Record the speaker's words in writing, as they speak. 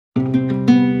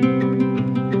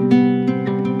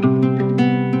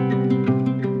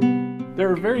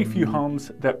very few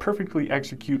homes that perfectly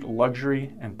execute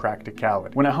luxury and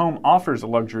practicality. When a home offers a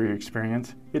luxury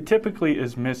experience, it typically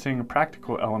is missing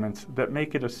practical elements that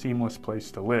make it a seamless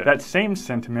place to live. That same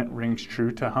sentiment rings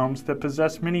true to homes that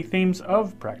possess many themes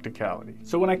of practicality.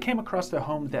 So when I came across a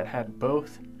home that had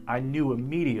both, I knew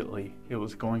immediately it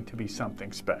was going to be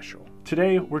something special.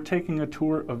 Today, we're taking a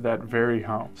tour of that very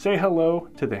home. Say hello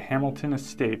to the Hamilton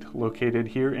Estate, located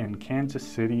here in Kansas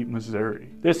City, Missouri.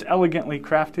 This elegantly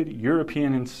crafted,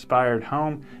 European-inspired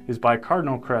home is by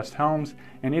Cardinal Crest Homes,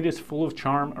 and it is full of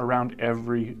charm around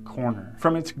every corner.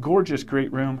 From its gorgeous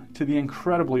great room to the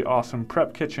incredibly awesome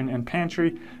prep kitchen and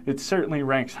pantry, it certainly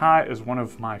ranks high as one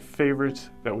of my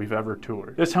favorites that we've ever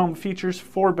toured. This home features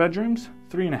 4 bedrooms,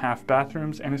 3.5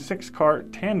 bathrooms, and a 6-car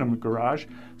tandem garage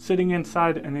sitting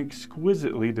inside an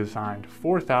exquisitely designed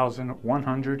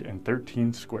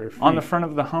 4,113 square feet. On the front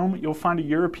of the home, you'll find a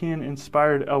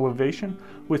European-inspired elevation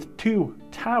with 2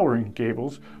 towering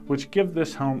gables, which give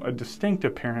this home a distinct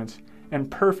appearance and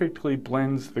perfectly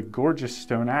blends the gorgeous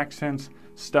stone accents,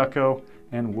 stucco,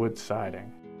 and wood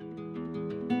siding.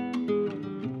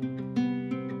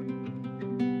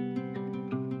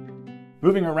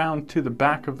 Moving around to the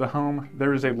back of the home,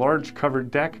 there is a large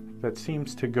covered deck that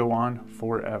seems to go on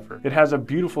forever. It has a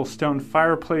beautiful stone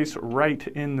fireplace right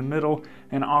in the middle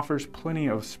and offers plenty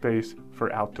of space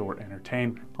for outdoor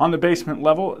entertainment. On the basement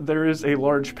level, there is a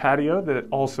large patio that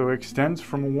also extends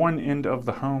from one end of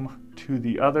the home to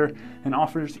the other and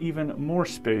offers even more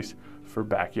space for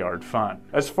backyard fun.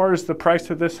 As far as the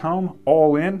price of this home,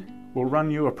 all in, will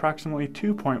run you approximately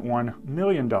 $2.1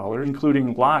 million,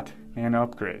 including lot and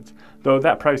upgrades, though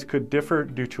that price could differ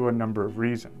due to a number of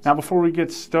reasons. Now, before we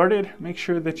get started, make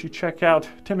sure that you check out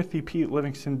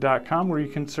timothyplivingston.com, where you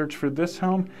can search for this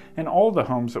home and all the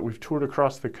homes that we've toured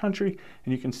across the country,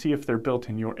 and you can see if they're built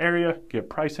in your area, get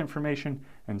price information,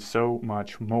 and so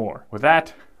much more. With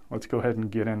that, let's go ahead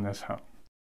and get in this home.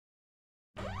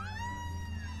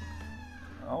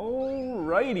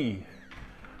 Alrighty.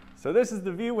 So this is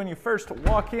the view when you first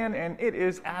walk in, and it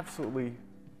is absolutely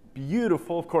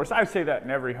beautiful. Of course, I say that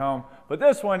in every home, but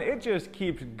this one, it just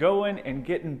keeps going and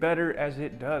getting better as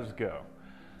it does go.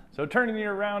 So turning you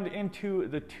around into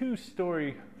the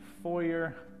 2-story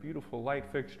foyer, beautiful light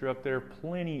fixture up there,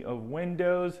 plenty of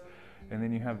windows, and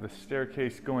then you have the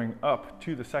staircase going up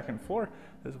to the 2nd floor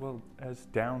as well as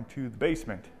down to the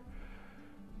basement.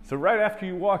 So right after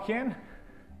you walk in,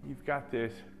 you've got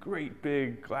this great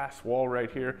big glass wall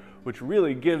right here, which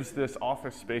really gives this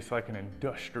office space like an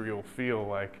industrial feel.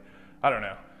 Like, I don't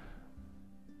know.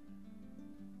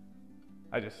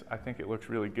 I think it looks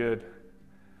really good.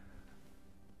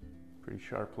 Pretty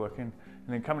sharp looking. And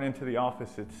then coming into the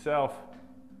office itself,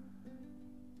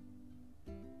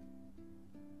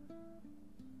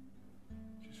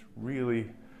 just really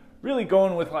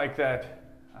going with like that,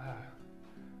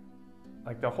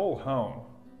 like the whole home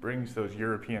brings those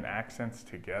European accents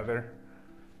together.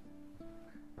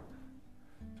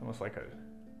 It's almost like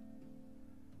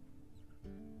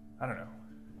I don't know,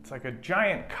 it's like a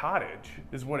giant cottage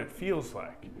is what it feels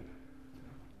like.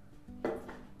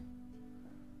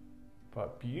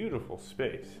 But beautiful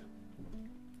space.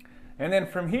 And then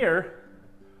from here,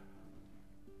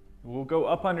 we'll go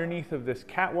up underneath of this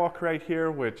catwalk right here,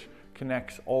 which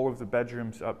connects all of the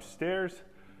bedrooms upstairs,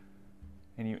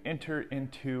 and you enter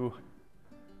into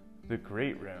the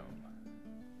great room.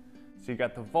 So you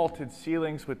got the vaulted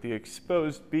ceilings with the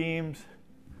exposed beams,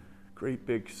 great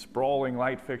big sprawling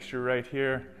light fixture right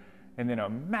here, and then a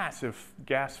massive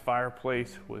gas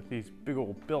fireplace with these big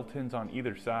old built-ins on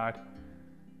either side.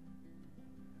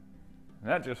 And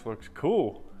that just looks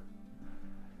cool.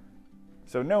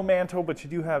 So no mantle, but you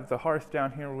do have the hearth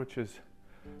down here, which is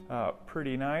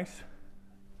pretty nice.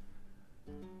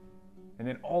 And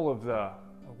then all of the,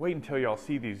 wait until y'all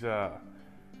see these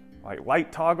like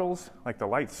light toggles, like the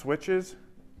light switches.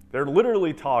 They're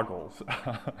literally toggles.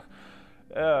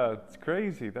 It's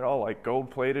crazy. They're all like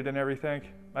gold plated and everything.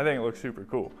 I think it looks super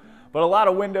cool. But a lot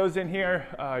of windows in here.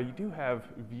 You do have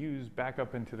views back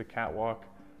up into the catwalk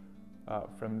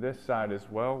from this side as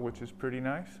well, which is pretty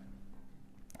nice.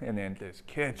 And then this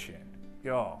kitchen,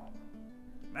 y'all,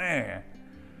 man,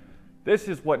 this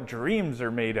is what dreams are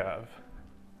made of.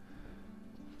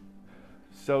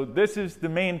 So this is the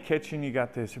main kitchen. You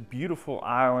got this beautiful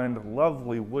island,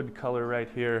 lovely wood color right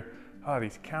here. Oh,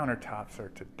 these countertops are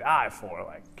to die for,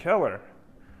 like killer.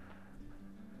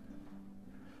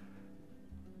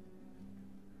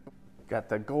 Got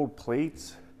the gold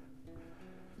plates.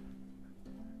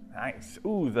 Nice.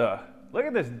 Ooh, look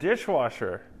at this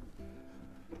dishwasher.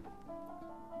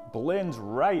 Blends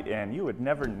right in. You would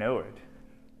never know it.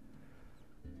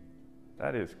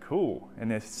 That is cool.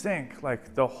 And this sink,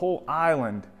 like the whole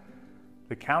island,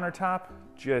 the countertop,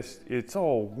 just, it's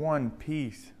all one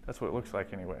piece. That's what it looks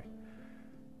like anyway.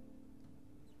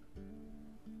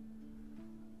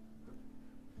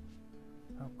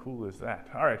 How cool is that?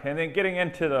 All right, and then getting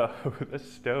into the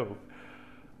stove.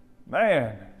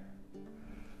 Man,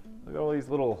 look at all these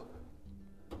little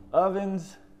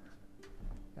ovens.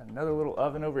 Got another little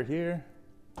oven over here.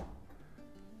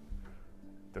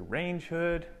 The range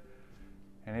hood,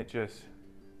 and it just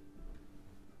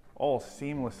all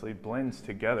seamlessly blends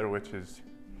together, which is,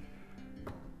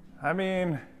 I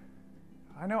mean,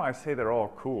 I know I say they're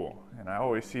all cool, and I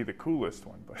always see the coolest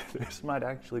one, but this might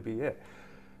actually be it.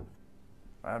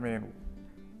 I mean,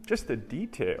 just the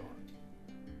detail,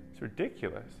 it's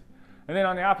ridiculous. And then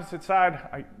on the opposite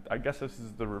side, I guess this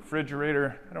is the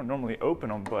refrigerator. I don't normally open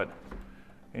them, but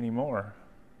anymore.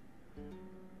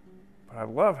 But I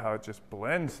love how it just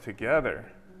blends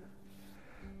together.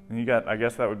 And you got, I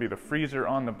guess that would be the freezer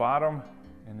on the bottom,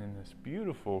 and then this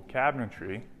beautiful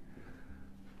cabinetry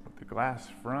with the glass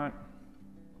front.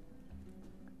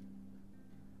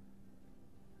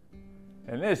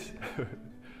 And this,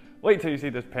 wait till you see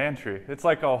this pantry. It's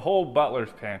like a whole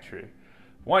butler's pantry.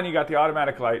 One, you got the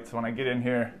automatic light, so when I get in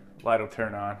here, light will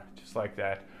turn on, just like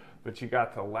that. But you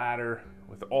got the ladder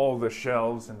with all the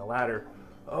shelves, and the ladder,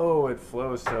 oh, it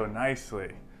flows so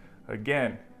nicely.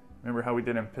 Again, remember how we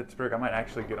did in Pittsburgh? I might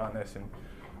actually get on this and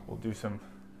we'll do some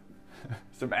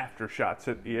some after shots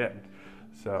at the end.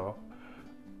 So,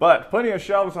 but plenty of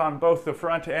shelves on both the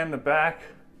front and the back.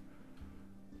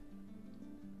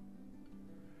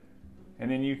 And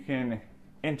then you can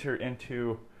enter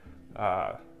into,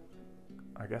 I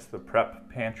guess, the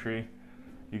prep pantry.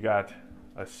 You got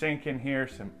a sink in here,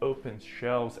 some open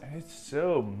shelves, and it's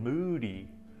so moody.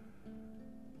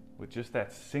 With just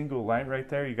that single light right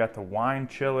there, you got the wine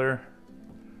chiller.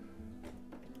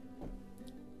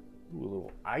 Ooh, a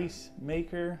little ice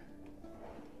maker.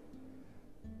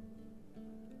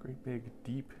 Great big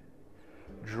deep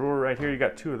drawer right here. You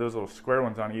got two of those little square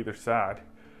ones on either side.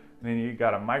 And then you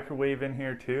got a microwave in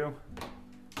here too.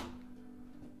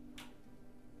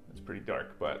 It's pretty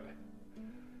dark, but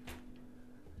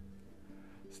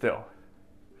still.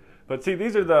 But see,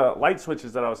 these are the light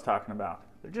switches that I was talking about.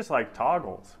 They're just like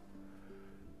toggles.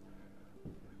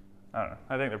 I don't know,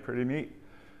 I think they're pretty neat.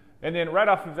 And then right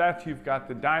off of that, you've got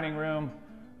the dining room.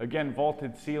 Again,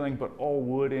 vaulted ceiling, but all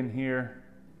wood in here.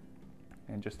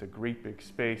 And just a great big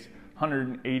space.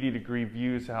 180-degree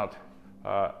views out.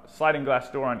 Sliding glass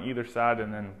door on either side,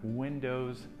 and then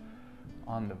windows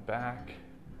on the back.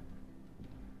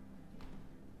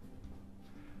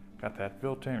 Got that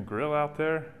built-in grill out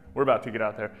there. We're about to get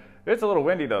out there. It's a little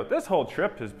windy though. This whole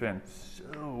trip has been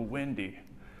so windy.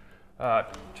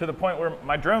 To the point where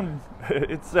my drone,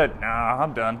 it said, nah,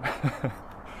 I'm done.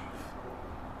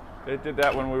 It did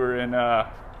that when we were in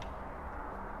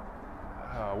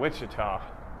Wichita.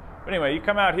 But anyway, you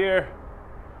come out here,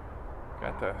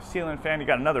 got the ceiling fan, you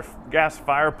got another gas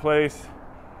fireplace.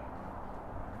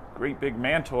 Great big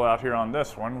mantle out here on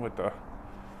this one with the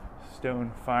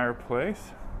stone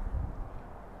fireplace.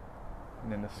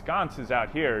 And then the sconces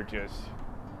out here are just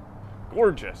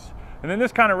gorgeous. And then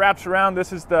this kind of wraps around.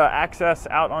 This is the access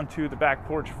out onto the back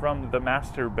porch from the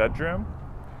master bedroom.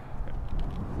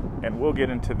 And we'll get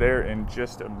into there in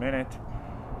just a minute.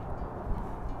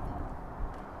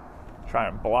 Try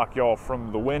and block y'all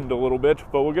from the wind a little bit,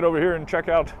 but we'll get over here and check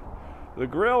out the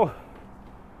grill.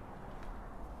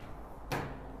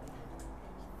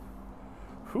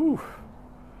 Whew,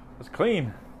 it's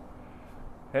clean.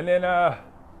 And then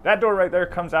that door right there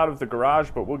comes out of the garage,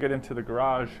 but we'll get into the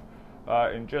garage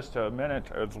in just a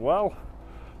minute as well.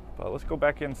 But let's go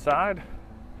back inside.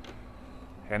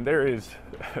 And there is,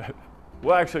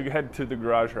 we'll actually head to the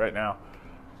garage right now,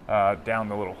 down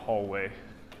the little hallway.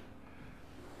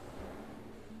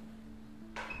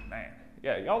 Man,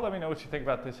 yeah, y'all let me know what you think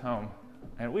about this home.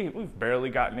 And we've barely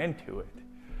gotten into it.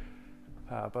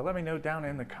 But let me know down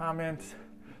in the comments.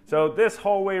 So this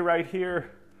hallway right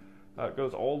here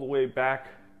goes all the way back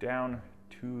down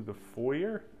to the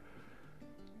foyer.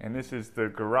 And this is the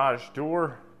garage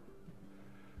door.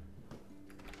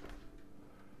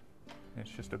 It's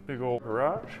just a big old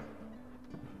garage.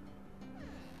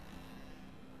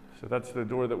 So that's the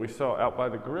door that we saw out by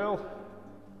the grill.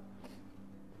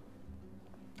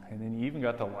 And then you even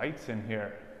got the lights in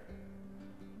here.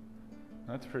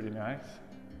 That's pretty nice.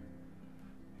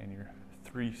 And your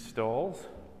 3 stalls.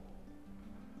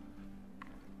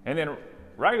 And then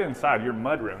right inside your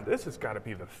mudroom, this has got to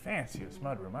be the fanciest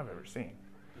mudroom I've ever seen.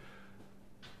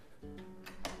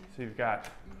 So you've got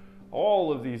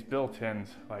all of these built-ins,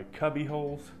 like cubby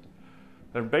holes,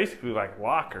 They're basically like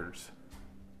lockers.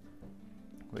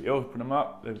 You open them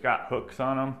up, they've got hooks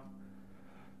on them.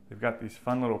 They've got these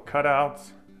fun little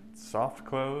cutouts, soft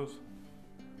close.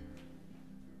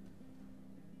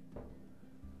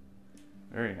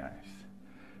 Very nice.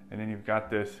 And then you've got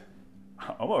this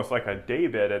almost like a day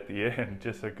bed at the end,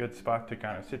 just a good spot to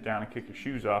kind of sit down and kick your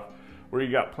shoes off, where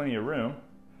you got plenty of room.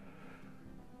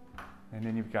 And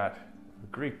then you've got a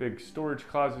great big storage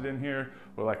closet in here,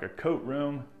 or like a coat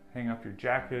room, hang up your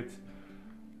jackets.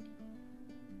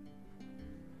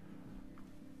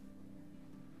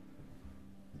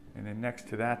 And then next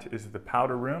to that is the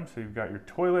powder room. So you've got your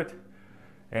toilet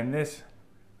and this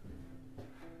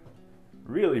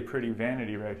really pretty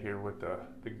vanity right here with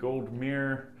the gold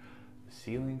mirror. The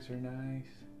ceilings are nice.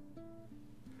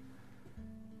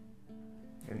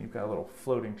 And you've got a little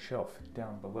floating shelf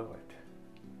down below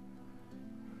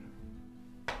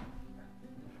it.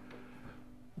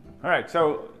 All right,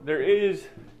 so there is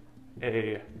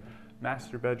a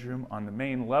master bedroom on the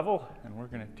main level, and we're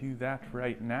gonna do that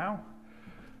right now.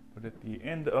 But at the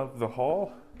end of the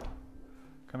hall,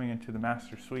 coming into the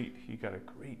master suite, you got a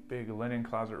great big linen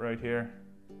closet right here.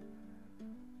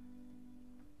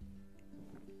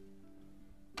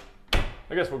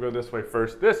 I guess we'll go this way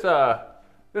first. This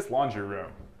laundry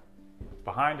room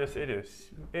behind us, it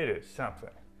is something.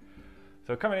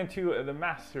 So coming into the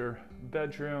master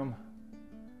bedroom,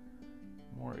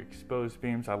 more exposed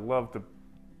beams. I love the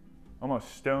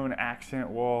almost stone accent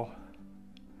wall.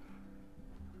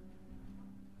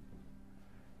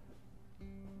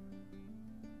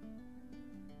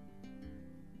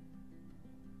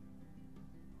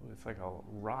 It's like a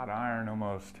wrought iron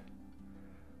almost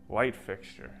light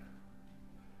fixture.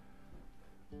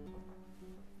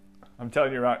 I'm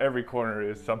telling you, around every corner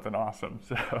is something awesome.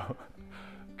 So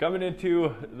coming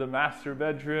into the master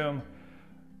bedroom,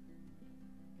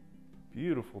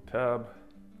 beautiful tub.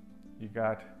 You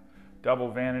got double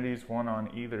vanities, one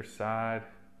on either side.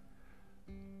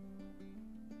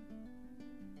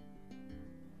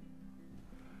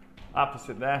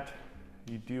 Opposite that,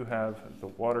 you do have the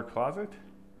water closet.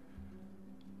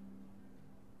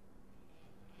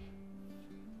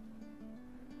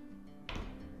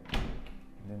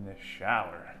 And then this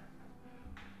shower.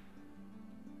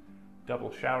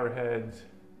 Double shower heads.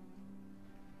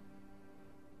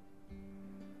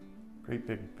 Great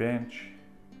big bench.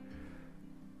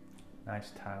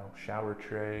 Nice tile shower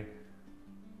tray.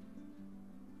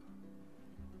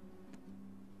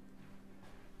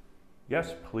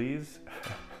 Yes, please.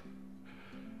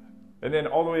 And then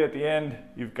all the way at the end,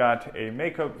 you've got a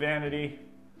makeup vanity.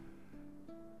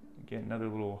 Again, another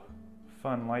little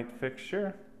fun light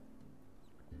fixture.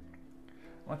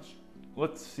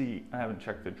 Let's see. I haven't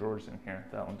checked the drawers in here.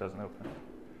 That one doesn't open.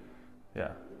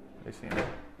 Yeah, they seem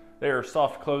they are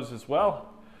soft close as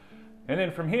well. And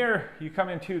then from here, you come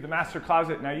into the master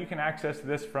closet. Now you can access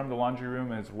this from the laundry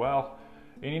room as well.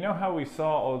 And you know how we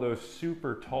saw all those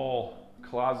super tall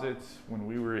closets when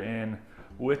we were in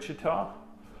Wichita?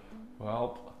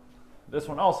 Well, this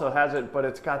one also has it, but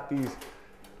it's got these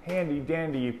handy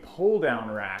dandy pull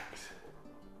down racks.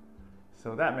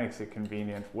 So that makes it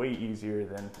convenient, way easier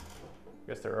than, I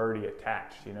guess they're already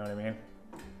attached, you know what I mean?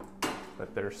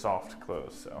 But they're soft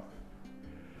close, so.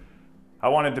 I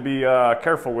wanted to be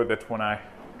careful with it when I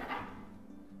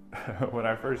when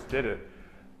I first did it.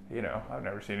 You know, I've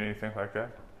never seen anything like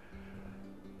that.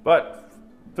 But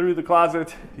through the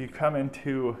closet, you come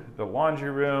into the laundry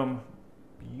room.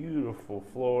 Beautiful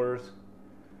floors.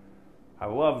 I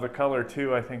love the color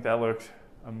too. I think that looks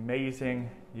amazing.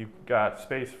 You've got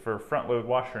space for front load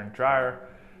washer and dryer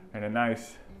and a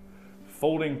nice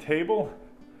folding table.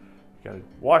 You've got a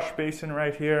wash basin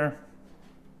right here.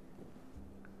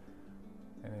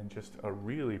 And then just a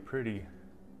really pretty,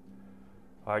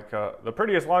 like the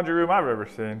prettiest laundry room I've ever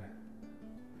seen.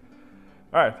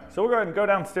 All right, so we'll go ahead and go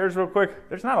downstairs real quick.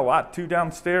 There's not a lot to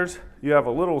downstairs. You have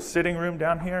a little sitting room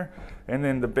down here, and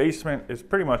then the basement is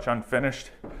pretty much unfinished.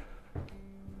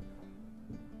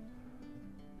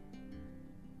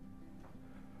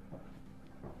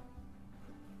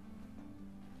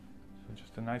 So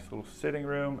just a nice little sitting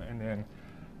room, and then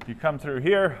you come through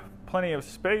here, plenty of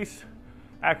space,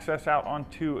 access out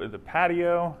onto the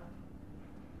patio.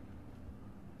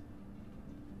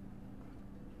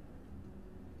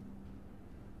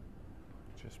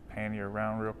 Just pan you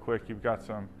around real quick. You've got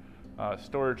some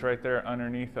storage right there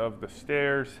underneath of the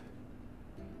stairs.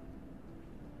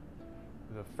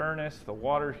 The furnace, the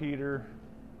water heater,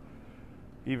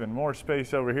 even more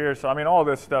space over here. So I mean, all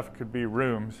this stuff could be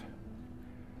rooms.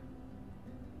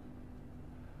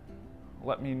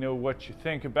 Let me know what you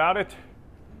think about it.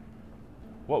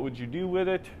 What would you do with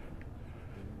it?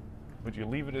 would you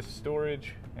leave it as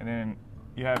storage? And then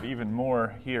you have even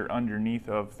more here underneath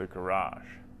of the garage.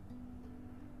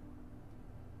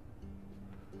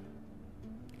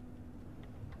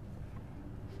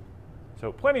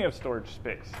 So plenty of storage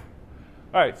space.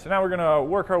 All right, so now we're gonna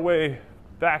work our way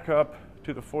back up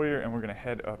to the foyer and we're gonna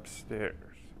head upstairs.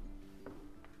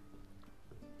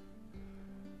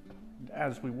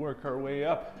 As we work our way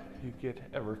up, you get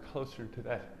ever closer to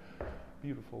that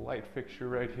beautiful light fixture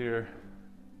right here.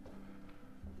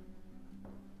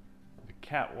 The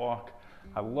catwalk.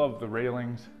 I love the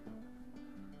railings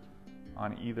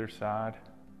on either side.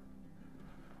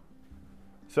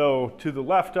 So to the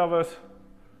left of us,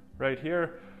 right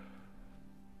here,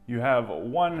 you have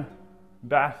one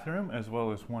bathroom as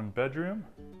well as one bedroom.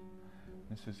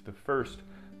 This is the first.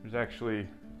 There's actually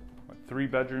 3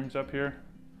 bedrooms up here.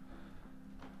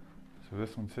 So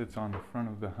this one sits on the front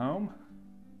of the home.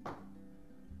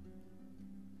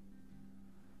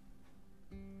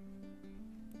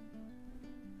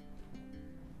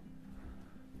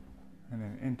 And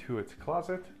then into its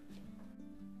closet.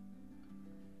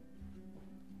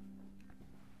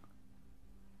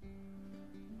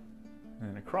 And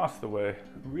then across the way,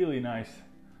 a really nice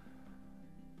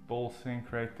bowl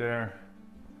sink right there.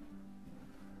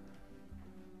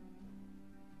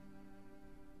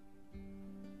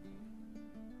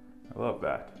 I love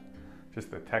that.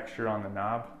 Just the texture on the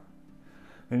knob.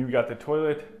 Then you've got the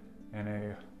toilet and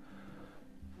a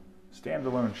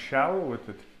standalone shower with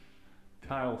the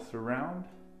tile surround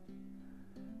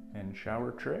and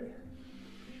shower tray.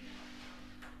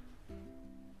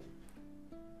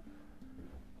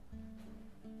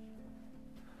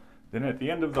 Then at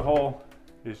the end of the hall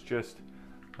is just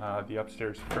the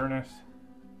upstairs furnace.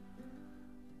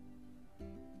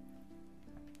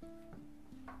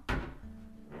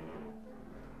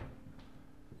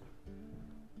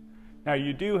 Now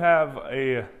you do have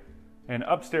an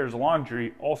upstairs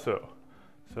laundry also,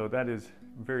 so that is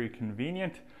very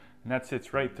convenient, and that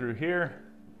sits right through here.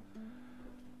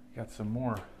 Got some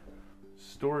more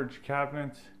storage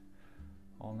cabinets,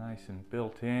 all nice and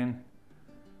built in.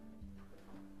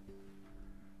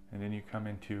 And then you come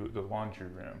into the laundry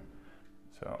room.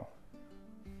 So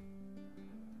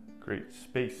great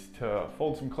space to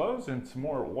fold some clothes and some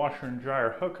more washer and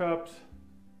dryer hookups.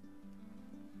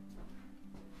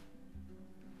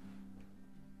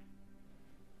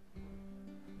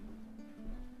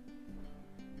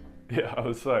 Yeah, I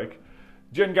was like,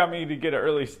 Jen got me to get an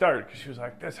early start because she was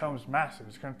like, this home's massive,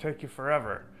 it's gonna take you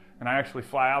forever. And I actually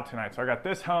fly out tonight. So I got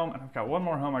this home and I've got one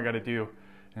more home I gotta do.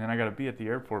 And then I gotta be at the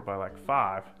airport by like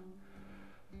 5.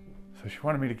 So she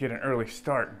wanted me to get an early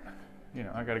start. You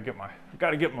know, I gotta get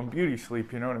my beauty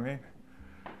sleep, you know what I mean?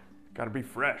 Gotta be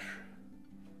fresh.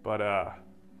 But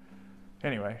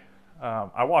anyway,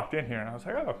 I walked in here and I was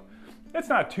like, oh, it's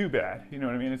not too bad. You know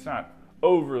what I mean? It's not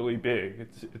overly big.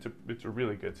 It's a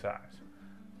really good size.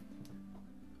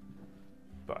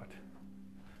 But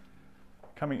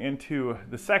coming into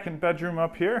the second bedroom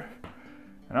up here,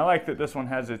 and I like that this one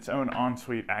has its own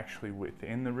ensuite actually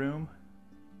within the room,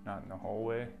 not in the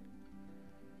hallway.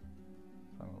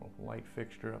 A little light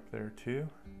fixture up there too.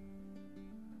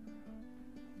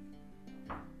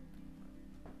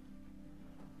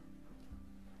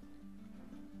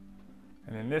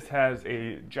 And then this has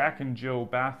a Jack and Jill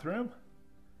bathroom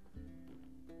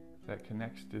that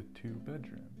connects to 2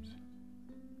 bedrooms.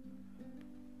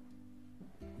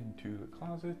 Into the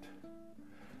closet.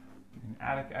 An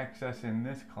attic access in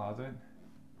this closet.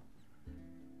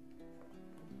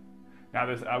 Now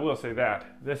this, I will say that,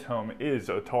 this home is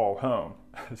a tall home.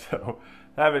 So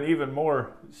having even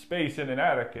more space in an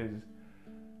attic is,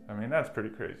 I mean, that's pretty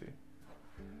crazy.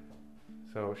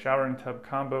 So shower and tub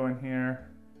combo in here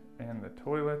and the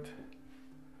toilet.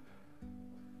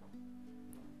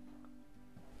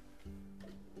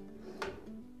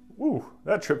 Woo,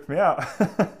 that tripped me out.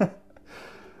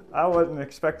 I wasn't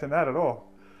expecting that at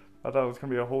all. I thought it was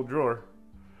gonna be a whole drawer.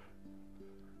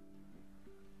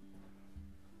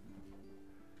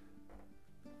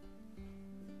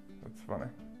 That's funny.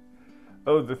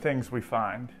 Oh, the things we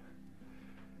find.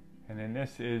 And then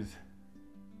this is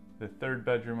the 3rd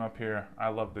bedroom up here. I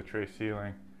love the tray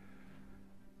ceiling.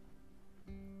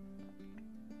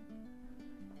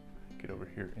 Get over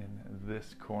here in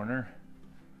this corner.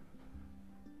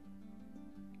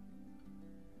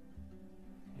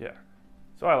 Yeah,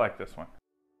 so I like this one.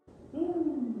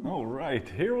 All right,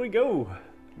 here we go.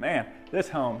 Man, this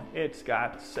home, it's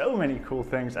got so many cool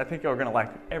things. I think you're gonna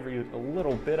like every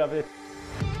little bit of it.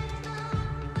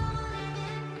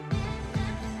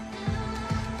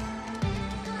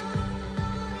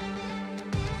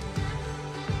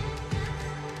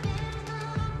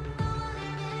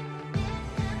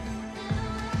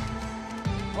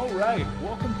 All right,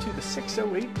 welcome to the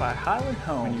 608 by Highland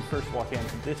Home. When you first walk in,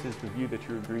 this is the view that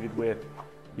you were greeted with.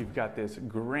 You've got this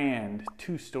grand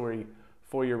 2-story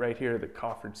foyer right here, the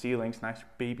coffered ceilings, nice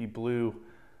baby blue,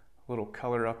 little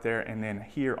color up there. And then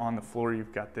here on the floor,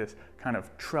 you've got this kind of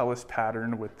trellis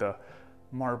pattern with the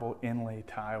marble inlay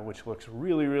tile, which looks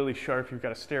really, really sharp. You've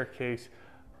got a staircase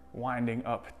winding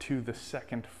up to the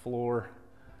 2nd floor.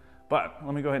 But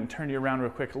let me go ahead and turn you around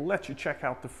real quick, let you check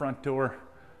out the front door,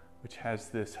 which has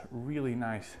this really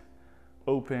nice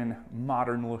open,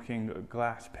 modern looking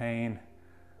glass pane.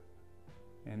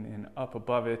 And then up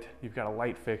above it, you've got a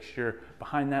light fixture.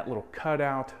 Behind that, little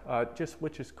cutout,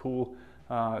 which is cool.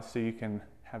 So you can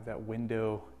have that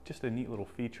window, just a neat little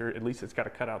feature. At least it's got a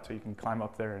cutout so you can climb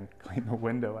up there and clean the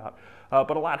window out.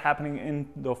 But a lot happening in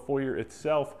the foyer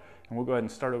itself. And we'll go ahead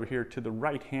and start over here to the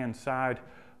right-hand side,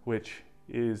 which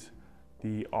is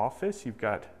the office. You've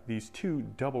got these 2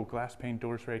 double glass pane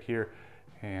doors right here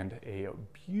and a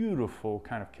beautiful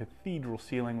kind of cathedral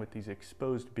ceiling with these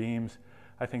exposed beams.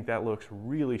 I think that looks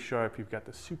really sharp. You've got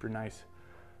the super nice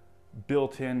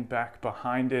built-in back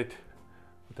behind it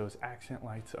with those accent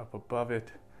lights up above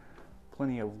it.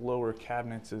 Plenty of lower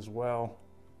cabinets as well.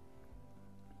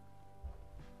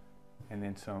 And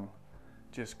then some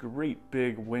just great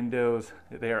big windows.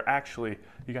 They are actually,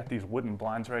 you got these wooden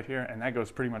blinds right here, and that goes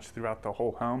pretty much throughout the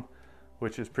whole home,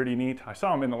 which is pretty neat. I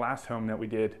saw them in the last home that we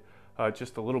did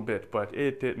just a little bit, but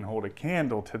it didn't hold a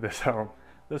candle to this home.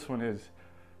 This one is,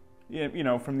 you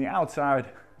know, from the outside,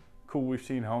 cool. We've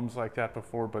seen homes like that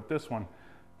before, but this one,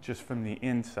 just from the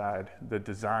inside, the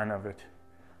design of it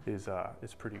is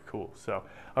pretty cool. So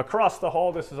across the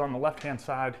hall, this is on the left-hand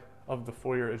side of the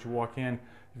foyer as you walk in.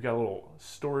 You've got a little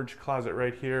storage closet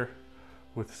right here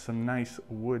with some nice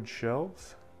wood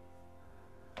shelves.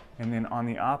 And then on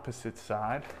the opposite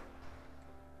side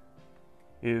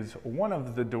is one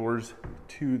of the doors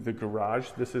to the garage.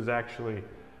 This is actually,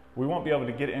 we won't be able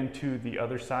to get into the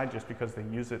other side just because they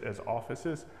use it as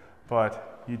offices,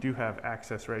 but you do have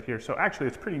access right here. So actually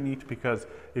it's pretty neat because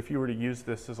if you were to use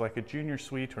this as like a junior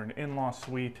suite or an in-law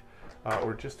suite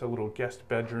or just a little guest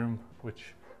bedroom,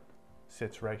 which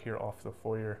sits right here off the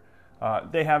foyer.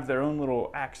 They have their own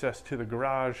little access to the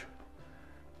garage,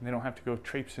 and they don't have to go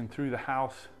traipsing through the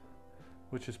house,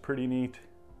 which is pretty neat.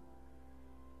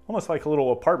 Almost like a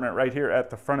little apartment right here at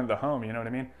the front of the home, you know what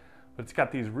I mean? But it's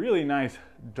got these really nice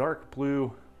dark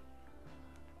blue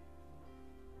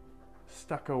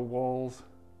stucco walls.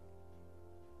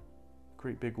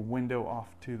 Great big window off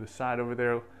to the side over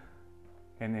there.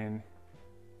 And then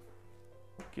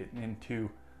getting into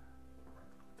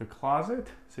the closet.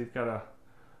 So you've got a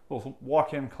little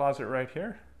walk-in closet right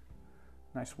here.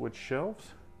 Nice wood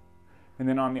shelves. And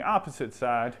then on the opposite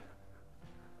side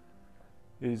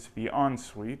is the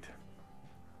ensuite.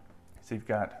 So you've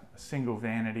got a single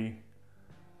vanity,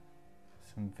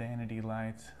 some vanity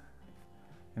lights,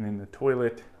 and then the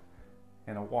toilet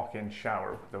and a walk-in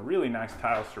shower with a really nice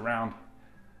tile surround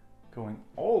going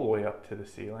all the way up to the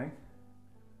ceiling.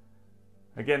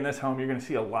 Again, this home, you're going to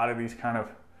see a lot of these kind of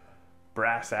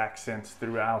brass accents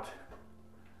throughout.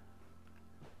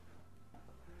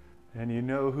 And you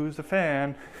know who's a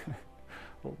fan.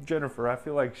 Well, Jennifer, I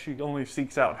feel like she only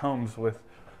seeks out homes with,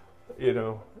 you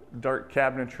know, dark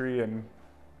cabinetry and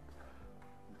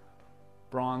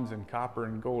bronze and copper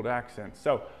and gold accents.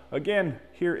 So again,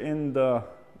 here in the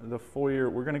foyer,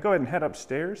 we're going to go ahead and head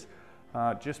upstairs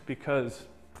just because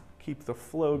keep the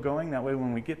flow going. That way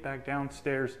when we get back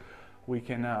downstairs, we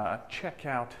can check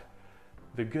out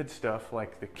the good stuff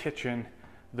like the kitchen,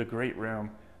 the great room,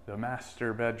 the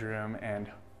master bedroom, and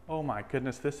oh my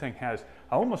goodness, this thing has,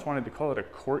 I almost wanted to call it a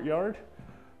courtyard,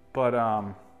 but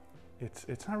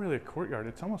it's not really a courtyard.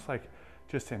 It's almost like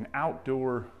just an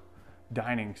outdoor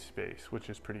dining space, which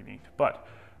is pretty neat. But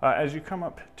as you come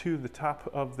up to the top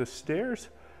of the stairs,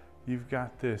 you've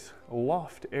got this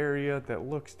loft area that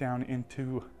looks down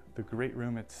into the great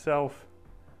room itself.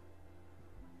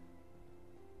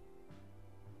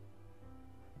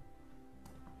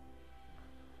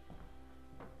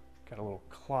 Got a little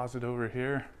closet over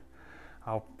here.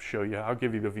 I'll show you, I'll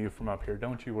give you the view from up here,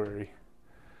 don't you worry.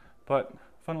 But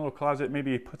fun little closet,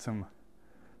 maybe put some,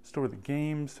 store the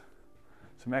games,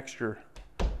 some extra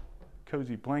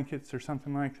cozy blankets or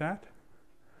something like that.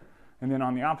 And then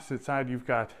on the opposite side, you've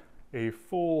got a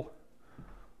full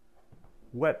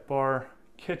wet bar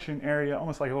kitchen area,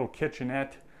 almost like a little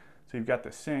kitchenette. So you've got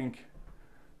the sink,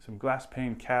 some glass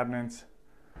pane cabinets,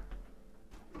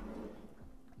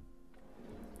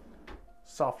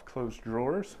 soft closed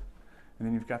drawers, and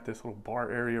then you've got this little bar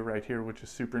area right here, which is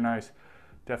super nice.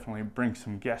 Definitely bring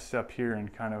some guests up here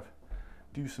and kind of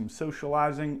do some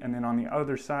socializing. And then on the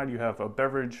other side, you have a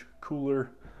beverage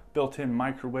cooler, built-in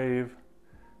microwave,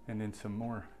 and then some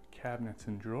more cabinets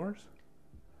and drawers.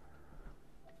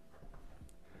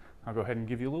 I'll go ahead and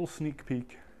give you a little sneak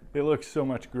peek. It looks so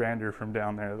much grander from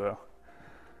down there though.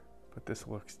 But this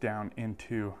looks down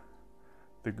into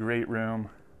the great room,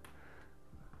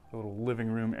 the little living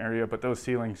room area, but those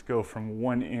ceilings go from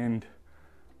one end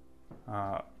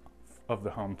of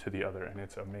the home to the other, and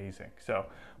it's amazing. So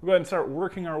we'll go ahead and start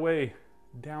working our way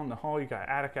down the hall. You got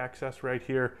attic access right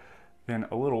here, then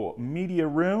a little media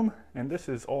room, and this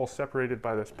is all separated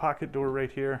by this pocket door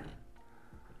right here.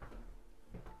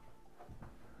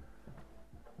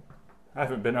 I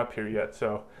haven't been up here yet,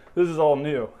 so this is all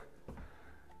new.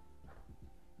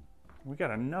 We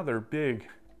got another big,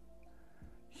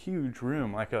 huge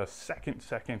room, like a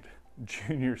second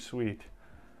junior suite.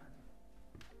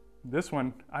 This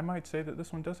one, I might say that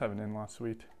this one does have an in-law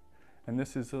suite, and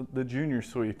this is the junior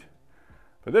suite.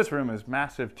 But this room is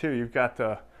massive too. You've got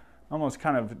the almost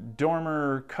kind of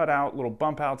dormer cutout, little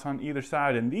bump outs on either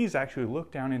side, and these actually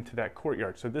look down into that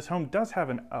courtyard. So this home does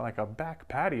have like a back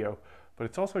patio, but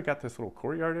it's also got this little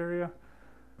courtyard area,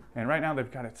 and right now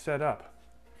they've got it set up.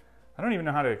 I don't even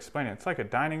know how to explain it. It's like a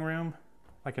dining room,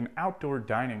 like an outdoor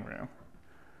dining room.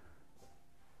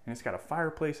 And it's got a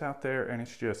fireplace out there, and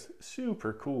it's just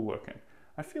super cool looking.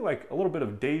 I feel like a little bit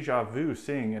of deja vu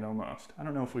seeing it almost. I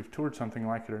don't know if we've toured something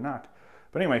like it or not.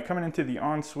 But anyway, coming into the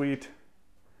ensuite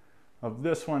of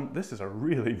this one, this is a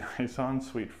really nice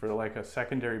ensuite for like a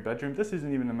secondary bedroom. This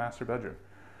isn't even the master bedroom.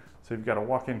 So you've got a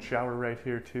walk-in shower right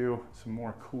here too, some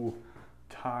more cool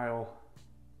tile.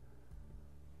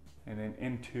 And then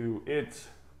into its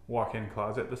walk-in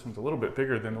closet. This one's a little bit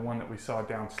bigger than the one that we saw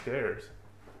downstairs.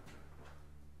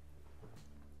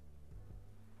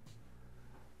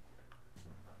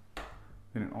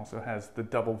 And it also has the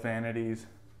double vanities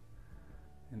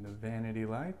and the vanity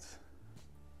lights.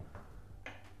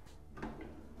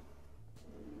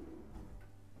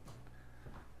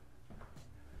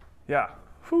 Yeah,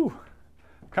 whew.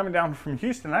 Coming down from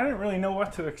Houston, I didn't really know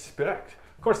what to expect.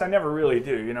 Of course, I never really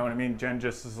do, you know what I mean? Jen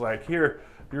just is like, here,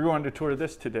 you're going to tour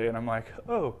this today. And I'm like,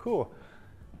 oh, cool.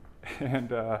 And,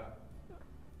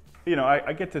 you know,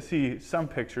 I get to see some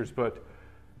pictures, but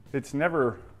it's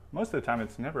never, most of the time,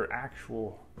 it's never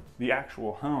the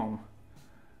actual home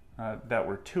that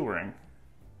we're touring.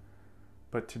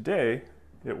 But today,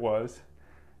 it was.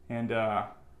 And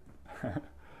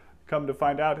come to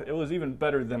find out, it was even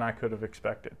better than I could have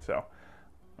expected. So,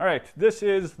 all right, this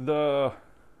is the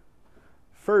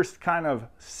first kind of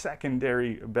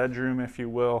secondary bedroom, if you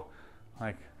will,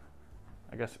 like,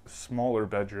 I guess, smaller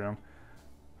bedroom.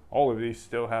 All of these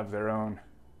still have their own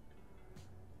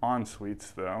en-suites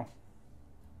though.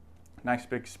 Nice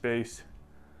big space.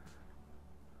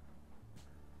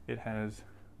 It has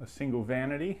a single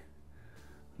vanity,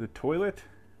 the toilet,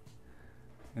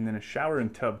 and then a shower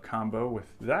and tub combo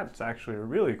with, that's actually a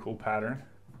really cool pattern.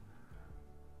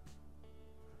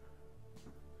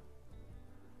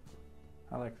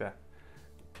 I like that.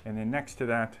 And then next to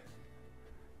that,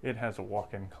 it has a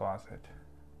walk-in closet.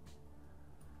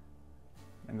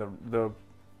 And the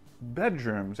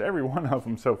bedrooms, every one of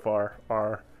them so far,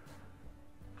 are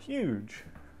huge.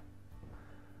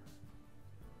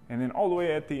 And then all the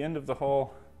way at the end of the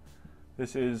hall,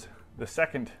 this is the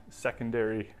second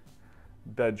secondary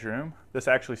bedroom. This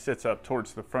actually sits up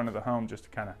towards the front of the home just to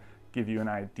kind of give you an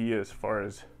idea as far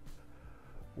as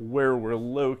where we're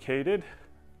located.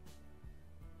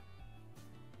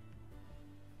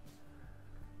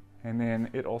 And then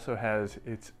it also has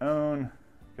its own,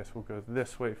 I guess we'll go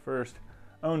this way first,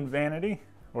 own vanity,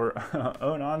 or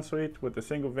own ensuite with a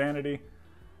single vanity,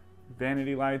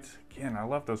 vanity lights. Again, I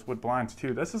love those wood blinds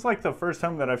too. This is like the first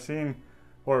home that I've seen,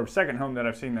 or second home that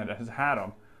I've seen that has had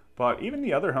them. But even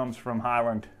the other homes from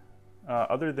Highland,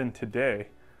 other than today,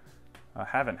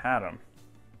 haven't had them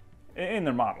in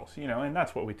their models, you know, and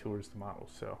that's what we tour is the models.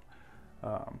 So,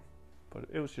 but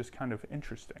it was just kind of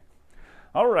interesting.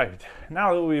 All right,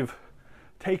 now that we've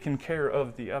taken care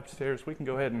of the upstairs, we can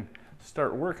go ahead and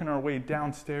start working our way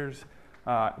downstairs.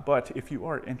 But if you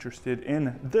are interested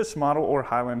in this model or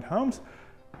Highland homes,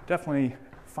 definitely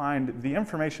find the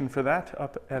information for that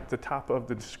up at the top of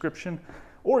the description.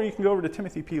 Or you can go over to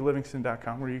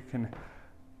timothyplivingston.com where you can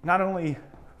not only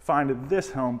find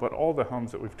this home, but all the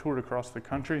homes that we've toured across the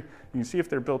country. You can see if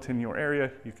they're built in your area.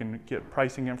 You can get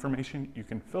pricing information. You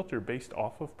can filter based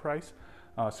off of price.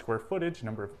 Square footage,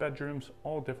 number of bedrooms,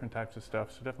 all different types of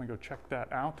stuff. So definitely go check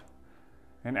that out.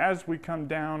 And as we come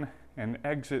down and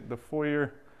exit the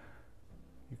foyer,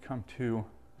 you come to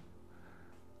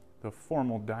the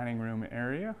formal dining room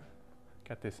area.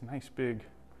 Got this nice big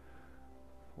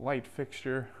light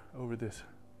fixture over this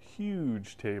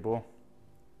huge table.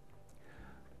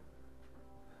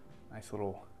 Nice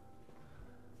little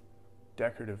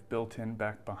decorative built-in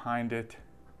back behind it.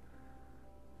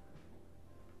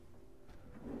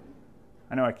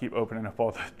 I know I keep opening up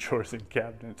all the drawers and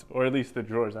cabinets, or at least the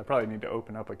drawers. I probably need to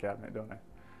open up a cabinet, don't I?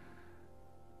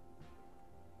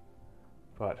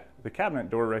 But the cabinet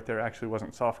door right there actually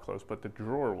wasn't soft close, but the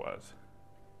drawer was.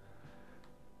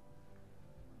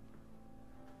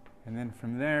 And then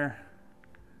from there,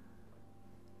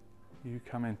 you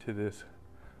come into this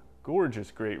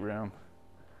gorgeous great room.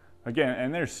 Again,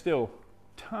 and there's still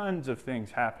tons of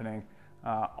things happening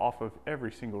off of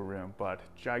every single room, but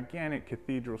gigantic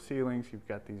cathedral ceilings. You've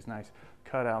got these nice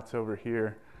cutouts over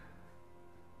here,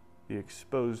 the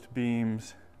exposed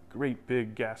beams, great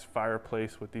big gas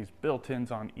fireplace with these built-ins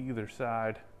on either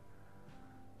side.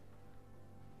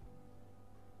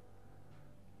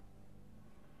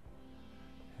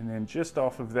 And then just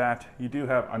off of that, you do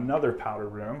have another powder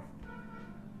room.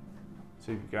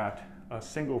 So you've got a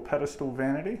single pedestal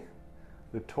vanity,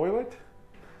 the toilet,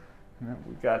 and then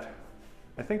we've got,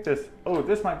 I think this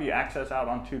might be access out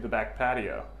onto the back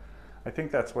patio. I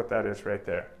think that's what that is right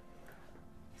there.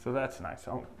 So that's nice,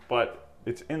 but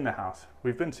it's in the house.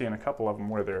 We've been seeing a couple of them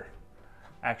where they're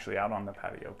actually out on the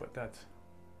patio, but that's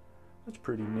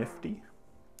pretty nifty.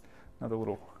 Another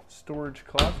little storage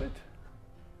closet.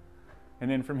 And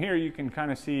then from here, you can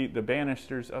kind of see the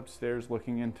banisters upstairs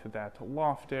looking into that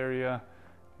loft area.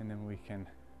 And then we can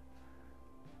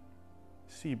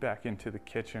see back into the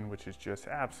kitchen, which is just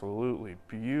absolutely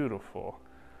beautiful.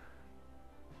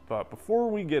 But before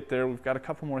we get there, we've got a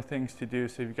couple more things to do.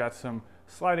 So you've got some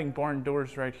sliding barn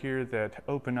doors right here that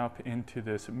open up into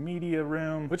this media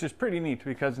room, which is pretty neat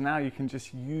because now you can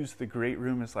just use the great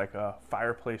room as like a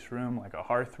fireplace room, like a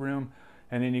hearth room.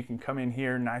 And then you can come in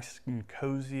here nice and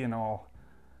cozy and all,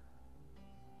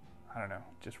 I don't know,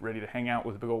 just ready to hang out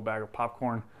with a big old bag of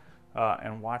popcorn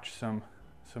and watch some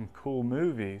cool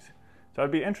movies. So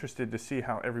I'd be interested to see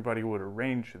how everybody would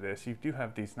arrange this. You do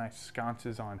have these nice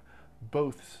sconces on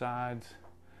both sides.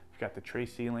 You've got the tray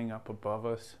ceiling up above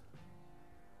us.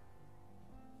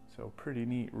 So pretty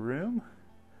neat room.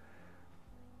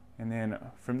 And then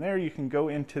from there you can go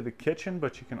into the kitchen,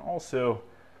 but you can also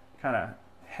kind of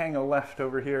hang a left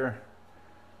over here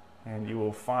and you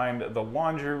will find the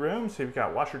laundry room. So you've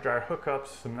got washer dryer hookups,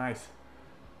 some nice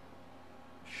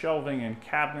shelving and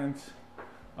cabinets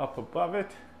up above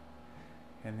it.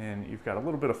 And then you've got a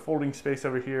little bit of folding space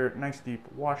over here, nice deep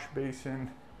wash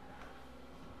basin.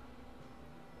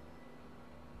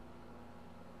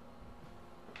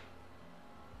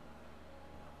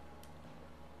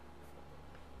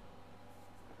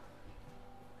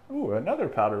 Ooh, another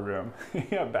powder room. You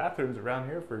got bathrooms around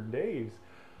here for days.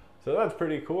 So that's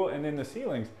pretty cool. And then the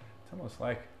ceilings, it's almost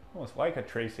like a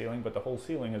tray ceiling, but the whole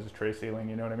ceiling is a tray ceiling,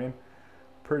 you know what I mean?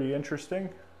 Pretty interesting.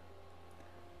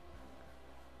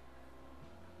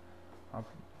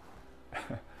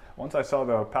 Once I saw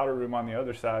the powder room on the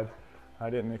other side, I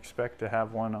didn't expect to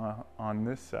have one on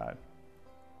this side.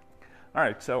 All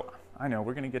right, so I know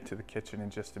we're gonna get to the kitchen in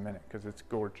just a minute because it's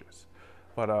gorgeous.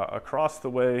 But across the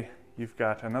way, you've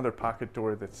got another pocket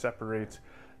door that separates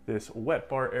this wet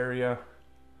bar area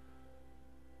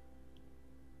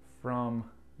from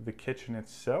the kitchen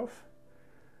itself.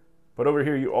 But over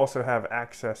here, you also have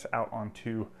access out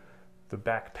onto the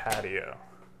back patio.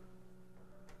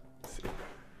 Let's see.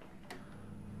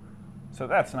 So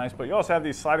that's nice, but you also have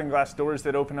these sliding glass doors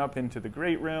that open up into the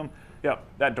great room.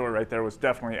 Yep, that door right there was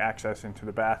definitely access into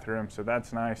the bathroom, so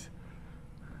that's nice.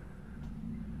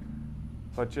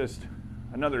 But just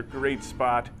another great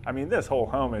spot. I mean, this whole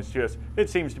home is just, it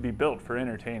seems to be built for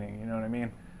entertaining, you know what I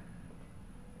mean?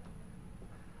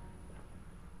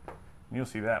 And you'll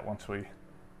see that once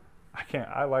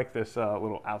I like this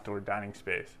little outdoor dining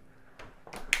space.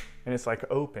 And it's like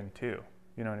open too.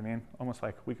 You know what I mean? Almost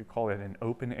like we could call it an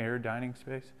open air dining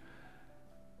space.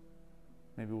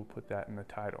 Maybe we'll put that in the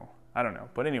title. I don't know.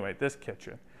 But anyway, this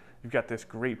kitchen, you've got this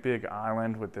great big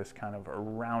island with this kind of a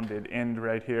rounded end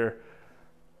right here.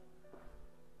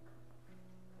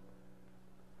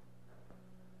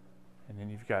 And then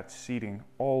you've got seating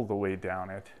all the way down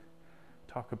it.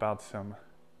 Talk about some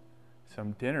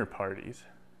dinner parties.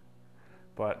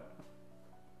 But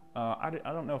I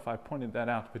don't know if I pointed that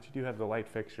out, but you do have the light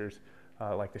fixtures,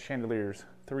 like the chandeliers,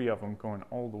 3 of them going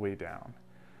all the way down.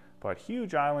 But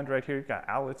huge island right here. You've got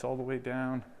outlets all the way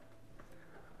down.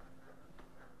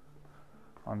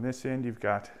 On this end, you've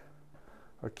got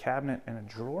a cabinet and a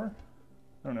drawer.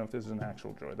 I don't know if this is an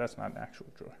actual drawer. That's not an actual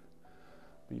drawer.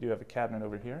 But you do have a cabinet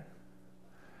over here.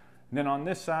 And then on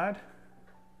this side,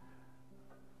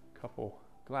 a couple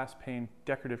glass pane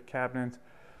decorative cabinets.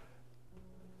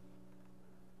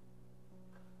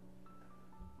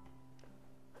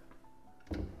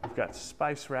 We've got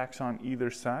spice racks on either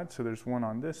side, so there's one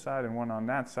on this side and one on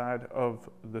that side of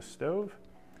the stove.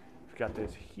 We've got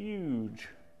this huge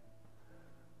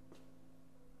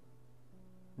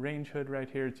range hood right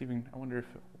here. It's even, I wonder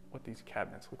what these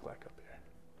cabinets look like up here.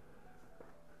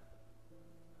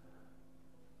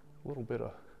 A little bit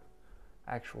of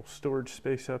actual storage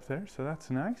space up there, so that's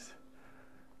nice.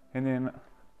 And then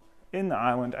in the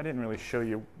island, I didn't really show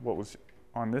you what was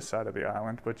on this side of the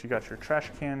island, but you got your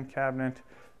trash can cabinet.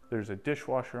 There's a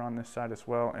dishwasher on this side as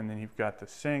well, and then you've got the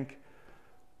sink.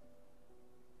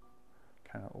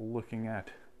 Kind of looking at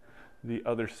the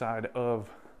other side of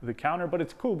the counter, but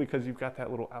it's cool because you've got that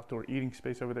little outdoor eating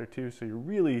space over there too, so you're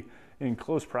really in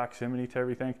close proximity to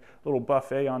everything. Little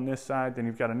buffet on this side, then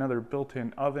you've got another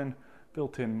built-in oven,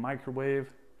 built-in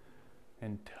microwave,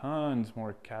 and tons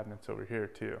more cabinets over here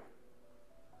too.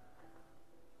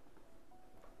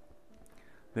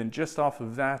 Then just off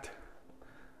of that,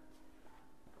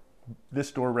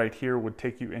 this door right here would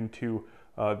take you into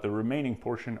the remaining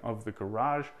portion of the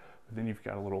garage. But then you've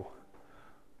got a little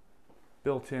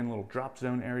built-in little drop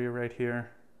zone area right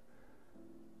here.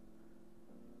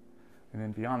 And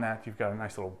then beyond that, you've got a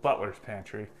nice little butler's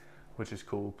pantry, which is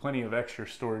cool. Plenty of extra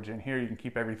storage in here. You can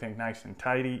keep everything nice and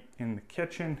tidy in the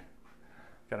kitchen.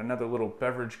 Got another little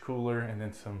beverage cooler and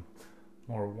then some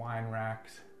more wine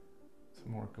racks,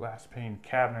 some more glass pane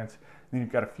cabinets. And then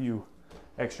you've got a few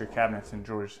extra cabinets and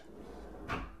drawers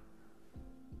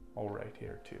all right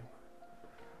here too.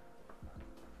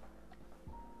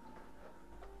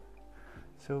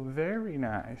 So very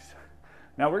nice.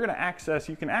 Now we're gonna access,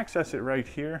 you can access it right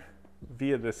here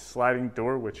via this sliding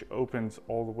door, which opens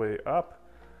all the way up,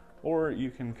 or you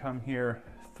can come here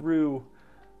through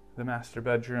the master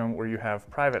bedroom where you have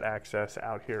private access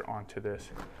out here onto this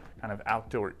kind of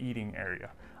outdoor eating area.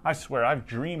 I swear I've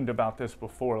dreamed about this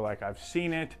before, like I've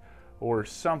seen it or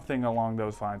something along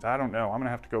those lines. I don't know, I'm gonna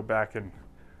have to go back and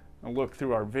look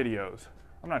through our videos.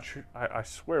 I'm not sure, I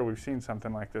swear we've seen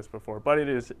something like this before, but it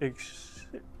is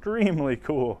extremely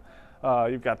cool.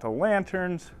 You've got the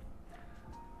lanterns.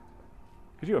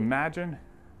 Could you imagine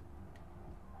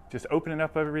just opening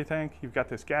up everything? You've got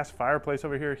this gas fireplace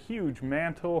over here, huge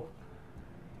mantle.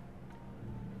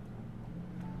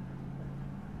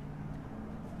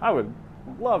 I would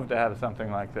love to have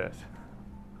something like this.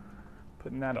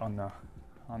 Putting that on the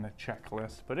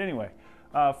checklist. But anyway,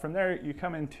 from there you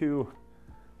come into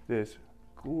this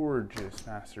gorgeous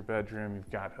master bedroom.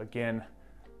 You've got, again,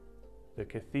 the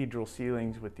cathedral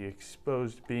ceilings with the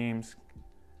exposed beams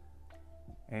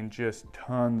and just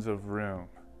tons of room.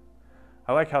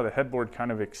 I like how the headboard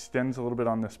kind of extends a little bit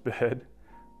on this bed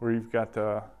where you've got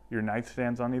your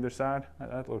nightstands on either side.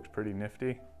 That looks pretty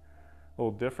nifty, a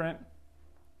little different.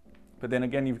 But then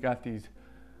again, you've got these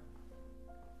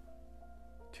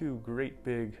two great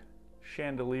big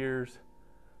chandeliers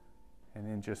and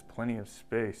then just plenty of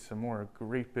space. Some more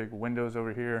great big windows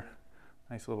over here.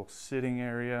 Nice little sitting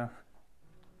area.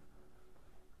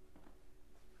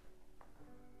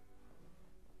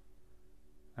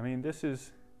 I mean, this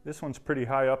one's pretty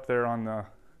high up there on the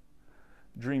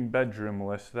dream bedroom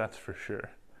list, that's for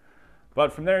sure.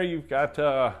 But from there, you've got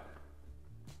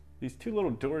these two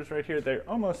little doors right here. They're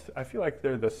almost, I feel like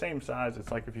they're the same size.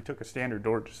 It's like if you took a standard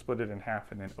door, just split it in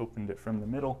half and then opened it from the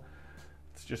middle.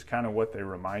 It's just kind of what they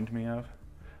remind me of.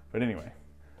 But anyway,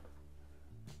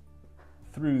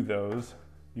 through those,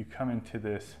 you come into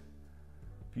this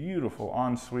beautiful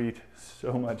ensuite.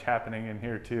 So much happening in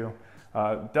here too.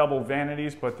 Double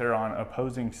vanities, but they're on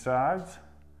opposing sides.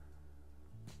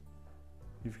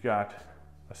 You've got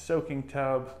a soaking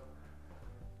tub,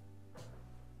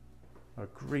 a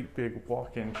great big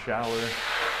walk-in shower.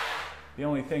 The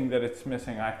only thing that it's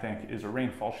missing, I think, is a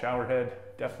rainfall shower head.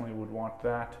 Definitely would want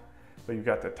that. But you've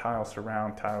got the tile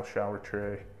surround, tile shower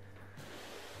tray.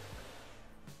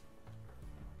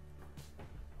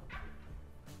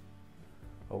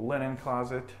 A linen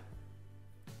closet.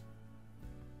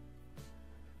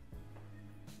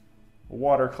 A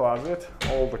water closet,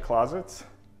 all the closets.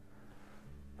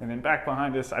 And then back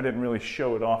behind us, I didn't really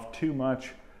show it off too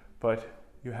much, but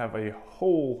you have a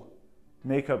whole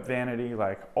makeup vanity,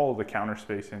 like all the counter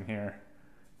space in here.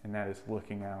 And that is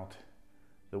looking out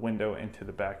the window into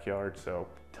the backyard, so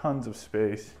tons of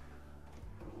space.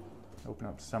 Open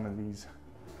up some of these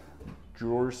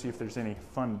drawers, see if there's any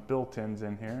fun built-ins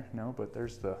in here. No, but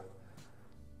there's the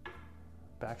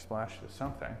backsplash to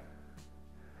something.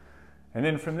 And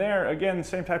then from there, again,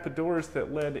 same type of doors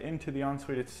that led into the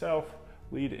ensuite itself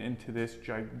lead into this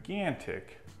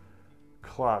gigantic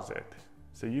closet.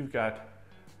 So you've got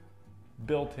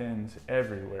built-ins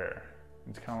everywhere.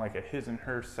 It's kind of like a his and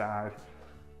her side.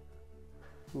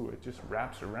 Ooh, it just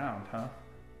wraps around, huh?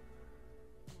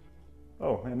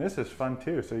 Oh, and this is fun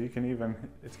too. So you can even,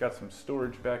 it's got some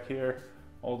storage back here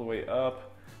all the way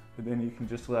up. And then you can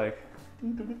just like,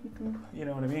 you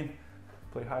know what I mean?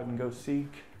 Play hide and go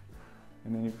seek.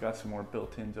 And then you've got some more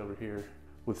built-ins over here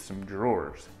with some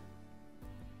drawers.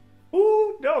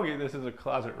 Ooh, doggy, this is a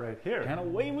closet right here. And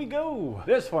away we go.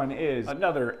 This one is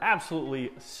another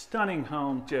absolutely stunning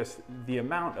home. Just the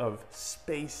amount of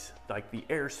space, like the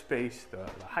airspace,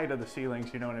 the height of the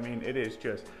ceilings, you know what I mean? It is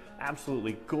just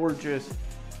absolutely gorgeous.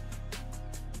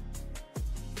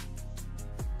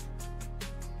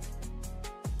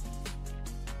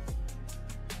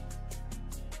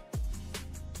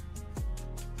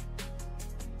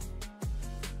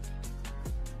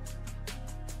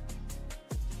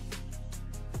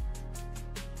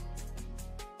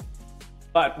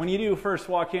 But when you do first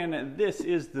walk in, this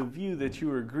is the view that you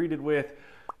are greeted with.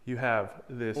 You have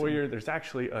this foyer. There's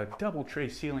actually a double tray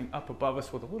ceiling up above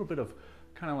us with a little bit of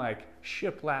kind of like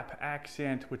shiplap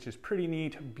accent, which is pretty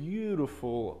neat.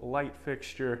 Beautiful light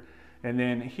fixture. And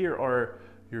then here are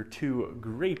your two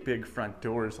great big front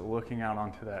doors looking out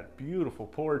onto that beautiful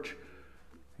porch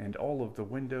and all of the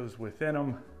windows within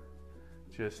them,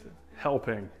 just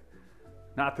helping.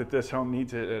 Not that this home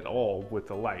needs it at all with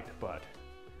the light, but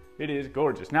it is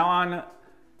gorgeous. Now on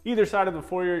either side of the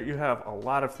foyer, you have a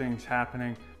lot of things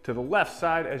happening. To the left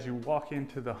side, as you walk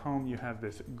into the home, you have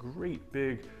this great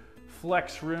big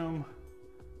flex room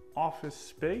office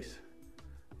space.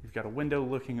 You've got a window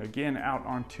looking again out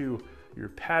onto your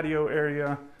patio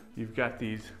area. You've got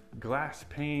these glass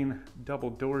pane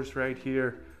double doors right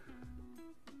here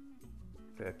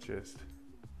that just,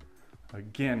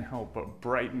 again, help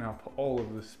brighten up all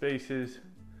of the spaces.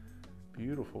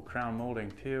 Beautiful crown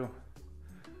molding too.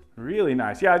 Really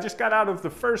nice. Yeah, I just got out of the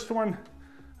first one,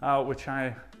 which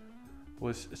I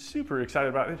was super excited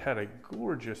about. It had a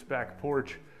gorgeous back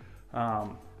porch.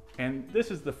 And this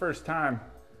is the first time,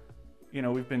 you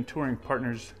know, we've been touring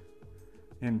partners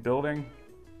in building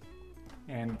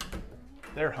and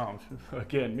their homes.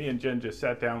 Again, me and Jen just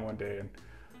sat down one day and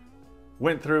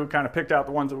went through, kind of picked out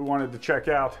the ones that we wanted to check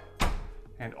out.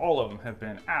 And all of them have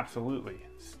been absolutely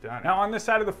stunning. Now on this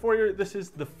side of the foyer, this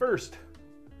is the first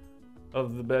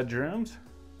of the bedrooms.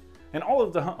 And all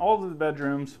of the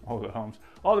bedrooms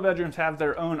have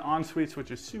their own en-suites,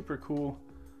 which is super cool.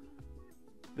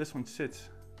 This one sits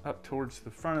up towards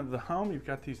the front of the home. You've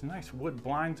got these nice wood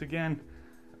blinds again,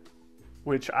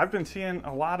 which I've been seeing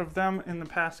a lot of them in the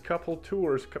past couple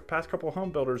tours. Past couple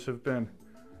home builders have been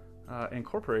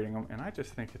incorporating them, and I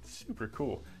just think it's super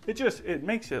cool. It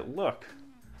makes it look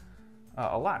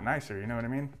a lot nicer, you know what I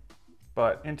mean?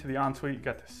 But into the ensuite, you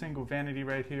got the single vanity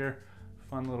right here,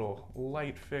 fun little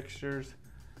light fixtures,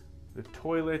 the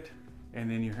toilet,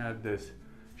 and then you have this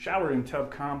shower and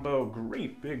tub combo,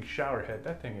 great big shower head.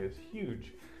 That thing is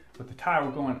huge, with the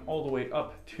tile going all the way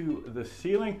up to the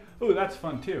ceiling. Oh, that's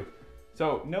fun too.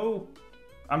 So no,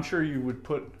 I'm sure you would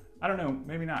put, I don't know,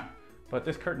 maybe not, but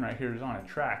this curtain right here is on a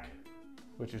track,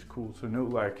 which is cool. So no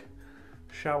like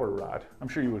shower rod. I'm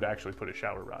sure you would actually put a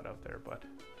shower rod out there, but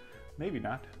maybe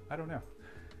not, I don't know.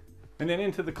 And then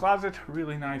into the closet,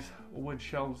 really nice wood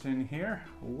shelves in here.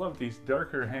 Love these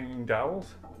darker hanging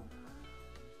dowels,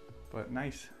 but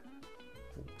nice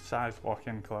size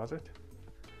walk-in closet.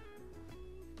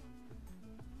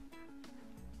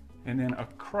 And then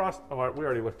across, oh, we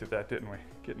already looked at that, didn't we?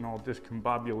 Getting all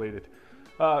discombobulated.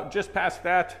 Just past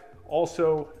that,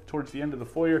 also towards the end of the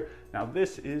foyer. Now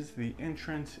this is the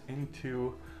entrance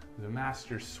into the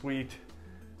master suite,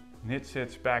 and it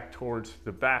sits back towards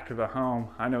the back of the home.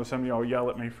 I know some of y'all yell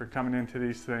at me for coming into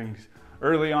these things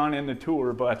early on in the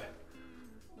tour, but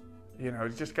you know,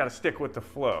 you just got to stick with the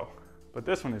flow. But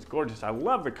this one is gorgeous. I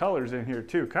love the colors in here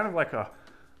too, kind of like a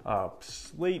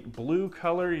slate blue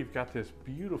color. You've got this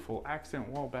beautiful accent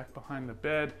wall back behind the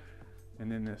bed,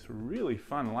 and then this really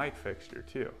fun light fixture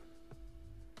too.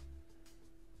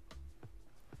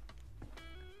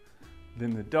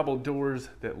 Then the double doors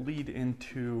that lead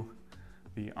into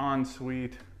the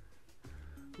ensuite.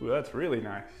 Ooh, that's really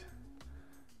nice.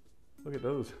 Look at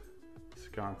those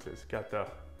sconces. Got the,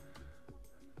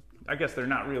 I guess they're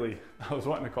not really, I was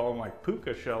wanting to call them like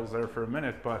puka shells there for a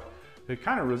minute, but it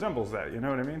kind of resembles that, you know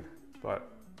what I mean? But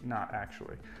not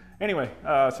actually. Anyway,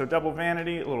 so double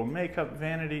vanity, a little makeup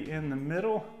vanity in the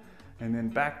middle, and then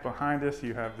back behind us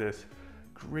you have this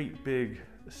great big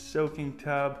soaking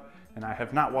tub. And I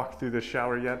have not walked through this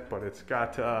shower yet, but it's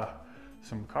got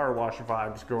some car wash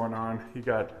vibes going on. You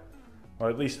got, well,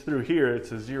 at least through here,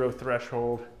 it's a 0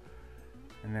 threshold.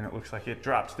 And then it looks like it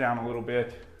drops down a little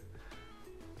bit.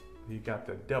 You got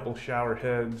the double shower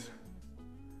heads.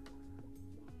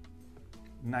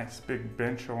 Nice big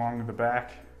bench along the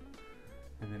back.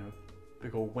 And then a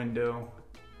big old window.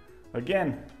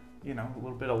 Again, you know, a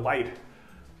little bit of light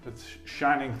that's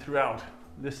shining throughout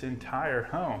this entire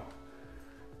home.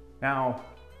 Now,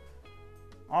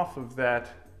 off of that,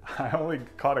 I only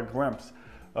caught a glimpse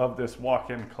of this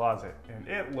walk-in closet, and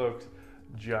it looked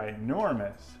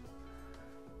ginormous.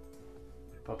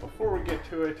 But before we get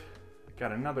to it,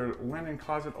 got another linen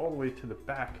closet all the way to the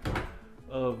back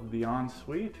of the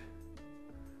ensuite.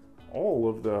 All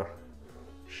of the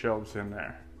shelves in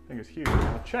there. I think it's huge.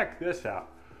 Now check this out.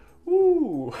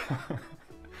 Ooh,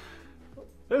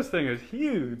 this thing is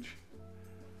huge.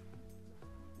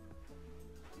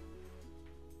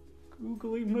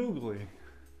 Googly moogly.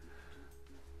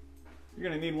 You're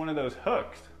gonna need one of those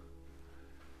hooks.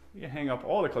 You can hang up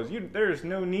all the clothes. There's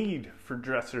no need for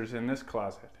dressers in this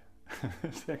closet.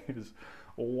 This thing is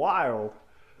wild.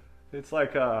 It's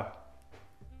like a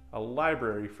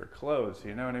library for clothes,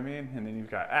 you know what I mean? And then you've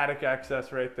got attic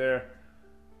access right there.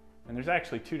 And there's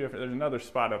actually there's another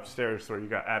spot upstairs where you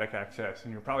got attic access.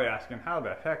 And you're probably asking, how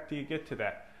the heck do you get to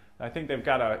that? I think they've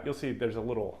got you'll see there's a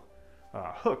little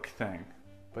hook thing.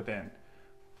 But then,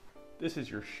 this is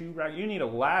your shoe rack. You need a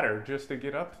ladder just to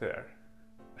get up there.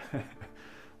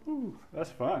 Ooh, that's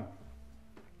fun.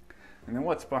 And then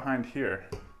what's behind here?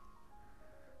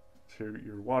 So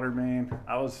your water main.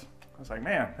 I was like,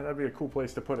 man, that'd be a cool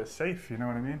place to put a safe, you know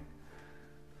what I mean?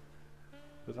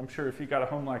 Because I'm sure if you got a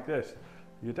home like this,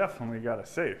 you definitely got a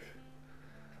safe.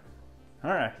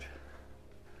 All right,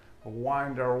 we'll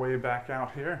wind our way back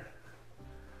out here.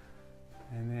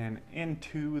 And then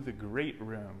into the great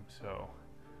room. So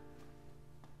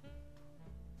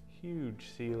huge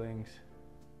ceilings.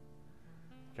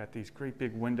 Got these great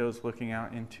big windows looking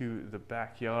out into the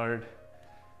backyard.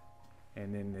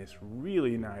 And then this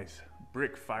really nice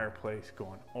brick fireplace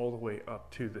going all the way up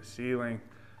to the ceiling.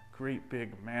 Great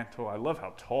big mantle. I love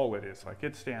how tall it is. Like,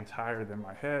 it stands higher than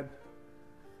my head.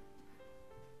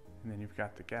 And then you've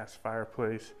got the gas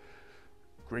fireplace.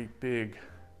 Great big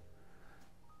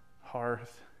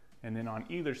hearth. And then on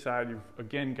either side, you've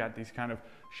again got these kind of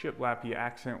shiplappy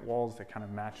accent walls that kind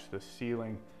of match the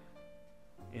ceiling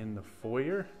in the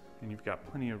foyer. And you've got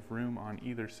plenty of room on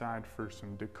either side for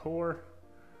some decor.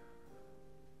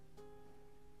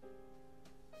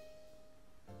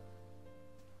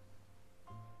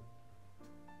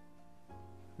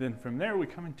 Then from there, we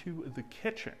come into the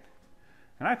kitchen.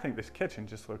 And I think this kitchen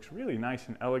just looks really nice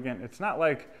and elegant. It's not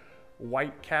like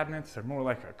white cabinets, they're more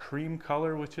like a cream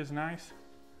color, which is nice.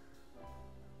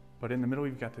 But in the middle,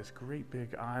 you've got this great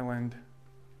big island.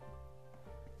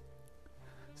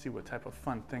 See what type of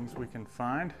fun things we can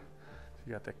find. So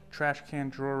you got the trash can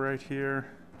drawer right here.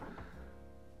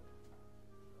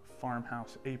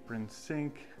 Farmhouse apron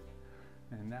sink.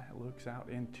 And that looks out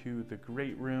into the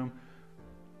great room.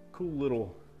 Cool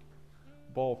little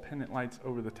ball pendant lights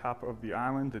over the top of the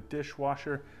island, the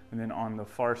dishwasher, and then on the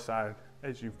far side,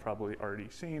 as you've probably already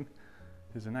seen,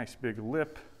 is a nice big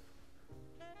lip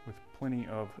with plenty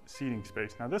of seating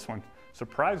space. Now this one,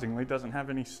 surprisingly, doesn't have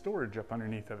any storage up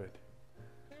underneath of it.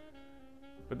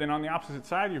 But then on the opposite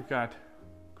side, you've got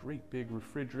great big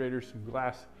refrigerators, some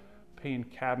glass pane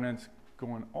cabinets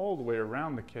going all the way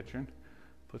around the kitchen.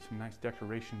 Put some nice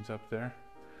decorations up there.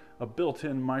 A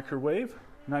built-in microwave.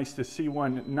 Nice to see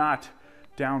one not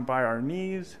down by our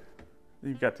knees.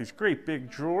 You've got these great big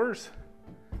drawers.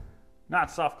 Not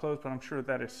soft close, but I'm sure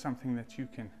that is something that you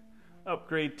can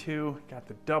upgrade to. Got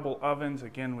the double ovens,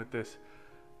 again with this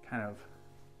kind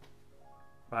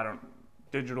of,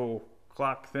 digital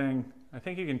clock thing. I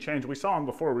think you can change, we saw them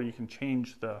before where you can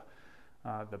change the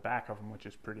back of them, which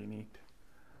is pretty neat.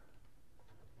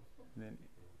 And then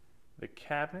the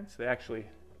cabinets, they actually,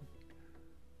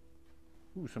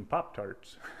 ooh, some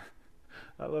Pop-Tarts.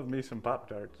 I love me some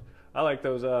Pop-Tarts. I like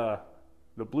those,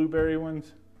 the blueberry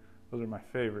ones. Those are my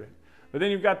favorite. But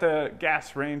then you've got the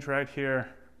gas range right here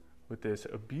with this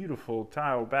beautiful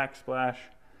tile backsplash.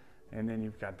 And then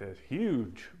you've got this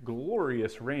huge,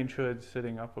 glorious range hood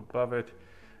sitting up above it.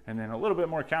 And then a little bit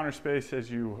more counter space as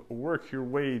you work your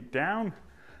way down.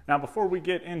 Now, before we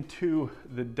get into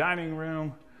the dining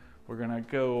room, we're gonna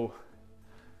go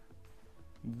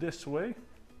this way.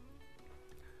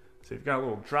 So you've got a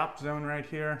little drop zone right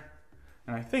here.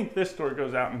 And I think this door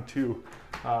goes out into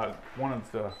one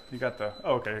of the, you got the,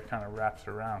 oh, okay, it kind of wraps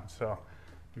around. So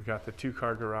you've got the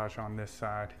 2-car garage on this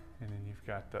side, and then you've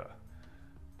got the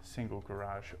single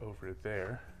garage over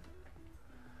there.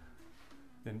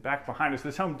 Then back behind us,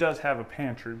 this home does have a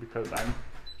pantry because I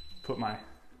put my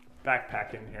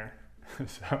backpack in here.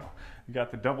 So you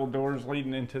got the double doors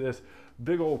leading into this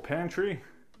big old pantry.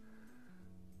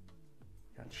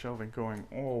 Got shelving going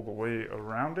all the way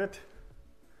around it.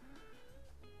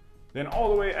 Then all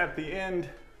the way at the end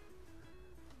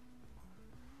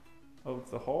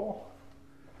of the hall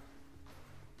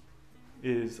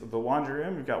is the laundry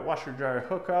room. You've got washer dryer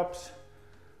hookups,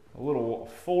 a little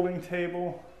folding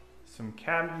table, some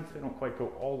cabinets. They don't quite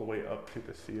go all the way up to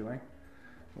the ceiling.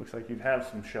 Looks like you'd have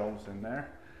some shelves in there.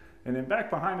 And then back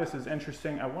behind us is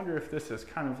interesting. I wonder if this is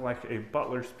kind of like a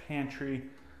butler's pantry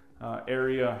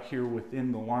area here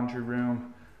within the laundry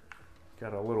room.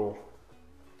 Got a little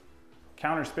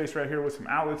counter space right here with some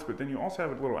outlets, but then you also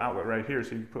have a little outlet right here,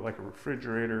 so you can put like a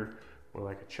refrigerator or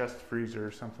like a chest freezer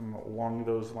or something along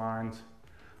those lines,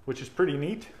 which is pretty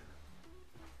neat.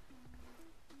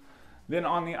 Then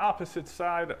on the opposite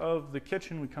side of the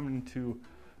kitchen, we come into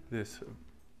this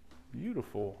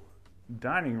beautiful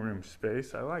dining room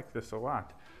space. I like this a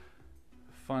lot.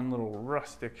 Fun little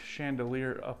rustic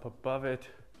chandelier up above it.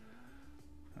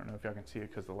 I don't know if y'all can see it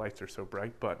because the lights are so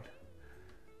bright, but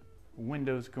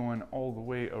windows going all the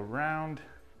way around.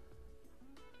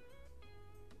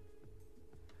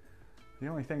 The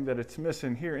only thing that it's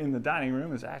missing here in the dining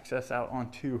room is access out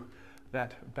onto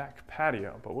that back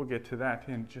patio, but we'll get to that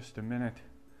in just a minute.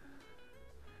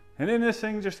 And then this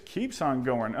thing just keeps on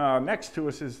going. Next to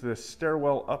us is the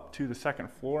stairwell up to the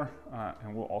second floor,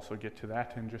 and we'll also get to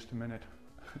that in just a minute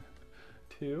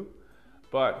too.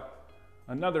 But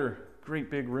another great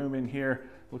big room in here.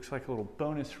 Looks like a little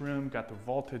bonus room. Got the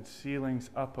vaulted ceilings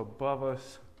up above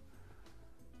us.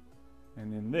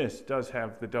 And then this does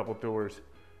have the double doors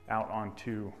out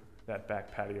onto that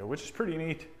back patio, which is pretty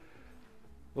neat.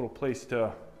 Little place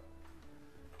to,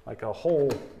 like a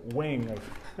whole wing of,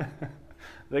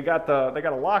 they got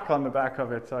a lock on the back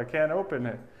of it, so I can't open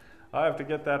it. I have to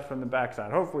get that from the back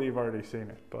side. Hopefully you've already seen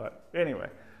it, but anyway.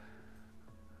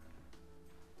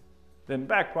 Then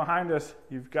back behind us,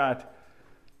 you've got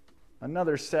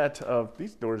another set of,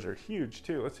 these doors are huge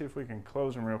too. Let's see if we can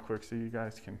close them real quick so you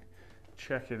guys can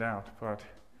check it out. But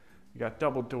you got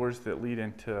double doors that lead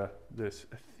into this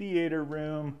theater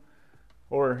room,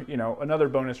 or, you know, another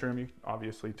bonus room. You can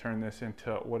obviously turn this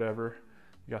into whatever.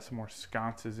 You got some more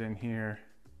sconces in here.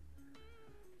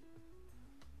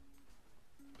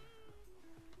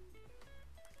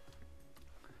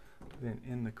 Then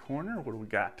in the corner, what do we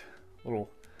got? A little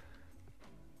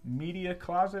media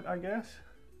closet, I guess.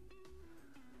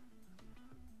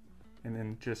 And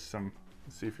then just some,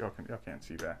 let's see if y'all can't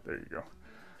see that. There you go.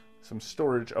 Some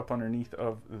storage up underneath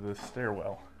of the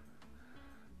stairwell.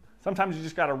 Sometimes you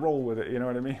just gotta roll with it, you know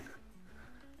what I mean?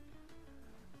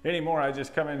 Anymore, I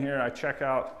just come in here, I check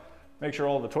out, make sure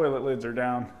all the toilet lids are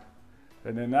down,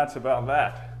 and then that's about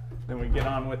that. Then we get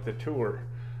on with the tour.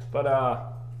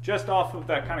 But just off of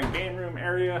that kind of game room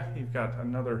area, you've got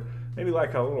another, maybe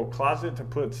like a little closet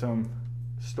to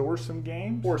store some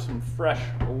games or some fresh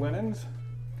linens.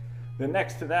 Then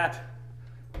next to that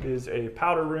is a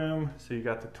powder room. So you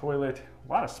got the toilet,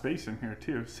 a lot of space in here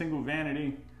too. Single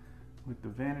vanity with the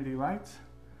vanity lights.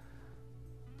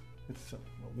 It's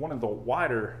one of the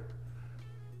wider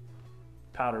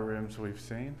powder rooms we've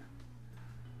seen.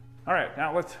 All right,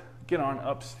 now let's get on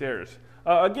upstairs.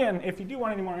 Again, if you do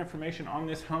want any more information on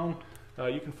this home,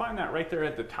 you can find that right there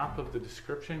at the top of the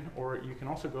description, or you can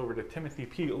also go over to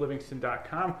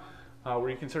timothyplivingston.com, where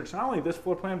you can search not only this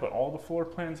floor plan, but all the floor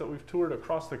plans that we've toured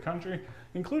across the country,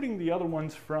 including the other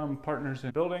ones from Partners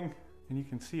in Building, and you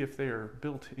can see if they are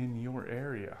built in your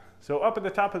area. So up at the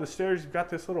top of the stairs, you've got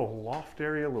this little loft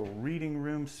area, little reading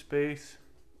room space,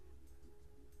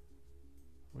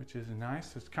 which is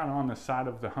nice. It's kind of on the side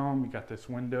of the home. You got this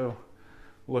window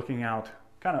looking out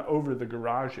kind of over the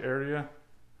garage area.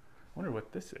 I wonder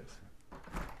what this is.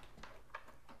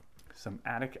 Some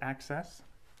attic access.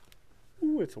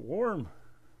 Ooh, it's warm.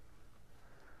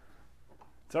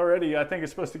 It's already, I think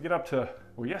it's supposed to get up to,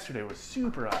 well, yesterday was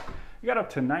super hot. You got up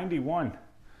to 91.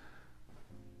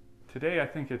 Today, I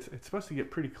think it's supposed to get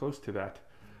pretty close to that,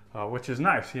 which is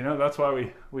nice. You know, that's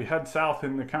why we head south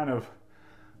in the kind of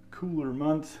cooler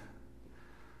months.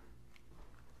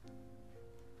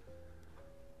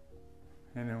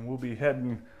 And then we'll be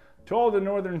heading to all the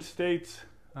northern states,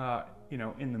 you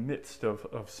know, in the midst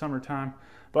of summertime.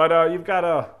 But you've got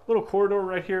a little corridor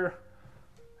right here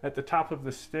at the top of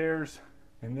the stairs,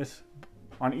 and this,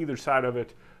 on either side of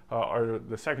it, are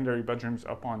the secondary bedrooms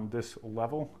up on this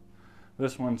level.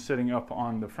 This one's sitting up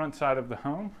on the front side of the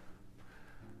home.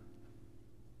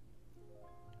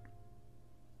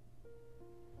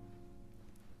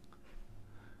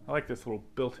 I like this little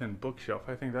built-in bookshelf.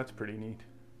 I think that's pretty neat.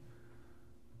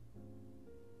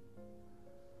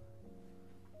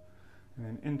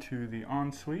 And then into the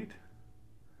ensuite.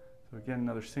 So again,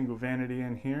 another single vanity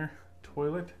in here,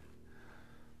 toilet,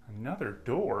 another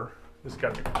door. This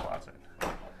got to be a closet.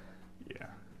 Yeah.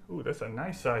 Ooh, that's a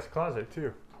nice sized closet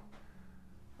too.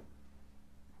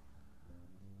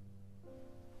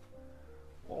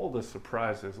 All the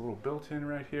surprises, a little built-in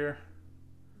right here.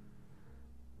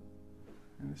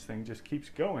 And this thing just keeps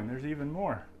going. There's even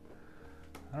more.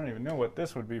 I don't even know what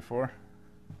this would be for,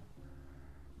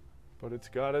 but it's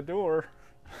got a door.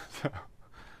 So,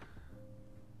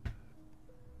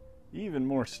 even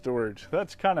more storage.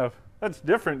 That's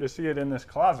different to see it in this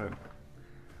closet.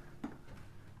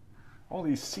 All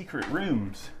these secret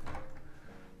rooms.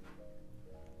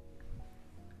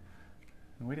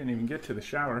 And we didn't even get to the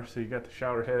shower, so you got the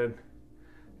shower head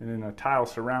and then a tile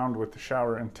surround with the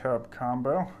shower and tub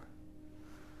combo.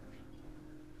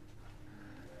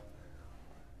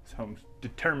 So I'm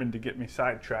determined to get me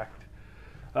sidetracked.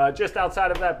 Just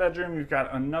outside of that bedroom, you've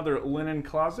got another linen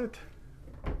closet.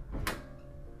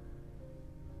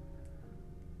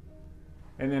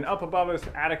 And then up above us,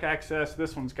 attic access.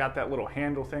 This one's got that little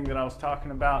handle thing that I was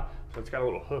talking about. So it's got a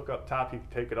little hook up top. You can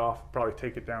take it off, probably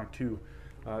take it down to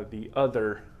the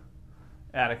other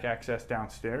attic access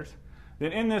downstairs.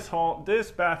 Then in this hall,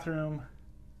 this bathroom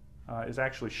is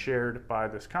actually shared by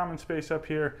this common space up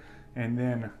here, and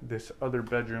then this other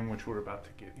bedroom, which we're about to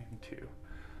get into.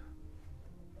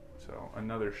 So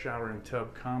another shower and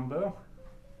tub combo.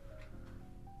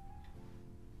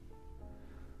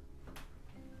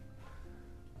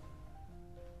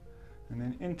 And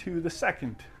then into the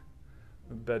second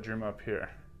bedroom up here.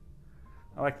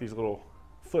 I like these little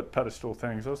foot pedestal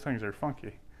things. Those things are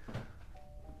funky.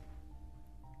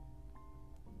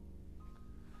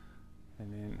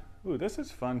 And then, ooh, this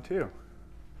is fun too.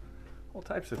 All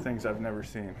types of things I've never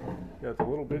seen. You got the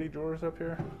little bitty drawers up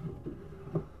here.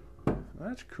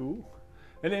 That's cool.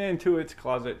 And then into its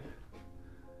closet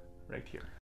right here.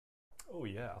 Oh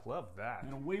yeah, love that.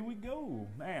 And away we go.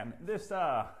 Man, this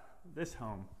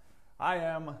home, I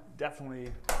am definitely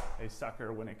a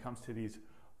sucker when it comes to these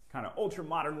kind of ultra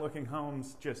modern looking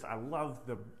homes. I love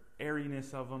the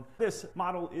airiness of them. This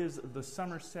model is the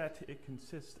Somerset. It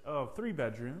consists of 3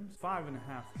 bedrooms,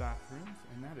 5.5 bathrooms,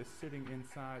 and that is sitting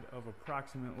inside of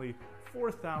approximately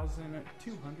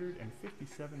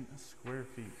 4,257 square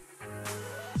feet.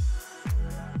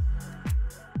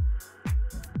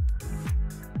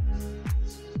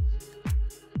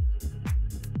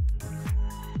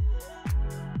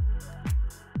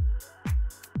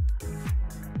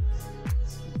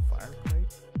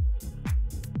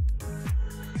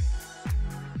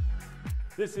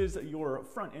 This is your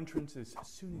front entrance. As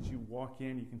soon as you walk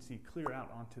in, you can see clear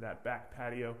out onto that back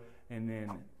patio and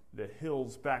then the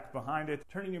hills back behind it.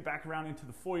 Turning your back around into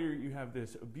the foyer, you have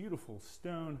this beautiful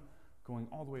stone going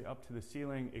all the way up to the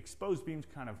ceiling, exposed beams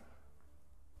kind of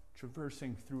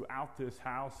traversing throughout this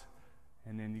house.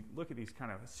 And then you look at these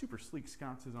kind of super sleek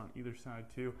sconces on either side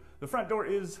too. The front door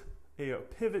is a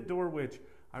pivot door, which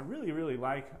I really, really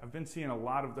like. I've been seeing a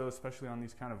lot of those, especially on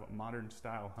these kind of modern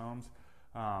style homes.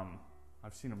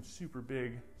 I've seen them super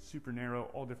big, super narrow,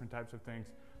 all different types of things,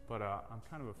 but I'm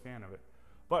kind of a fan of it.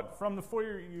 But from the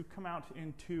foyer, you come out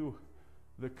into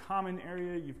the common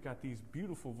area. You've got these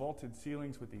beautiful vaulted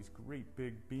ceilings with these great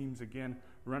big beams, again,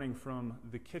 running from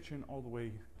the kitchen all the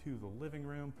way to the living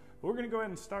room. But we're gonna go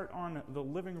ahead and start on the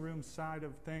living room side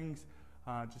of things,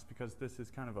 just because this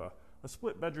is kind of a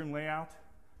split bedroom layout.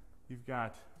 You've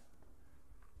got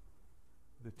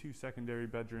the 2 secondary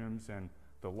bedrooms and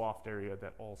the loft area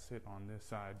that all sit on this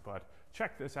side. But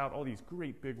check this out, all these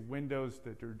great big windows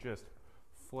that are just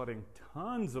flooding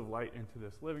tons of light into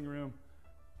this living room.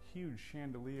 Huge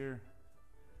chandelier,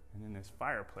 and then this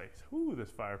fireplace. Ooh, this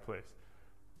fireplace.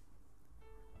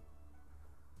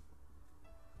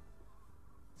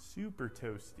 Super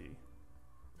toasty.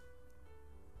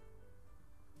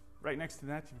 Right next to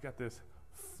that, you've got this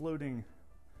floating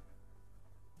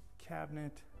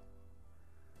cabinet.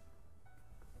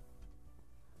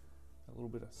 A little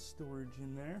bit of storage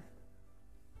in there.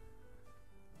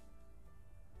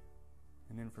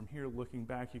 And then from here, looking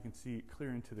back, you can see clear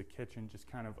into the kitchen. Just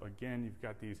kind of, again, you've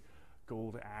got these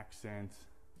gold accents.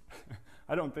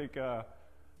 I don't think Jen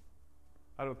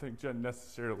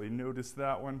necessarily noticed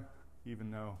that one,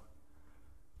 even though,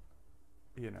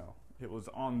 you know, it was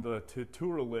on the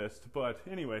to-tour list. But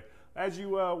anyway, as you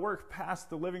work past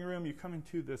the living room, you come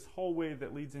into this hallway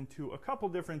that leads into a couple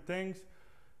different things.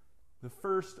 The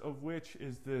first of which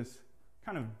is this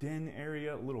kind of den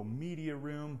area, a little media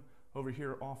room. Over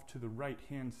here off to the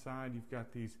right-hand side, you've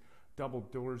got these double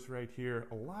doors right here.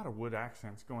 A lot of wood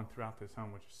accents going throughout this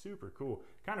home, which is super cool.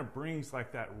 Kind of brings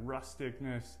like that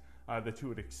rusticness, that you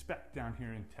would expect down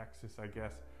here in Texas, I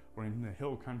guess, or in the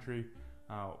hill country,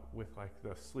 with like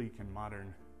the sleek and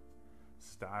modern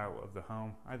style of the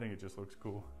home. I think it just looks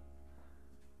cool.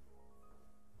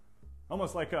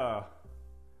 Almost like a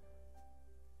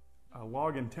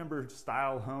log and timber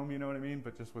style home, you know what I mean?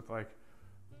 But just with like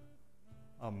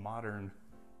a modern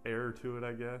air to it,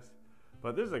 I guess.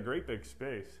 But this is a great big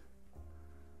space.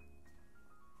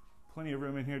 Plenty of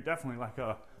room in here. Definitely like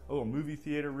a little movie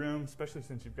theater room, especially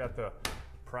since you've got the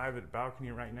private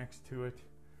balcony right next to it.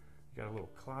 You got a little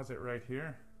closet right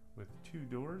here with 2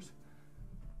 doors.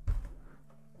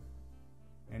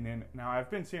 And then now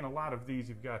I've been seeing a lot of these.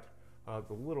 You've got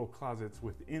the little closets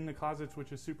within the closets,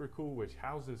 which is super cool, which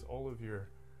houses all of your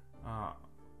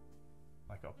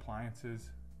like appliances.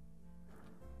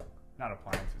 Not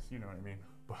appliances, you know what I mean,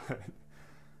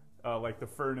 but like the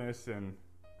furnace, and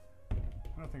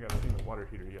I don't think I've seen the water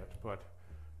heater yet, but,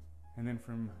 and then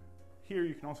from here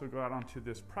you can also go out onto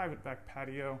this private back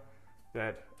patio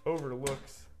that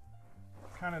overlooks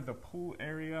kind of the pool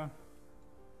area.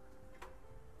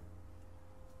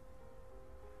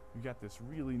 You got this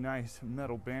really nice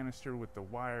metal banister with the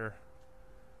wire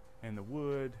and the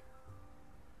wood.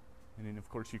 And then of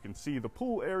course you can see the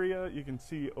pool area. You can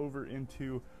see over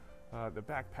into the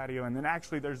back patio. And then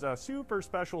actually there's a super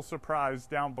special surprise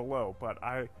down below, but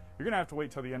you're gonna have to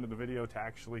wait till the end of the video to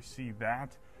actually see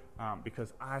that,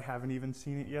 because I haven't even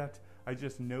seen it yet. I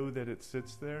just know that it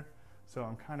sits there. So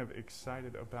I'm kind of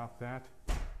excited about that.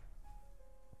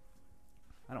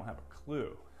 I don't have a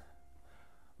clue.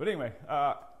 But anyway,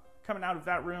 coming out of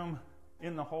that room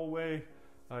in the hallway,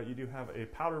 you do have a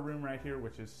powder room right here,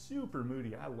 which is super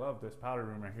moody. I love this powder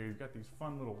room right here. You've got these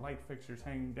fun little light fixtures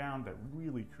hanging down that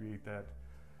really create that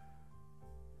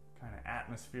kind of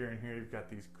atmosphere in here. You've got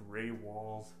these gray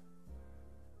walls,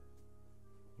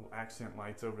 little accent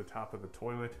lights over the top of the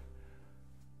toilet.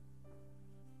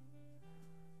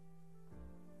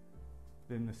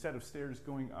 Then the set of stairs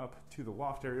going up to the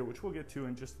loft area, which we'll get to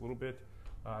in just a little bit.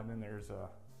 And then there's a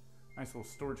nice little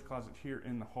storage closet here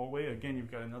in the hallway. Again,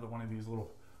 you've got another one of these little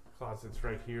closets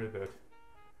right here that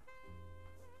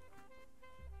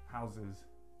houses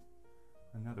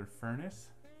another furnace.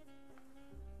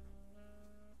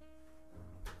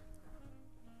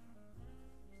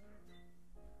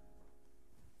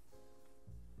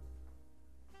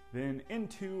 Then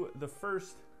into the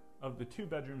first of the 2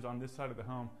 bedrooms on this side of the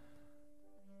home.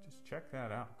 Just check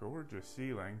that out, gorgeous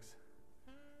ceilings.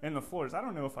 And the floors, I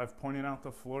don't know if I've pointed out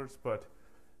the floors, but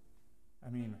I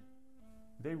mean,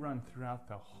 they run throughout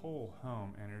the whole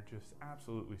home and are just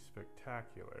absolutely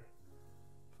spectacular.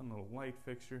 Fun little light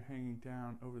fixture hanging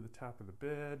down over the top of the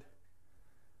bed.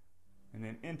 And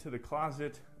then into the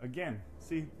closet, again,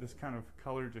 see this kind of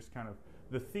color, just kind of,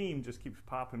 the theme just keeps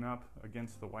popping up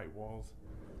against the white walls.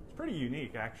 It's pretty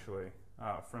unique actually,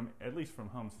 at least from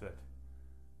homes that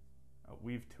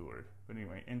we've toured. But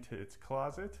anyway, into its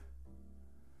closet.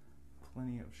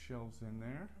 Plenty of shelves in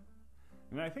there.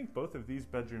 And I think both of these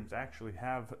bedrooms actually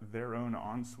have their own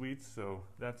en-suites, so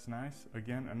that's nice.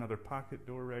 Again, another pocket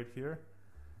door right here.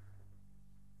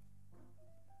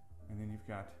 And then you've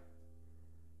got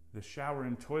the shower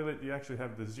and toilet. You actually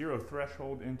have the 0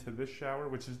 threshold into this shower,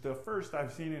 which is the first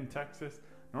I've seen in Texas.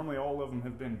 Normally all of them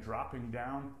have been dropping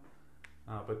down,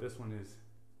 but this one is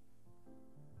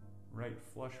right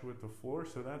flush with the floor,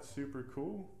 so that's super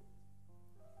cool.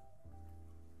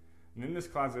 And in this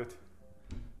closet,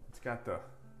 it's got the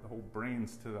whole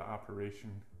brains to the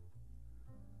operation.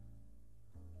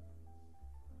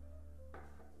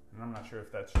 And I'm not sure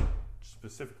if that's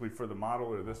specifically for the model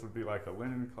or this would be like a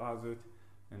linen closet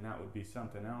and that would be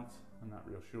something else. I'm not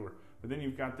real sure. But then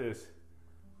you've got this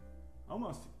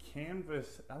almost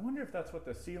canvas. I wonder if that's what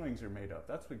the ceilings are made of.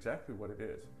 That's exactly what it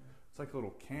is. It's like a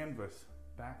little canvas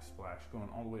backsplash going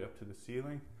all the way up to the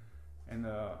ceiling. And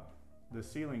the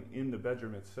ceiling in the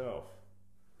bedroom itself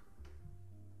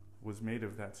was made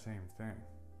of that same thing.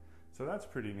 So that's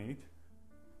pretty neat.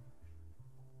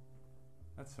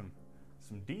 That's some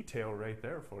detail right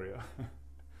there for you.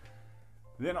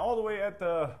 Then all the way at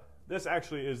this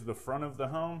actually is the front of the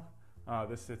home.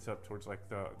 This sits up towards like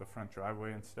the front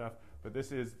driveway and stuff. But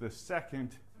this is the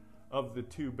second of the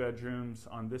 2 bedrooms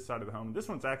on this side of the home. This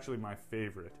one's actually my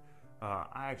favorite.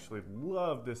 I actually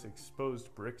love this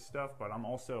exposed brick stuff, but I'm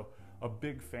also a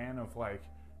big fan of like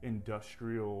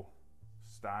industrial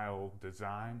style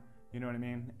design, you know what I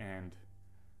mean? And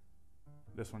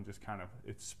this one just kind of,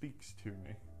 it speaks to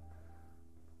me.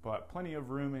 But plenty of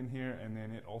room in here, and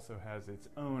then it also has its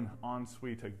own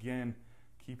ensuite, again,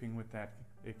 keeping with that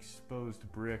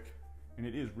exposed brick. And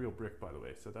it is real brick, by the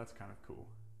way, so that's kind of cool.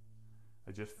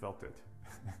 I just felt it.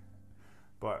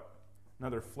 But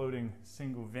Another floating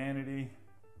single vanity.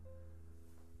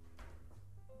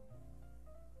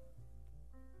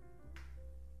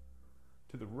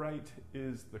 To the right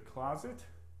is the closet.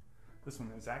 This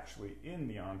one is actually in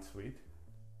the ensuite.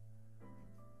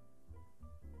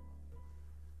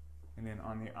 And then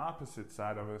on the opposite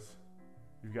side of us,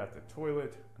 you've got the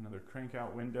toilet, another crank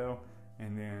out window,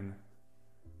 and then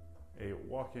a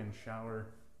walk-in shower.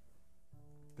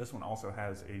 This one also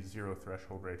has a 0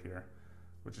 threshold right here,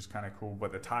 which is kind of cool,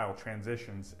 but the tile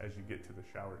transitions as you get to the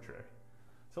shower tray.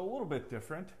 So a little bit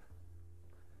different.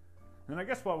 And I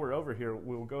guess while we're over here,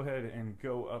 we'll go ahead and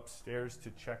go upstairs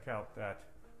to check out that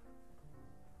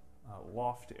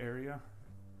loft area,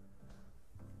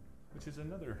 which is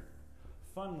another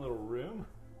fun little room.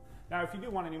 Now, if you do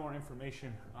want any more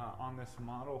information on this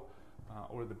model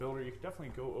or the builder, you can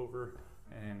definitely go over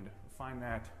and find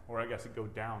that, or I guess go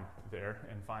down there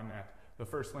and find that, the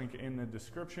first link in the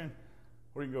description,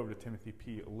 or you can go over to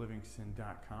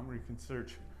timothyplivingston.com where you can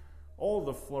search all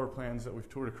the floor plans that we've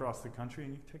toured across the country,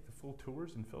 and you can take the full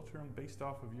tours and filter them based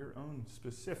off of your own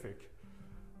specific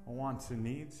wants and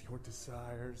needs, your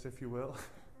desires, if you will.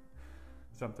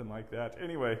 Something like that.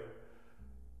 Anyway,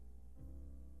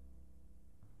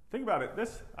 think about it.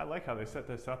 I like how they set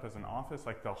this up as an office.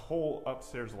 Like the whole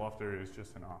upstairs loft area is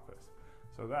just an office.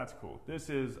 So that's cool. This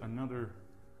is another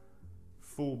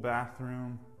full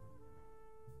bathroom.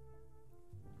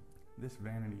 This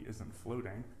vanity isn't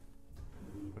floating,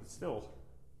 but it's still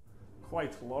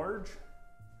quite large.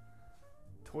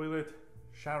 Toilet,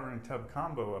 shower, and tub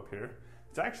combo up here.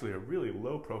 It's actually a really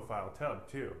low profile tub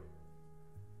too.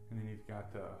 And then you've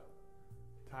got the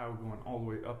tile going all the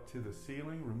way up to the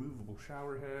ceiling, removable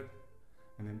shower head,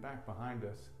 and then back behind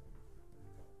us.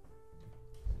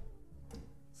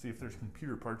 See if there's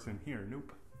computer parts in here.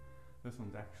 Nope. This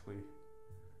one's actually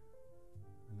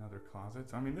another closet.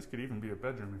 So, I mean, this could even be a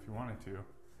bedroom if you wanted to, if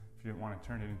you didn't want to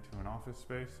turn it into an office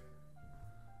space.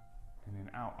 And then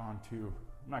out onto,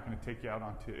 I'm not going to take you out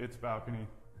onto its balcony,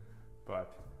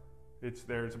 but it's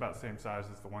there. It's about the same size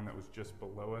as the one that was just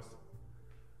below us.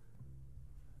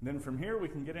 And then from here, we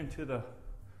can get into the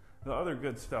other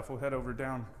good stuff. We'll head over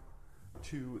down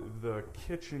to the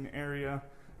kitchen area,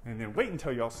 and then wait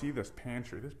until y'all see this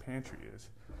pantry. This pantry is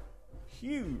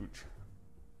huge.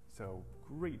 So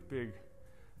great big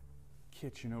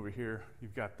kitchen over here.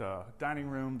 You've got the dining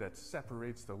room that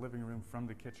separates the living room from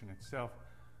the kitchen itself.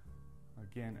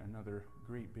 Again, another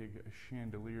great big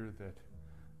chandelier that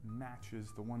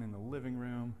matches the one in the living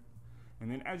room. And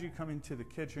then as you come into the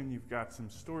kitchen, you've got some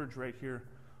storage right here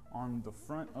on the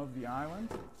front of the island.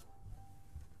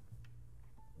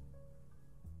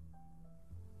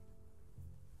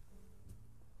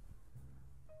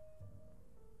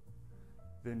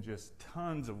 Then just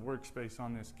tons of workspace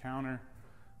on this counter.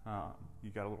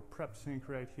 You got a little prep sink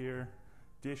right here,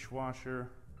 dishwasher,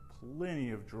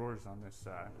 plenty of drawers on this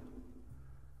side.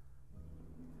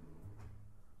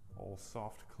 All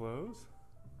soft close.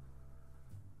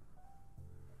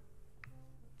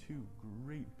 Two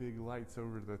great big lights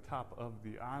over the top of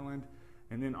the island.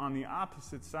 And then on the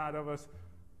opposite side of us,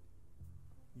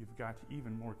 you've got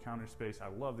even more counter space. I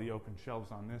love the open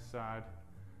shelves on this side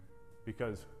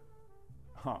because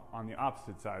on the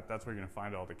opposite side, that's where you're gonna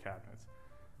find all the cabinets.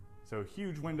 So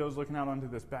huge windows looking out onto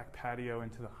this back patio,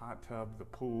 into the hot tub, the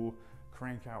pool,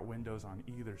 crank out windows on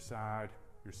either side.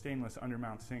 Your stainless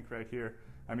undermount sink right here.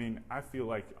 I mean, I feel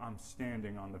like I'm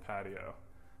standing on the patio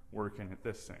working at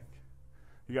this sink.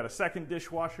 You got a second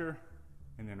dishwasher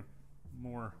and then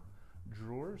more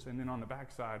drawers. And then on the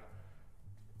back side,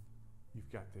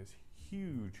 you've got this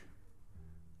huge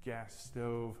gas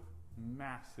stove,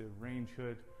 massive range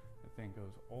hood. That thing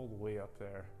goes all the way up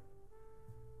there.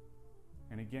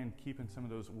 And again, keeping some of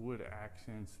those wood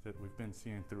accents that we've been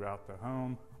seeing throughout the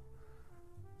home.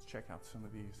 Let's check out some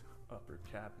of these upper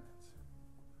cabinets.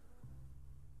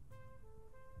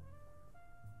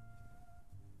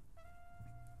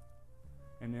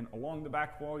 And then along the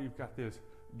back wall, you've got this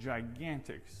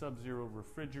gigantic Sub-Zero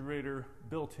refrigerator,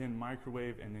 built-in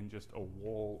microwave, and then just a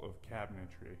wall of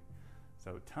cabinetry.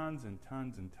 So tons and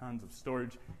tons and tons of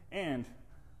storage. And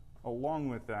along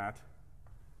with that,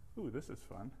 ooh, this is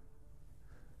fun.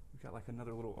 You've got like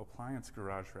another little appliance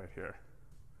garage right here.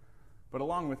 But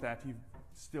along with that, you've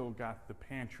still got the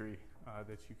pantry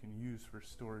that you can use for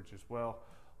storage as well.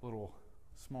 Little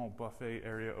small buffet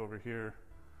area over here.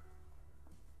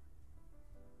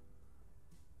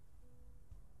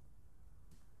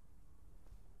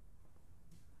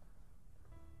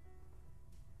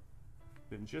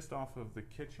 Then just off of the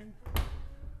kitchen,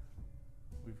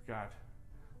 we've got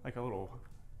like a little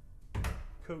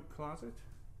coat closet.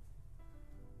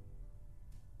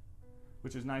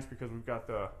 which is nice because we've got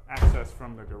the access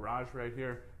from the garage right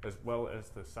here, as well as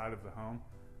the side of the home.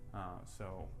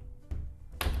 So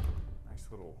nice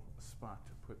little spot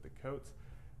to put the coats.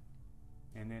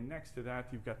 And then next to that,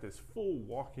 you've got this full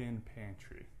walk-in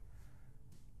pantry.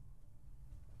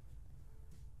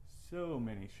 So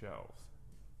many shelves.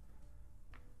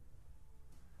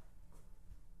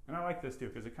 And I like this too,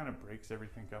 because it kind of breaks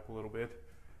everything up a little bit.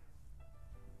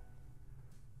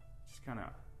 Just kind of,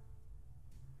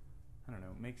 I don't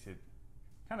know, makes it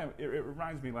kind of, it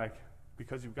reminds me like,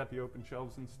 because you've got the open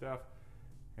shelves and stuff,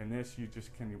 and this you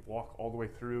just can walk all the way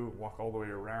through, walk all the way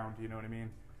around, you know what I mean?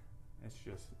 It's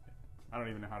just, I don't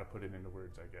even know how to put it into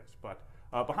words, I guess. But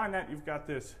behind that, you've got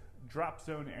this drop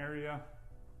zone area,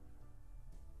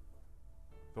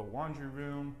 the laundry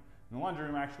room. And the laundry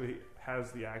room actually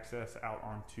has the access out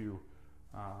onto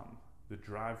the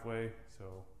driveway. So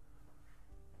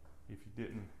if you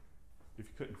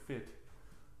couldn't fit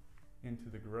into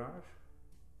the garage,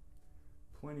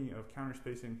 plenty of counter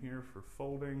space in here for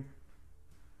folding.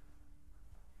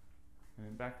 And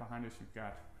then back behind us, you've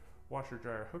got washer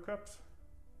dryer hookups.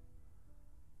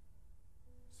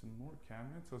 Some more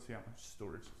cabinets. Let's see how much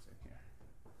storage is in here.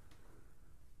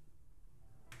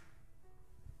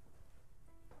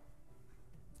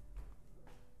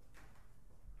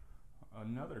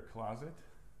 Another closet.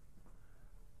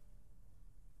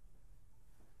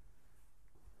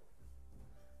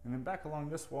 And then back along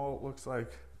this wall, it looks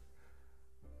like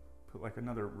put like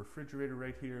another refrigerator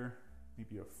right here,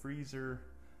 maybe a freezer,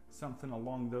 something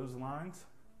along those lines,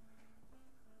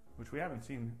 which we haven't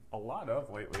seen a lot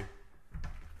of lately.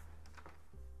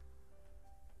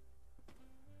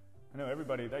 I know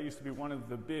everybody, that used to be one of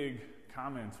the big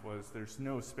comments, was there's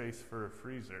no space for a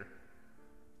freezer,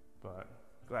 but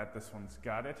glad this one's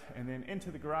got it. And then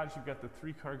into the garage, you've got the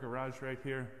 3-car garage right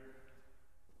here.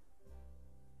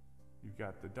 You've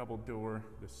got the double door,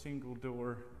 the single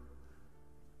door.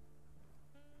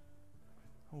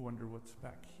 I wonder what's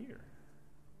back here.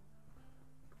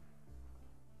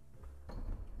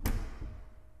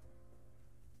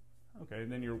 Okay,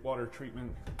 and then your water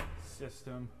treatment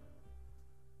system.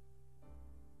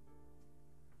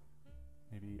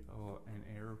 Maybe an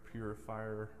air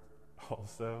purifier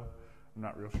also. I'm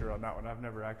not real sure on that one. I've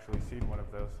never actually seen one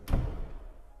of those.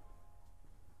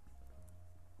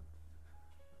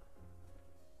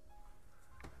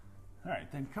 All right,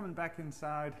 then coming back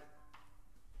inside,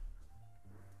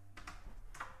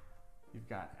 you've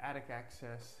got attic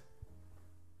access,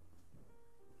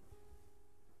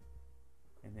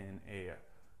 and then a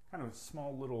kind of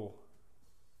small little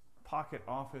pocket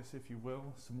office, if you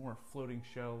will. Some more floating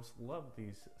shelves. Love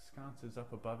these sconces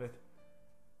up above it.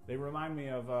 They remind me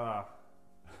of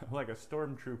like a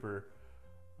stormtrooper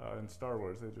in Star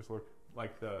Wars. They just look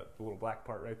like the little black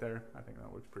part right there. I think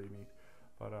that looks pretty neat.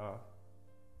 But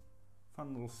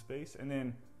fun little space. And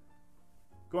then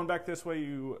going back this way,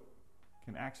 you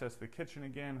can access the kitchen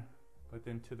again, but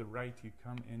then to the right you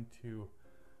come into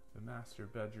the master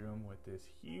bedroom with this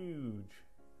huge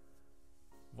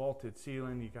vaulted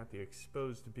ceiling. You got the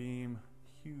exposed beam,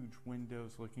 huge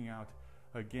windows looking out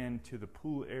again to the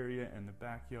pool area and the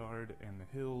backyard and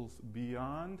the hills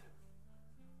beyond.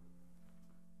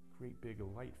 Great big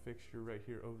light fixture right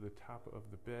here over the top of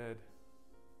the bed.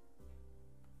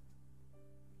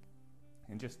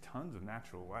 And just tons of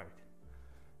natural light.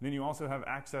 And then you also have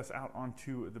access out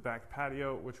onto the back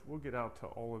patio, which we'll get out to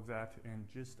all of that in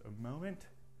just a moment.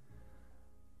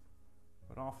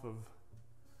 But off of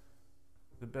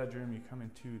the bedroom, you come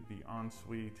into the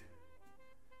ensuite.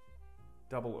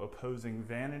 Double opposing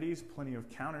vanities, plenty of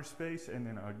counter space, and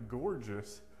then a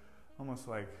gorgeous, almost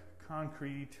like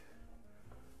concrete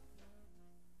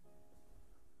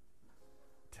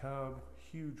tub,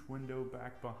 huge window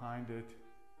back behind it.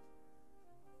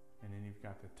 And then you've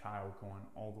got the tile going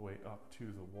all the way up to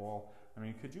the wall. I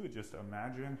mean, could you just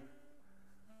imagine?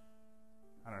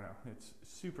 I don't know, it's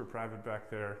super private back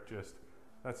there. Just,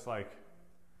 that's like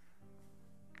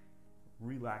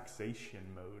relaxation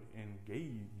mode,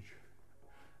 engage.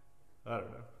 I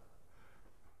don't know.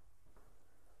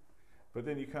 But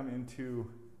then you come into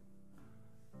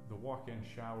the walk-in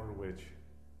shower, which,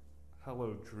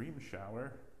 hello dream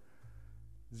shower.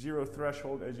 Zero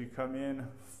threshold as you come in,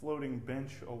 floating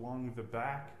bench along the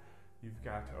back. You've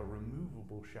got a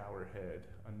removable shower head,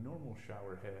 a normal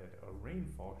shower head, a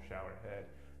rainfall shower head,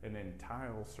 and then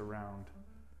tile surround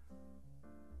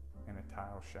and a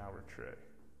tile shower tray.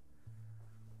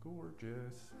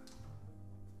 Gorgeous.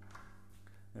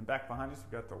 And back behind us,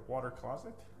 we've got the water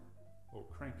closet, little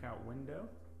crank out window.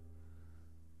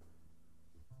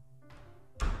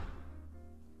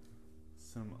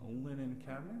 Some linen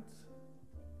cabinets.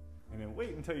 And then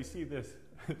wait until you see this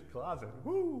closet.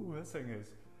 Woo, this thing is,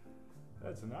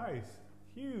 that's nice,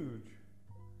 huge.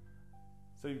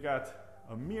 So you've got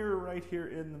a mirror right here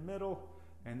in the middle,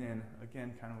 and then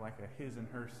again, kind of like a his and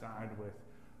her side with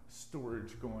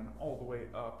storage going all the way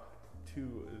up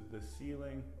to the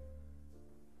ceiling.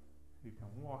 You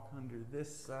can walk under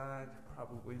this side,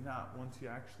 probably not once you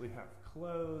actually have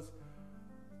clothes,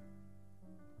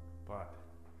 but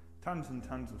tons and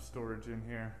tons of storage in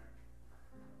here.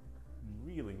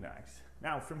 Really nice.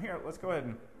 Now from here, let's go ahead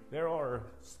and there are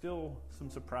still some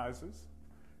surprises,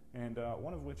 and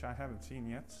one of which I haven't seen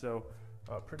yet, so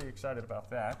pretty excited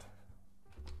about that.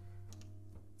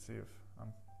 Let's see if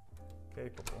I'm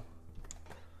capable.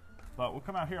 But we'll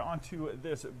come out here onto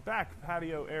this back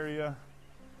patio area.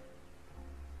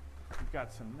 We've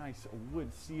got some nice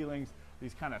wood ceilings,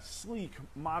 these kind of sleek,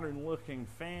 modern looking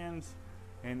fans,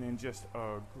 and then just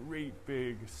a great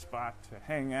big spot to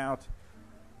hang out.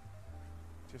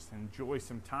 Just enjoy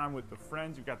some time with the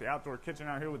friends. You've got the outdoor kitchen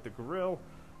out here with the grill,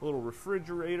 a little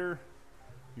refrigerator,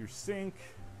 your sink.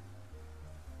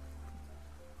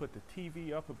 Put the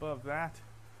TV up above that.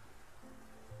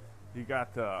 You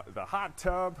got the hot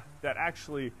tub that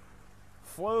actually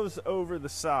flows over the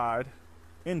side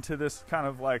into this kind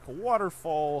of like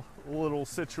waterfall little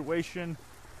situation,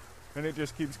 and it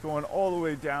just keeps going all the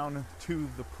way down to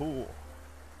the pool,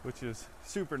 which is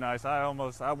super nice. I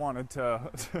wanted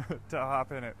to to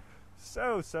hop in it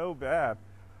so bad.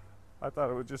 I thought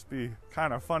it would just be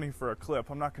kind of funny for a clip.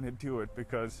 I'm not going to do it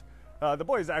because the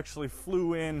boys actually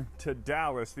flew in to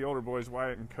Dallas, the older boys,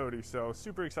 Wyatt and Cody, so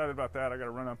super excited about that. I got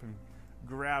to run up and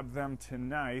grab them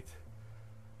tonight.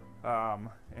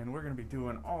 And we're going to be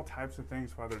doing all types of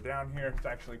things while they're down here. It's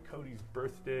actually Cody's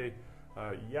birthday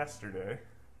yesterday.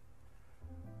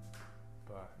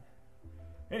 But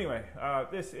anyway,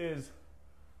 this is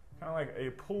kind of like a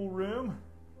pool room.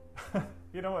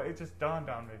 You know what? It just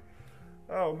dawned on me.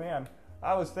 Oh man,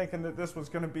 I was thinking that this was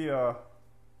going to be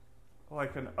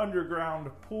like an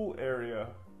underground pool area,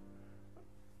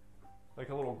 like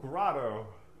a little grotto,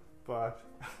 but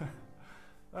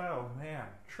oh man,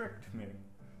 tricked me.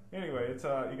 Anyway, it's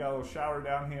you got a little shower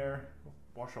down here.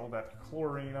 Wash all that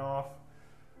chlorine off.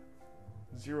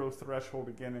 Zero threshold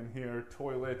again in here.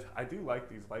 Toilet. I do like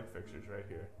these light fixtures right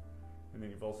here. And then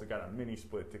you've also got a mini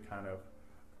split to kind of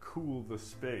cool the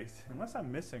space. Unless I'm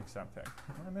missing something.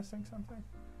 Am I missing something?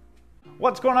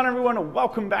 What's going on, everyone?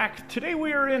 Welcome back. Today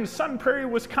we are in Sun Prairie,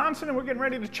 Wisconsin, and we're getting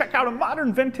ready to check out a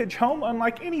modern vintage home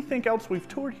unlike anything else we've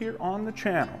toured here on the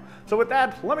channel. So with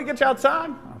that, let me get you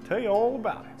outside. I'll tell you all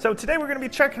about it. So today we're going to be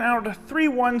checking out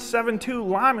 3172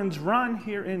 Lyman's Run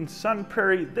here in Sun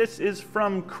Prairie. This is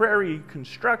from Prairie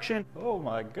Construction. Oh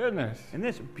my goodness. And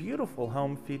this beautiful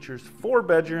home features 4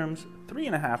 bedrooms,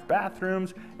 3.5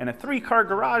 bathrooms, and a 3-car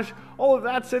garage. All of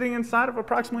that sitting inside of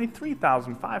approximately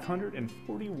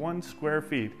 3,541 square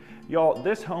feet. Y'all,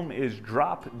 this home is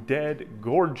drop dead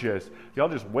gorgeous. Y'all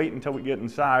just wait until we get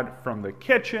inside. From the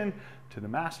kitchen to the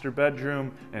master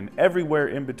bedroom and everywhere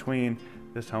in between,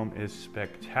 this home is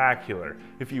spectacular.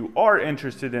 If you are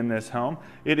interested in this home,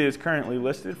 it is currently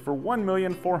listed for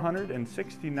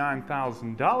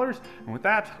 $1,469,000. And with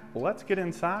that, let's get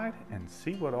inside and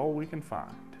see what all we can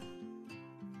find.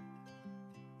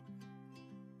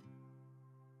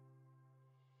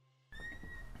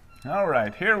 All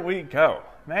right, here we go.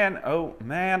 Man, oh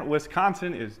man,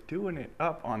 Wisconsin is doing it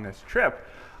up on this trip.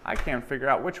 I can't figure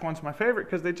out which one's my favorite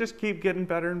because they just keep getting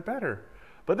better and better.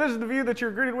 But this is the view that you're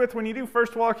greeted with when you do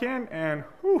first walk in, and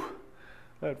whew,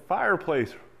 that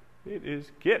fireplace, it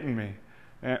is getting me.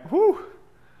 And whew,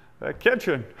 that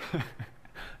kitchen.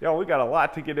 Y'all, we got a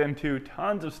lot to get into,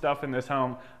 tons of stuff in this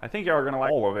home. I think y'all are gonna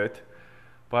like all of it.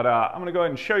 But I'm gonna go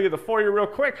ahead and show you the foyer real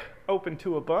quick, open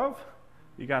to above.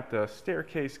 You got the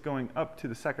staircase going up to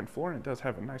the 2nd floor, and it does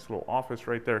have a nice little office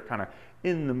right there, kind of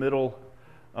in the middle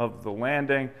of the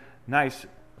landing. Nice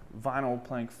vinyl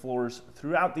plank floors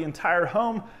throughout the entire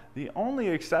home. The only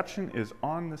exception is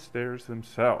on the stairs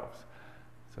themselves.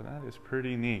 So that is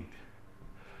pretty neat.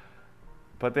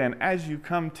 But then as you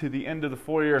come to the end of the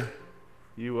foyer,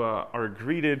 you are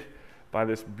greeted by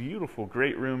this beautiful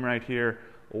great room right here.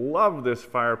 Love this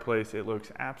fireplace. It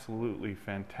looks absolutely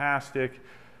fantastic.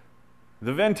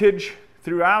 The vintage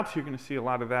throughout, you're going to see a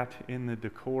lot of that in the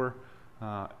decor,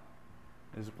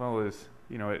 as well as,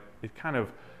 you know, it kind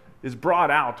of is brought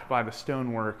out by the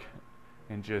stonework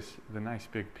and just the nice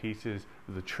big pieces,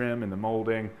 the trim and the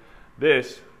molding.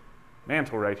 This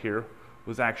mantle right here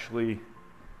was actually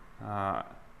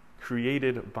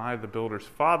created by the builder's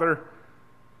father,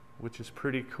 which is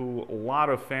pretty cool. A lot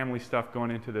of family stuff going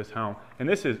into this home. And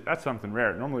that's something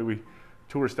rare. Normally we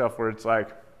tour stuff where it's like,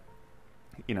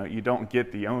 you know, you don't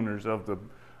get the owners of the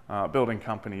building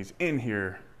companies in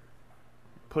here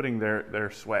putting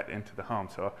their sweat into the home.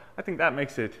 So I think that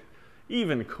makes it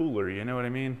even cooler, you know what I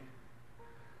mean?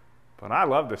 But I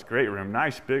love this great room.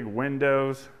 Nice big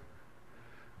windows,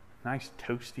 nice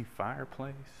toasty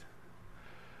fireplace.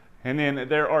 And then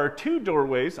there are 2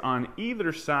 doorways on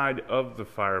either side of the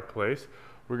fireplace.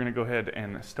 We're gonna go ahead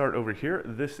and start over here.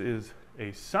 This is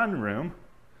a sunroom,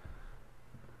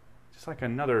 just like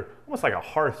another, almost like a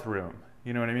hearth room,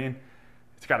 you know what I mean?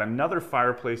 It's got another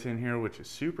fireplace in here, which is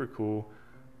super cool.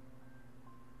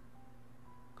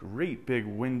 Great big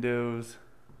windows,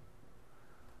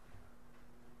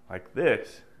 like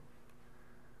this.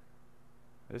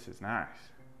 This is nice.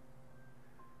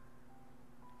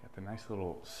 Got the nice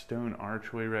little stone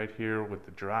archway right here with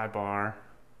the dry bar.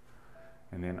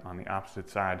 And then on the opposite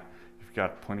side, you've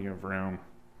got plenty of room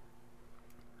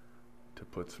to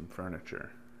put some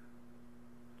furniture.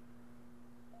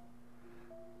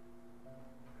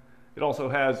 It also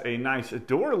has a nice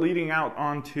door leading out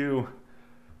onto,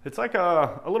 it's like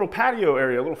a little patio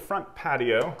area, a little front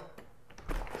patio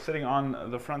sitting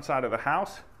on the front side of the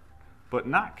house, but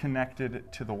not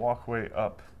connected to the walkway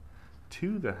up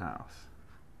to the house.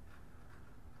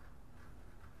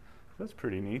 That's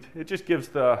pretty neat. It just gives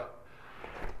the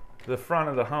front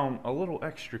of the home a little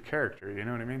extra character, you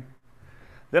know what I mean?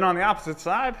 Then on the opposite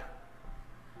side,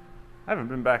 I haven't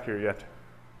been back here yet,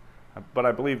 but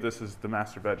I believe this is the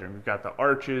master bedroom. We've got the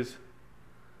arches.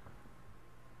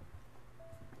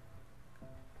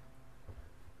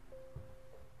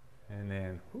 And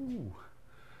then, ooh,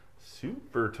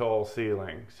 super tall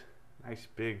ceilings. Nice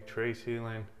big tray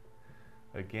ceiling.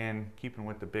 Again, keeping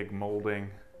with the big molding.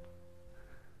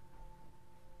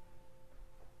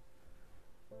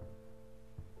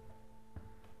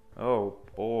 Oh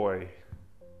boy.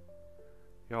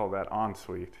 Y'all, that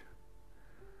ensuite.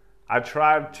 I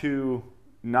tried to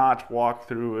not walk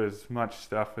through as much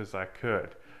stuff as I could.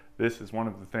 This is one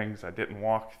of the things I didn't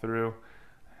walk through,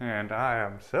 and I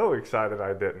am so excited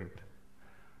I didn't.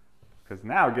 Because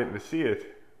now getting to see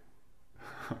it,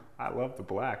 I love the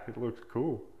black, it looks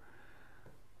cool.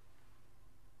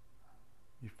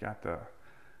 You've got the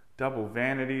double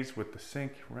vanities with the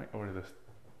sink, right, or the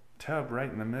tub right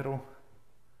in the middle.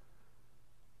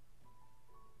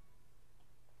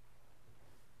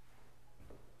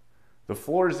 The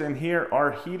floors in here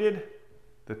are heated.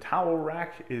 The towel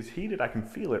rack is heated. I can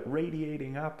feel it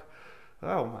radiating up.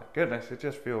 Oh my goodness, it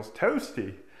just feels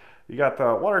toasty. You got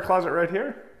the water closet right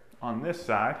here on this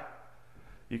side.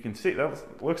 You can see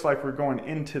that looks like we're going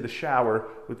into the shower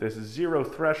with this 0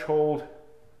 threshold.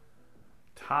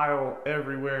 Tile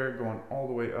everywhere, going all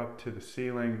the way up to the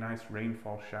ceiling. Nice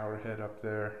rainfall shower head up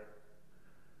there.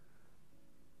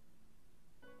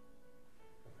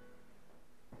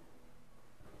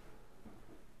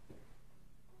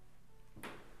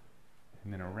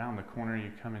 And then around the corner,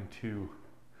 you come into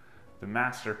the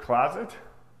master closet.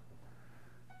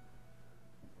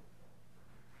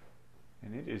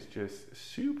 And it is just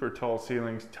super tall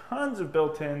ceilings, tons of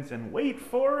built-ins, and wait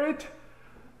for it.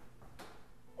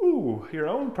 Ooh, your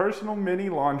own personal mini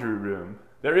laundry room.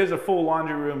 There is a full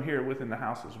laundry room here within the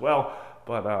house as well,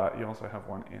 but you also have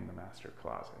one in the master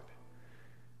closet.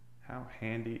 How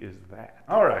handy is that?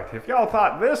 All right, if y'all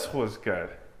thought this was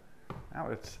good, now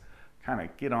let's kind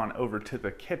of get on over to the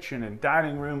kitchen and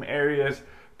dining room areas.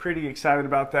 Pretty excited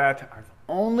about that. I've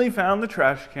only found the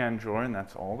trash can drawer, and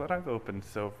that's all that I've opened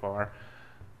so far.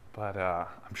 But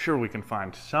I'm sure we can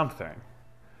find something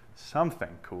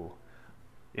cool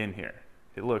in here.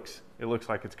 It looks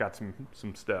like it's got some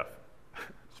stuff,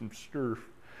 some stuff.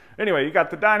 Anyway, you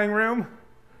got the dining room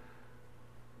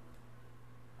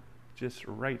just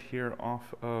right here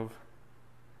off of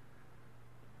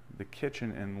the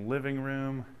kitchen and living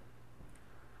room.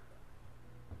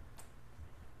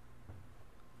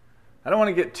 I don't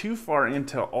want to get too far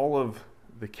into all of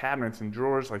the cabinets and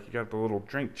drawers. Like, you got the little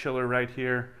drink chiller right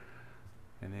here,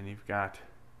 and then you've got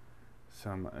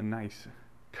some nice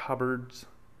cupboards,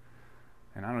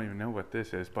 and I don't even know what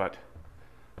this is, but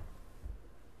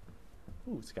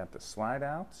ooh, it's got the slide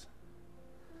outs.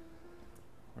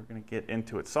 We're gonna get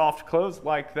into it. Soft close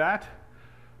like that.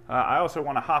 I also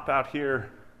want to hop out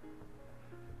here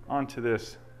onto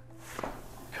this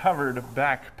covered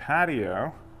back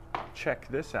patio. Check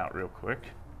this out real quick.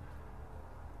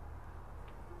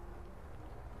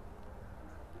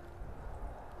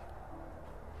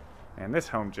 And this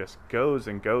home just goes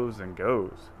and goes and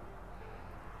goes.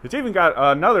 It's even got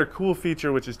another cool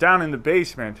feature, which is down in the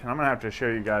basement, and I'm gonna have to show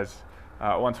you guys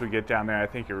once we get down there. I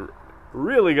think you're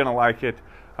really gonna like it.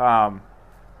 I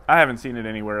haven't seen it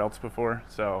anywhere else before,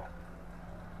 so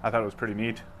I thought it was pretty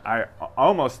neat. I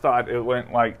almost thought it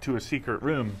went like to a secret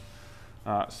room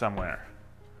somewhere,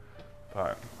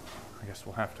 but I guess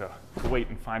we'll have to wait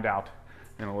and find out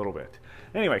in a little bit.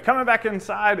 Anyway, coming back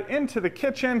inside into the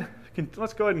kitchen,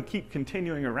 let's go ahead and keep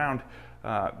continuing around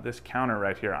this counter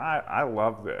right here. I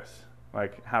love this,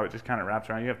 like how it just kind of wraps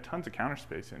around. You have tons of counter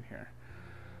space in here,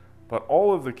 but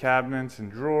all of the cabinets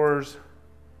and drawers.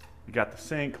 You got the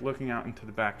sink looking out into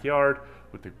the backyard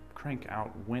with the crank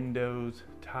out windows,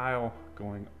 tile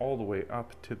going all the way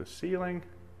up to the ceiling.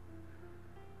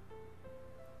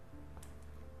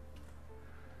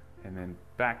 And then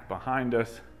back behind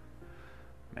us,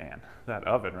 man, that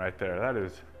oven right there, that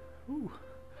is, ooh,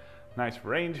 nice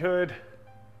range hood.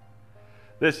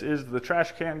 This is the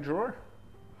trash can drawer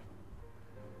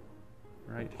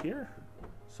right here,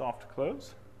 soft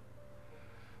close.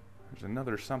 There's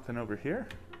another something over here.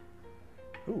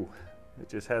 Ooh, it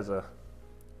just has a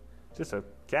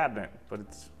cabinet, but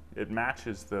it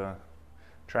matches the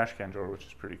trash can drawer, which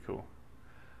is pretty cool.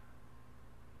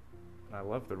 I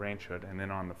love the range hood. And then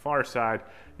on the far side,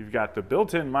 you've got the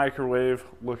built-in microwave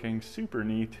looking super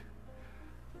neat.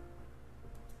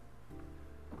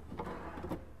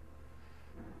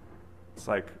 It's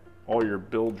like all your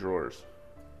bill drawers,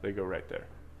 they go right there.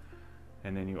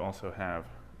 And then you also have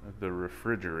the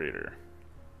refrigerator.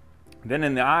 Then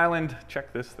in the island,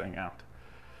 check this thing out.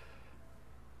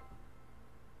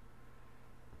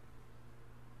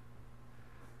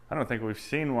 I don't think we've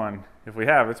seen one. If we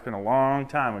have, it's been a long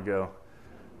time ago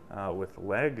with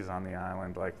legs on the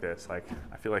island like this. Like,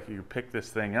 I feel like you pick this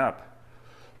thing up,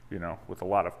 you know, with a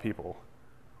lot of people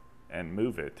and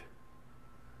move it.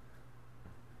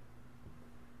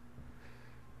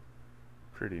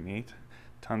 Pretty neat.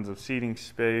 Tons of seating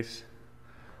space.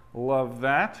 Love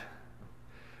that.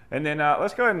 And then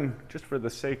let's go ahead and, just for the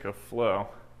sake of flow,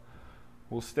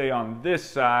 we'll stay on this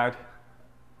side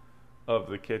of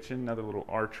the kitchen, another little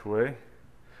archway.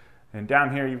 And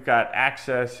down here you've got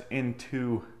access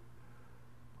into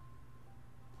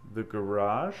the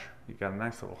garage. You've got a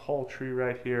nice little hall tree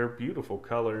right here, beautiful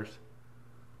colors.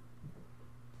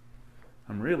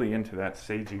 I'm really into that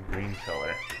sagey green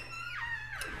color.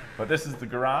 But this is the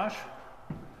garage.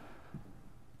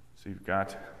 So you've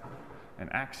got an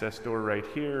access door right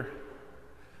here.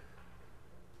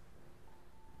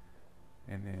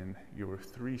 And then your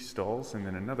 3 stalls, and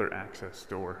then another access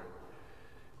door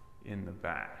in the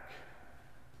back.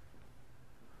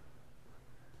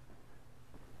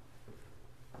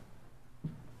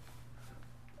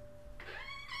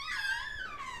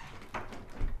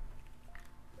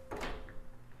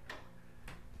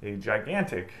 A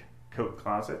gigantic coat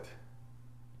closet,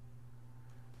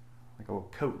 like a little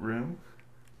coat room.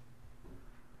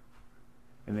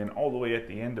 And then all the way at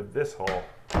the end of this hall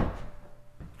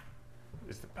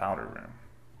is the powder room.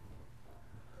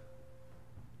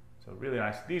 So really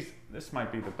nice. This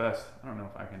might be the best. I don't know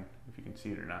if you can see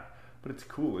it or not, but it's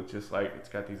cool. It's just like, it's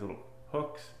got these little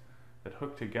hooks that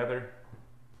hook together.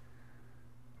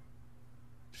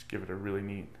 Just give it a really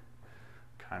neat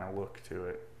kind of look to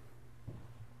it.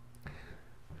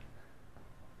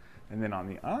 And then on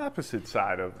the opposite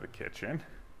side of the kitchen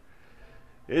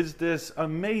is this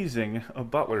amazing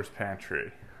butler's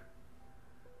pantry.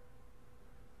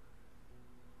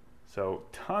 So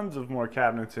tons of more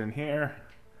cabinets in here.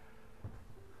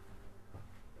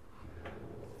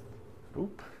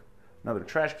 Oop, another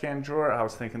trash can drawer. I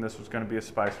was thinking this was going to be a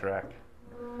spice rack.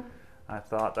 I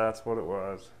thought that's what it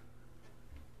was.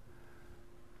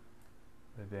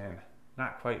 But then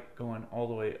not quite going all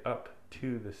the way up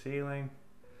to the ceiling.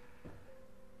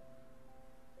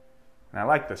 And I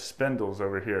like the spindles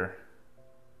over here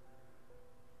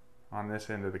on this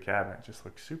end of the cabinet. It just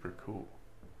looks super cool.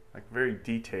 Like very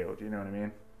detailed, you know what I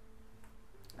mean?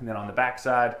 And then on the back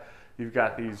side, you've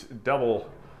got these double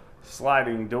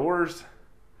sliding doors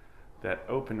that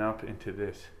open up into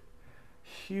this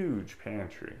huge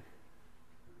pantry.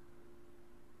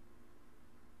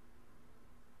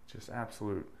 Just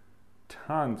absolute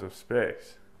tons of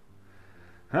space.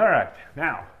 All right,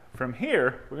 now from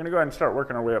here, we're gonna go ahead and start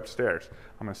working our way upstairs.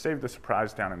 I'm gonna save the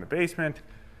surprise down in the basement.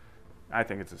 I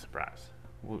think it's a surprise.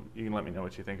 You can let me know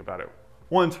what you think about it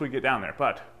once we get down there,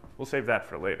 but we'll save that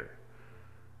for later.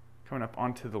 Coming up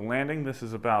onto the landing, this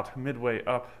is about midway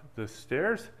up the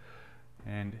stairs,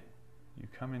 and you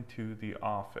come into the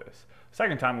office.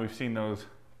 Second time we've seen those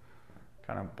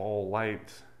kind of ball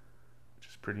lights, which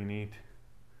is pretty neat.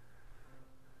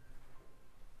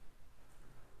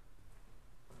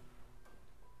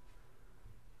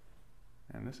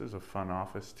 And this is a fun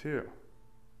office too.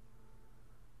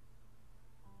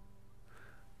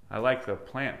 I like the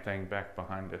plant thing back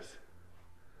behind us.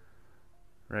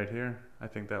 right here. I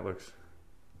think that looks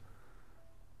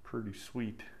pretty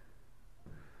sweet.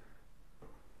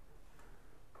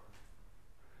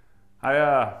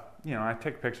 I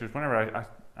take pictures whenever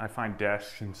I find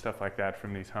desks and stuff like that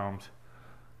from these homes.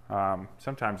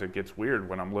 Sometimes it gets weird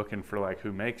when I'm looking for like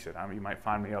who makes it. I mean, you might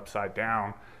find me upside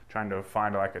down trying to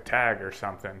find like a tag or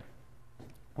something.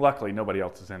 Luckily, nobody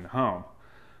else is in the home,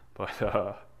 but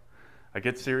I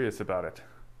get serious about it.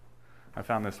 I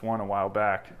found this one a while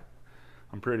back.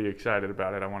 I'm pretty excited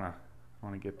about it. I want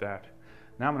to get that.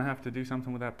 Now I'm gonna have to do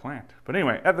something with that plant. But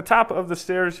anyway, at the top of the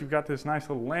stairs, you've got this nice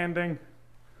little landing.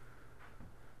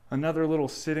 Another little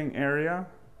sitting area.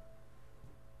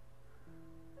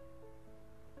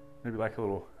 Maybe like a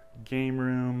little game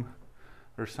room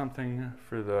or something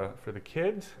for the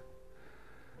kids.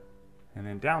 And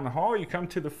then down the hall, you come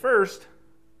to the first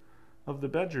of the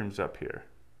bedrooms up here.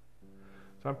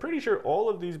 So I'm pretty sure all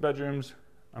of these bedrooms,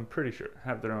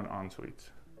 have their own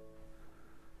en-suites.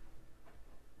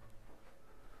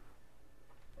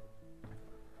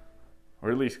 Or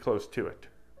at least close to it.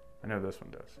 I know this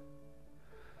one does.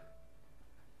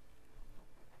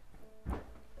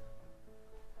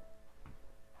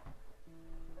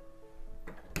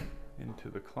 Into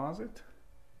the closet.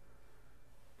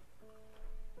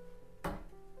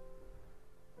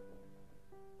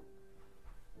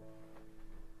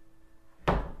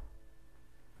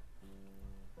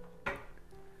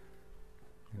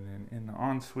 And then in the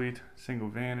ensuite, single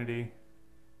vanity.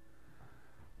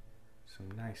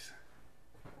 Some nice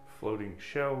floating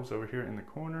shelves over here in the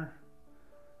corner.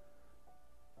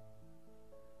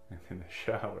 And then the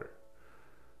shower.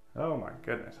 Oh my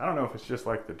goodness. I don't know if it's just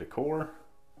like the decor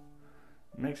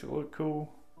makes it look cool,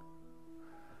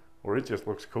 or it just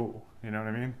looks cool, you know what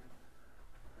I mean?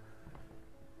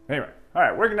 Anyway, all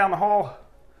right, working down the hall,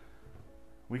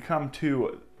 we come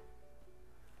to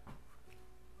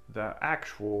the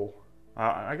actual,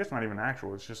 I guess not even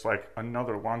actual, it's just like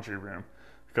another laundry room,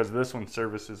 because this one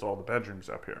services all the bedrooms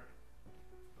up here.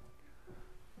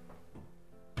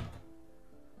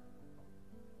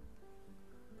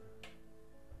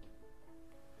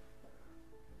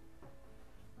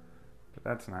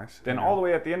 That's nice. Then all the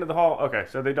way at the end of the hall, okay,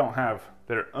 so they don't have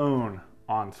their own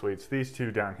en-suites. These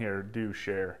two down here do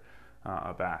share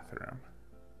a bathroom.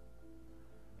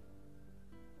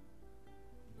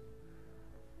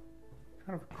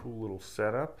 Kind of a cool little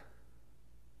setup.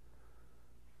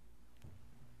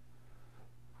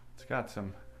 It's got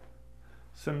some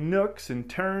nooks and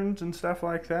turns and stuff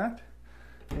like that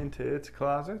into its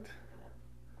closet.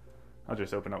 I'll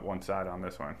just open up one side on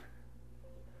this one,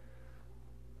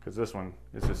 because this one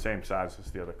is the same size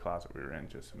as the other closet we were in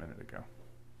just a minute ago.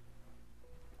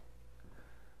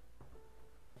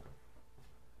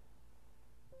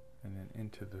 And then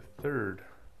into the third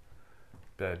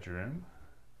bedroom.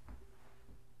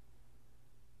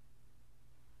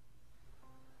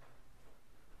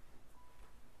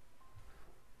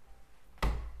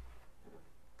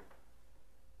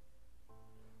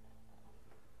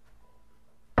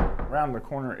 Around the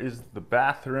corner is the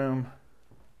bathroom.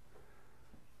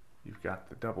 You've got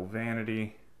the double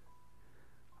vanity.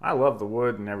 I love the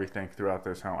wood and everything throughout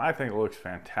this home. I think it looks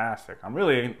fantastic. I'm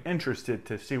really interested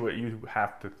to see what you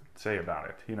have to say about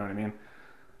it. You know what I mean?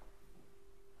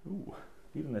 Ooh,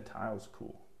 even the tile's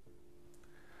cool.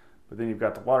 But then you've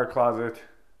got the water closet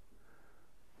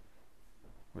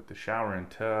with the shower and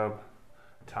tub,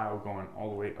 tile going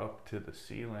all the way up to the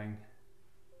ceiling.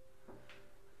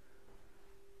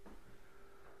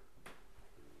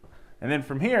 And then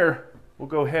from here, we'll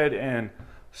go ahead and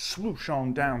swoosh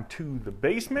on down to the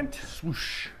basement,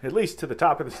 swoosh, at least to the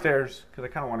top of the stairs, because I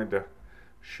kind of wanted to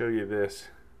show you this.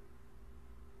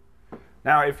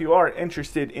 Now, if you are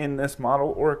interested in this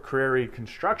model or Carreri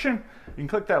construction, you can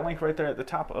click that link right there at the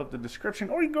top of the description,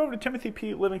 or you can go over to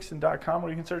timothyplivingston.com, where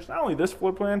you can search not only this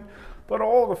floor plan, but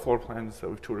all the floor plans that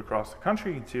we've toured across the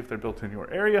country. You can see if they're built in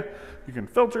your area. You can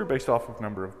filter based off of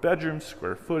number of bedrooms,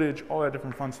 square footage, all that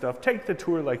different fun stuff. Take the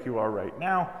tour like you are right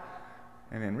now,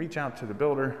 and then reach out to the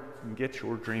builder and get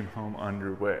your dream home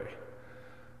underway.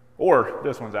 Or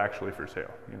this one's actually for sale,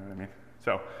 you know what I mean?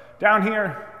 So down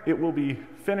here, it will be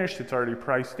finished. It's already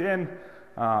priced in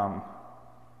for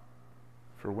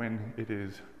when it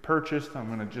is purchased. I'm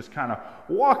gonna just kind of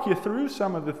walk you through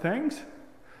some of the things.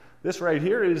 This right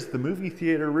here is the movie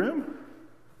theater room.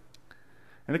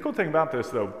 And the cool thing about this,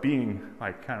 though, being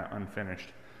like kind of unfinished,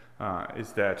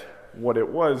 is that what it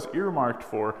was earmarked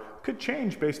for could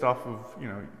change based off of, you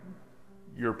know,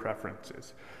 your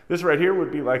preferences. This right here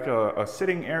would be like a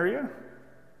sitting area.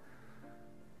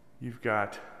 You've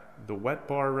got the wet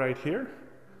bar right here.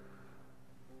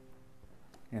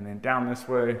 And then down this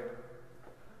way,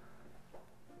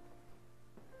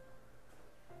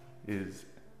 is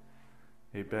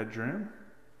a bedroom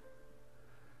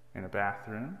and a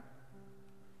bathroom.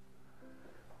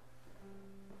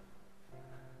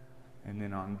 And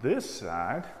then on this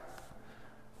side,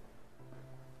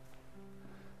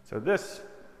 so this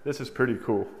is pretty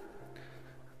cool.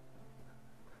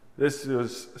 This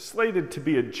is slated to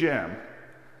be a gym.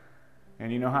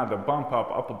 And you know how the bump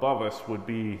up above us would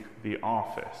be the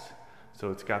office.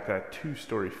 So it's got that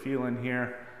two-story feel in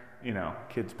here. You know,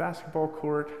 kids basketball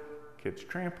court, kids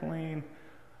trampoline,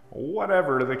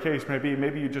 whatever the case may be.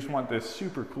 Maybe you just want this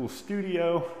super cool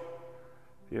studio.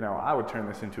 You know, I would turn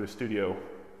this into a studio.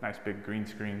 Nice big green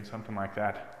screen, something like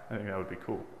that. I think that would be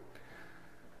cool.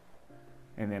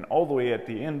 And then all the way at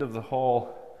the end of the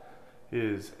hall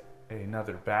is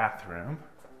another bathroom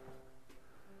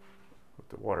with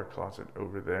the water closet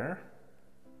over there.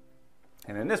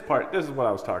 And in this part, this is what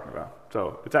I was talking about.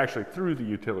 So it's actually through the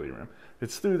utility room.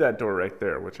 It's through that door right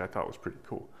there, which I thought was pretty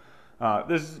cool.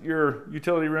 This is your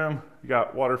utility room. You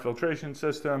got water filtration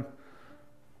system,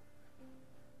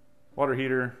 water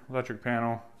heater, electric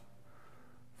panel,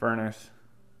 furnace,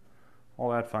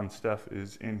 all that fun stuff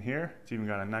is in here. It's even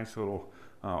got a nice little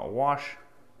wash,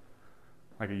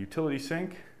 like a utility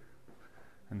sink,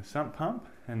 and the sump pump.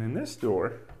 And then this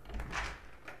door,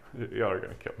 y'all are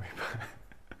gonna kill me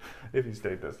if you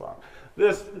stayed this long.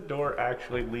 This door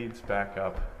actually leads back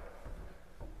up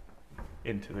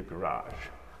into the garage.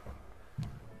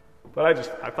 But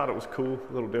I thought it was cool,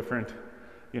 a little different.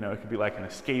 You know, it could be like an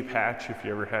escape hatch if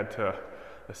you ever had to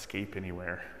escape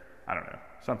anywhere. I don't know,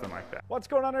 something like that. What's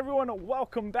going on, everyone?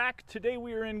 Welcome back. Today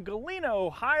we are in Galena,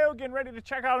 Ohio, getting ready to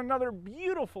check out another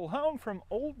beautiful home from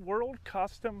Old World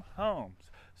Custom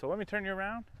Homes. So let me turn you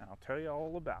around and I'll tell you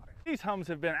all about it. These homes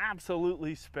have been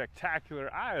absolutely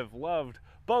spectacular. I have loved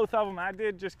both of them. I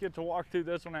did just get to walk through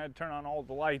this one. I had to turn on all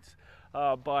the lights,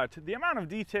 but the amount of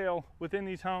detail within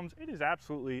these homes, it is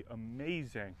absolutely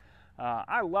amazing.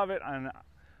 I love it, and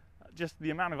just the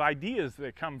amount of ideas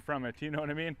that come from it, you know what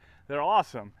I mean? They're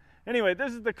awesome. Anyway,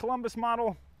 this is the Columbus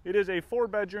model. It is a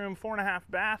 4-bedroom, 4.5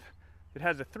 bath. It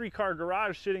has a 3-car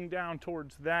garage sitting down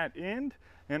towards that end,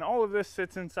 and all of this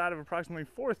sits inside of approximately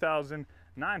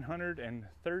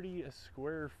 4,930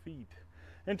 square feet.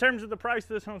 In terms of the price,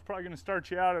 this home's probably going to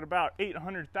start you out at about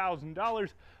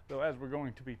 $800,000, though as we're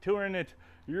going to be touring it,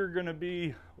 you're going to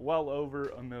be well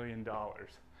over $1 million.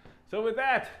 So with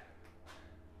that,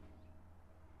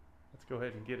 let's go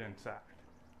ahead and get inside.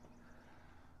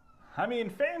 I mean,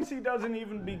 fancy doesn't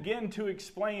even begin to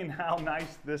explain how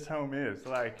nice this home is.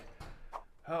 Like,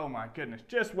 oh my goodness,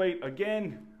 just wait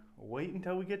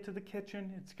until we get to the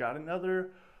kitchen. It's got another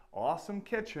awesome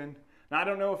kitchen. Now, I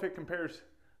don't know if it compares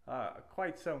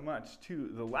quite so much to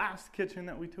the last kitchen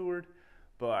that we toured,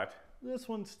 but this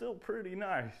one's still pretty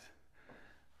nice.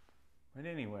 But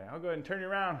anyway, I'll go ahead and turn you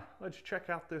around. Let's check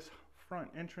out this front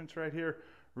entrance right here.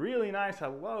 Really nice. I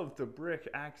love the brick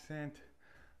accent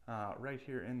right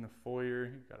here in the foyer.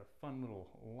 You've got a fun little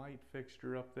light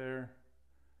fixture up there.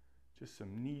 Just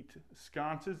some neat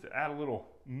sconces to add a little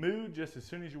mood just as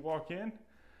soon as you walk in.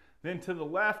 Then to the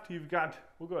left, you've got,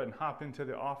 we'll go ahead and hop into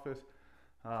the office.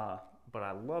 But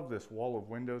I love this wall of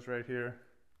windows right here.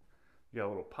 You got a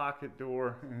little pocket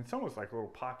door, and it's almost like a little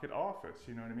pocket office,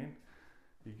 you know what I mean?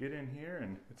 You get in here,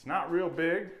 and it's not real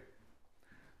big,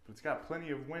 but it's got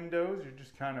plenty of windows. You're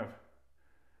just kind of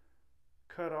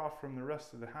cut off from the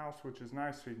rest of the house, which is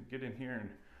nice, so you can get in here and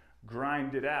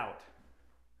grind it out.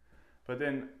 But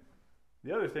then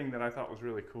the other thing that I thought was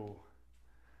really cool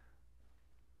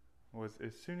was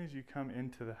as soon as you come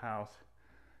into the house,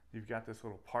 you've got this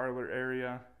little parlor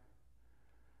area,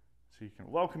 so you can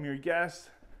welcome your guests,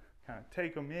 kind of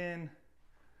take them in.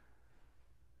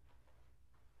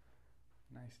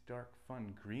 Nice dark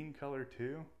fun green color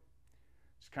too.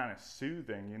 It's kind of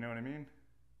soothing, you know what I mean?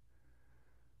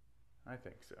 I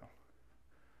think so.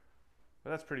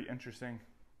 But that's pretty interesting.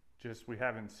 Just we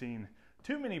haven't seen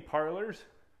too many parlors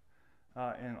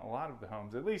in a lot of the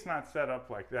homes, at least not set up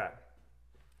like that.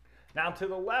 Now to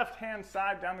the left-hand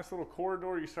side, down this little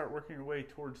corridor, you start working your way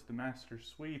towards the master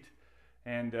suite,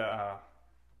 and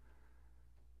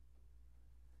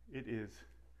it is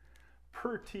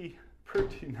pretty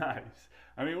nice.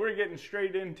 I mean, we're getting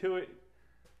straight into it,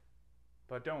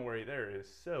 but don't worry, there is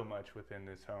so much within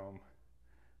this home.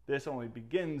 This only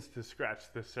begins to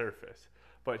scratch the surface.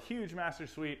 But huge master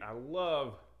suite. I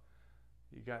love,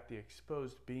 you got the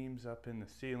exposed beams up in the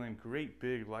ceiling, great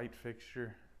big light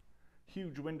fixture,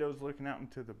 huge windows looking out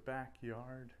into the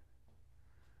backyard.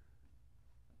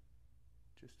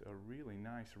 Just a really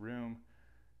nice room.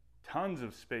 Tons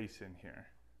of space in here.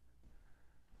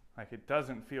 Like it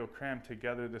doesn't feel crammed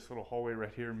together. This little hallway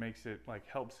right here makes it, like,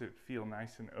 helps it feel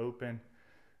nice and open.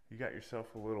 You got yourself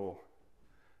a little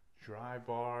dry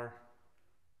bar.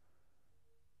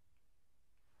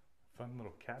 Fun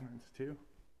little cabinets too.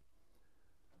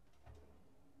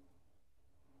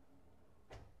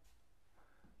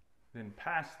 Then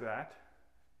past that,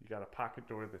 you got a pocket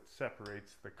door that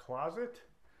separates the closet.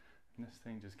 And this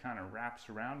thing just kind of wraps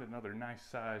around. Another nice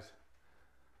size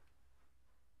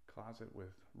closet with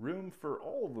room for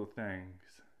all the things.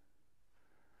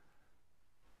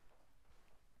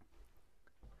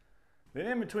 Then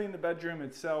in between the bedroom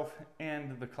itself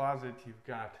and the closet, you've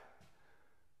got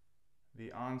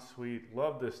the ensuite.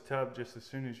 Love this tub just as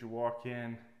soon as you walk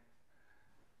in.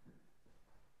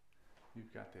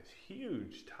 You've got this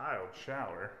huge tiled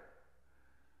shower.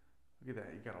 Look at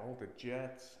that, you got all the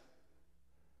jets,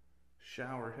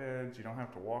 shower heads. You don't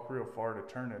have to walk real far to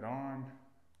turn it on.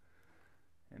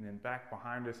 And then back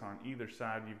behind us on either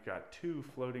side, you've got two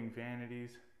floating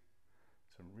vanities.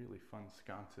 Some really fun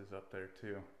sconces up there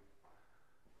too.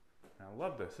 And I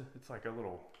love this. It's like a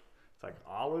little, it's like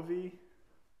olivey.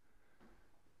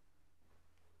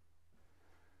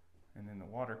 And then the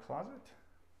water closet.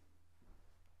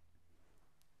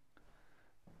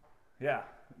 Yeah,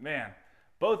 man,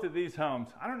 both of these homes,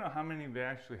 I don't know how many they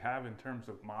actually have in terms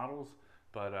of models,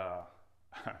 but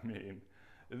I mean,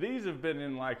 these have been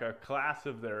in like a class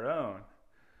of their own.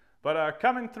 But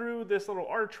coming through this little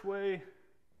archway,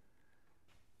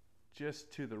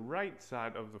 just to the right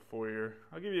side of the foyer,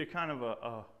 I'll give you kind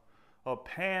of a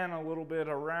pan a little bit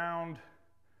around.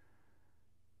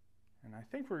 And I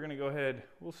think we're gonna go ahead,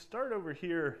 we'll start over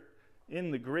here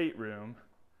in the great room.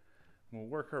 We'll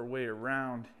work our way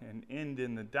around and end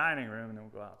in the dining room, and then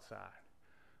we'll go outside.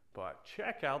 But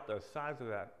check out the size of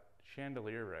that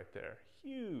chandelier right there,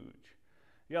 huge.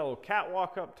 You got a little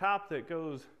catwalk up top that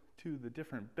goes to the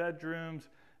different bedrooms.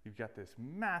 You've got this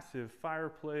massive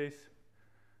fireplace.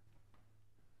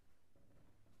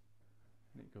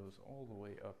 And it goes all the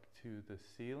way up to the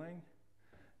ceiling.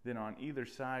 Then on either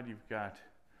side, you've got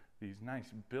these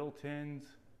nice built-ins.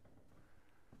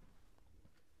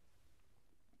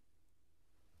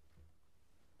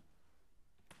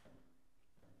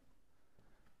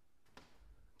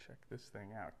 Check this thing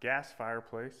out. Gas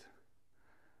fireplace.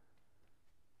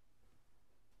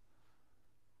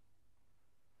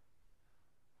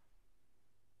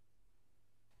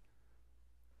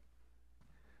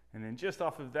 And then just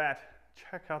off of that,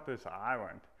 check out this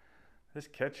island. This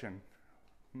kitchen,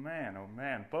 man, oh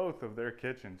man, both of their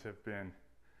kitchens have been,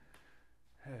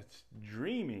 it's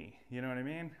dreamy, you know what I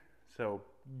mean? So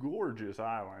gorgeous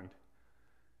island.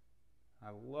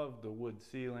 I love the wood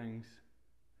ceilings.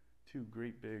 Two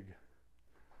great big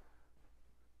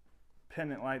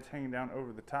pendant lights hanging down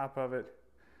over the top of it.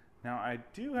 Now I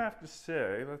do have to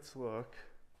say, let's look,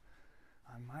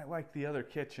 I might like the other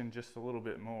kitchen just a little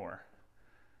bit more.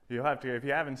 You'll have to, if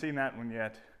you haven't seen that one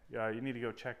yet, you need to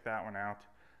go check that one out.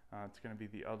 It's going to be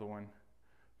the other one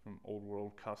from Old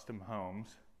World Custom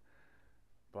Homes.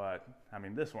 But, I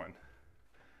mean, this one,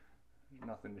 there's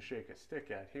nothing to shake a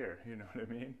stick at here, you know what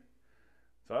I mean?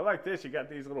 So I like this. You got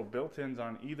these little built-ins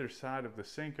on either side of the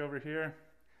sink over here.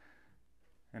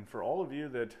 And for all of you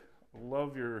that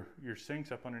love your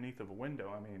sinks up underneath of a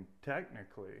window, I mean,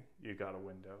 technically, you got a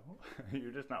window.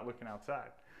 You're just not looking outside.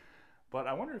 But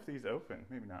I wonder if these open.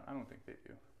 Maybe not. I don't think they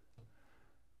do.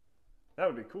 That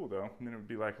would be cool though. And then it would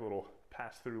be like a little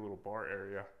pass-through little bar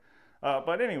area.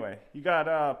 But anyway, you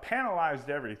got panelized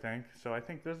everything. So I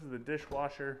think this is the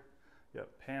dishwasher. Yep,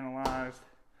 panelized,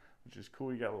 which is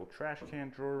cool. You got a little trash can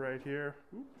drawer right here.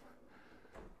 Ooh,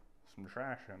 some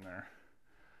trash in there.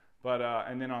 But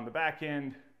and then on the back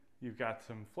end, you've got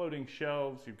some floating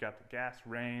shelves. You've got the gas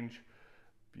range.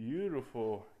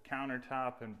 Beautiful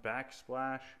countertop and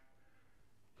backsplash.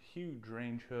 Huge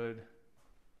range hood.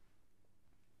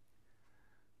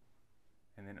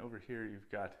 And then over here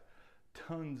you've got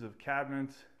tons of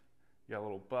cabinets. You got a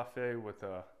little buffet with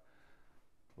a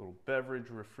little beverage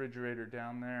refrigerator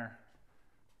down there.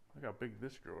 Look how big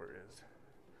this drawer is.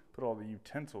 Put all the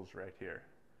utensils right here.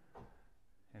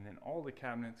 And then all the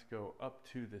cabinets go up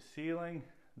to the ceiling.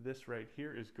 This right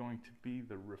here is going to be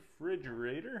the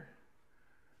refrigerator.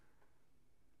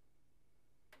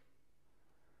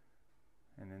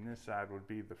 And then this side would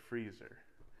be the freezer.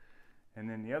 And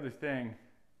then the other thing,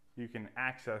 you can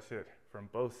access it from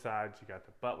both sides. You got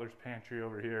the butler's pantry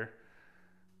over here,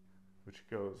 which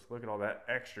goes, look at all that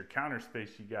extra counter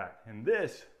space you got. And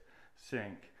this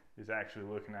sink is actually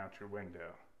looking out your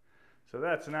window. So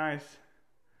that's nice.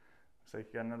 Looks like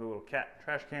you got another little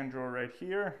trash can drawer right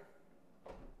here.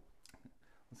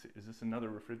 Let's see, is this another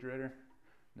refrigerator?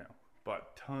 No,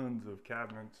 but tons of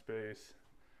cabinet space.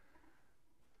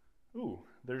 Ooh,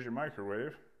 there's your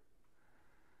microwave,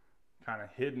 kind of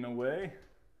hidden away.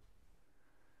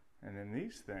 And then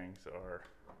these things are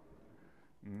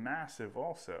massive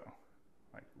also,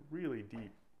 like really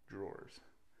deep drawers.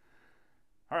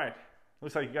 All right,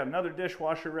 looks like you got another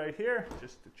dishwasher right here,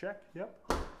 just to check, yep.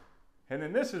 And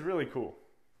then this is really cool.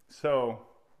 So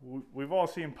we've all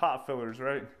seen pot fillers,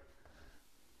 right?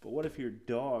 But what if your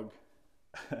dog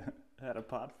had a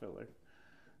pot filler?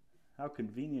 How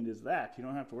convenient is that? You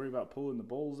don't have to worry about pulling the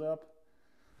bowls up.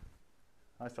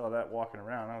 I saw that walking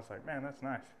around. I was like, man, that's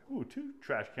nice. Ooh, 2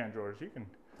 trash can drawers. You can,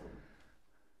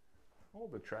 all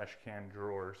the trash can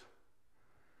drawers.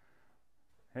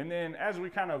 And then as we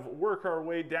kind of work our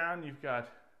way down, you've got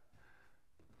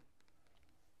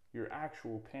your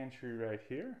actual pantry right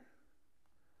here.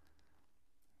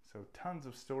 So tons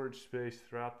of storage space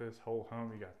throughout this whole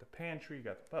home. You got the pantry, you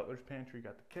got the butler's pantry, you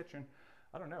got the kitchen.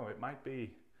 I don't know, it might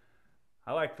be,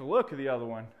 I like the look of the other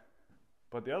one,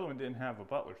 but the other one didn't have a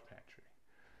butler's pantry.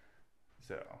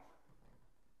 So,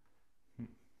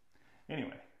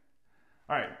 anyway.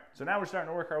 All right, so now we're starting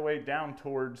to work our way down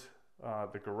towards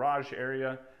the garage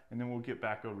area, and then we'll get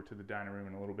back over to the dining room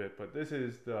in a little bit. But this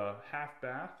is the half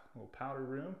bath, little powder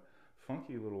room.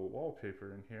 Funky little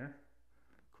wallpaper in here.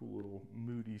 Cool little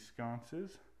moody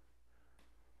sconces.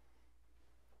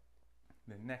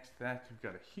 Then next to that, you've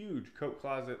got a huge coat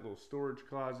closet, little storage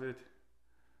closet.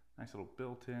 Nice little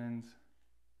built-ins.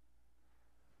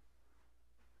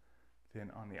 Then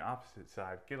on the opposite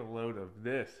side, get a load of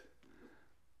this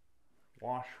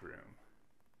washroom.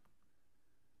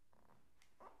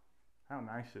 How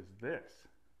nice is this?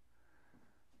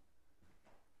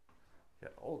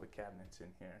 Got all the cabinets in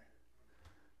here.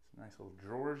 Some nice little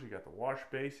drawers. You got the wash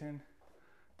basin.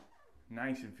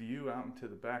 Nice view out into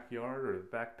the backyard or the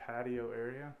back patio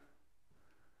area.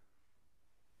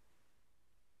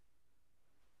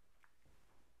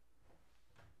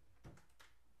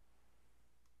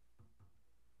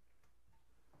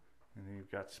 And then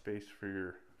you've got space for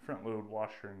your front load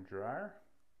washer and dryer.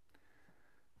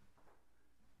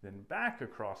 Then back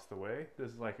across the way, this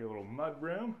is like a little mud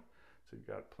room. So you've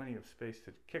got plenty of space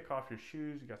to kick off your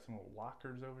shoes. You got some little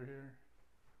lockers over here.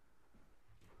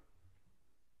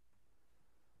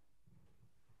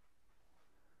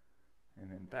 And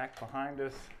then back behind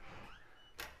us,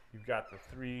 you've got the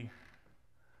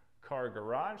 3-car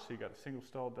garage. So you've got a single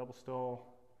stall, double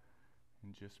stall,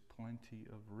 and just plenty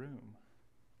of room.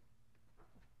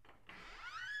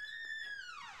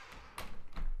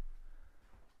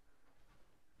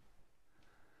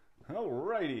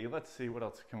 Alrighty, let's see what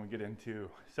else can we get into.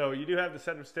 So you do have the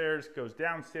set of stairs, goes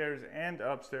downstairs and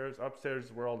upstairs. Upstairs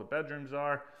is where all the bedrooms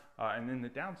are, and then the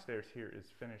downstairs here is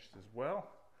finished as well.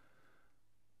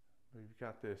 We've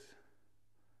got this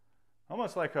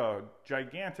almost like a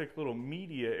gigantic little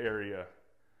media area.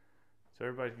 So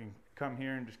everybody can come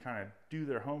here and just kind of do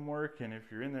their homework, and if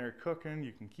you're in there cooking,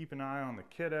 you can keep an eye on the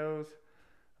kiddos.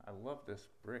 I love this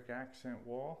brick accent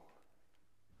wall.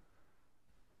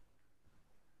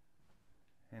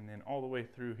 And then all the way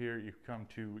through here, you come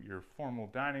to your formal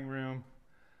dining room.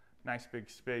 Nice big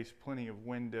space, plenty of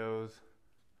windows.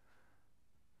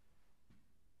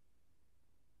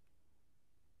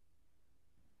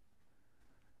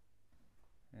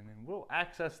 And then we'll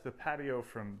access the patio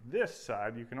from this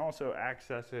side. You can also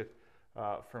access it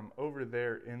from over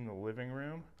there in the living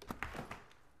room.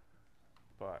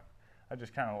 But I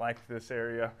just kind of like this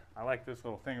area. I like this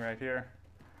little thing right here.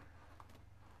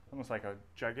 Almost like a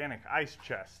gigantic ice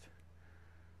chest,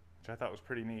 which I thought was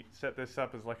pretty neat. Set this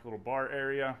up as like a little bar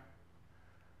area.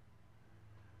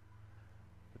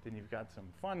 But then you've got some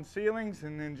fun ceilings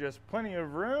and then just plenty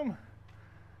of room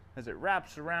as it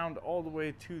wraps around all the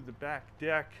way to the back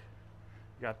deck.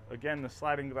 You got, again, the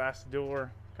sliding glass door,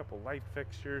 a couple light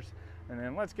fixtures. And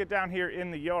then let's get down here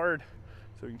in the yard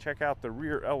so we can check out the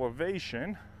rear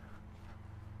elevation.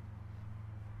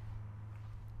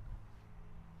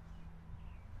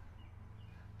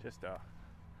 Just a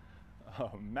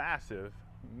massive,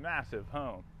 massive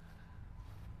home,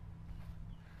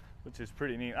 which is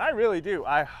pretty neat. I really do.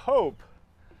 I hope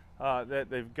that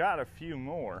they've got a few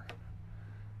more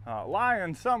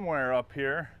lying somewhere up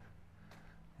here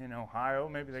in Ohio.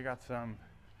 Maybe they got some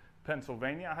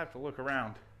Pennsylvania. I have to look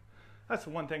around. That's the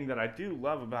one thing that I do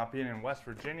love about being in West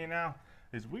Virginia now,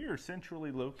 is we are centrally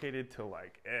located to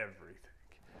like everything.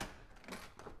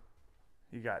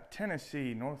 You got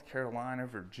Tennessee, North Carolina,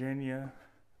 Virginia.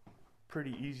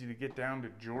 Pretty easy to get down to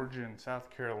Georgia and South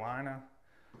Carolina.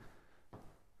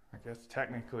 I guess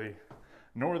technically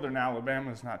northern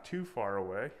Alabama is not too far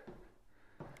away.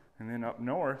 And then up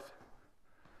north,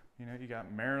 You know, you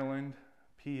got Maryland,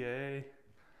 PA,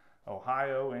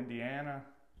 Ohio, Indiana,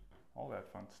 all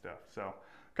that fun stuff. So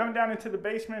coming down into the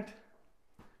basement,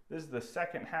 this is the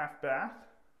second half bath.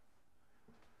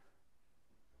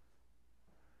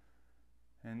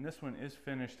 And this one is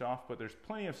finished off, but there's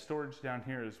plenty of storage down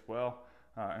here as well.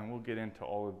 And we'll get into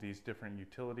all of these different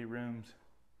utility rooms.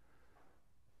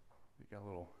 We got a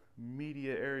little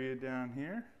media area down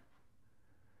here.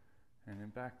 And then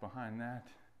back behind that,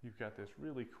 you've got this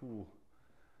really cool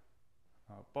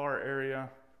bar area,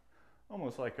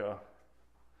 almost like a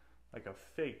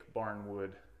fake barnwood.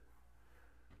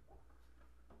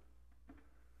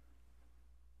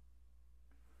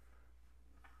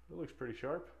 It looks pretty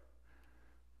sharp.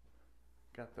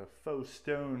 Got the faux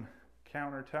stone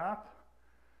countertop,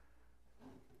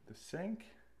 the sink,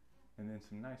 and then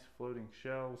some nice floating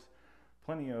shelves,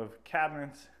 plenty of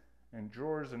cabinets and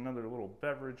drawers, another little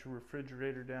beverage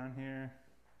refrigerator down here.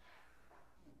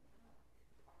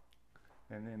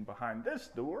 And then behind this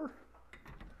door,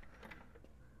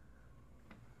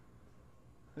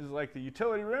 this is like the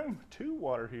utility room, 2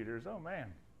 water heaters, oh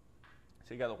man.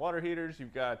 So you got the water heaters,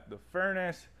 you've got the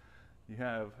furnace, you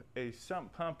have a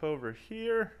sump pump over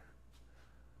here.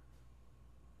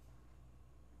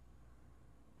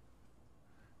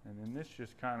 And then this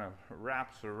just kind of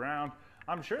wraps around.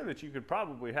 I'm sure that you could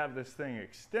probably have this thing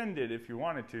extended if you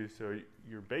wanted to, so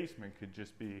your basement could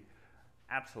just be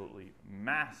absolutely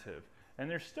massive. And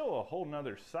there's still a whole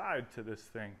nother side to this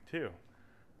thing too.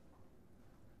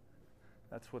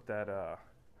 That's what that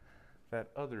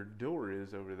other door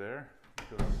is over there.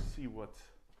 Go see what's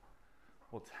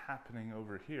happening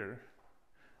over here.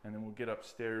 And then we'll get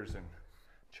upstairs and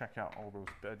check out all those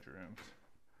bedrooms.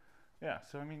 Yeah,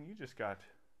 so I mean, you just got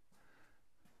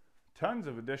tons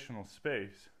of additional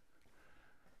space,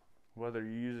 whether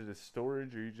you use it as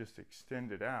storage or you just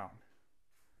extend it out.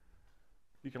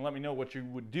 You can let me know what you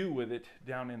would do with it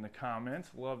down in the comments.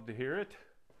 Love to hear it.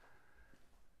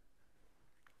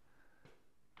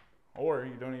 Or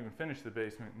you don't even finish the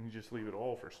basement and you just leave it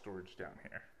all for storage down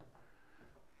here.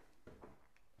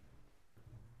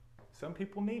 Some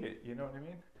people need it, you know what I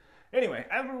mean? Anyway,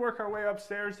 as we work our way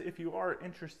upstairs, if you are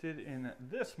interested in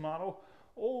this model,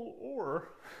 or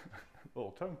a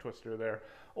little tongue twister there,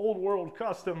 Old World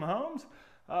Custom Homes,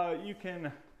 you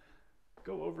can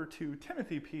go over to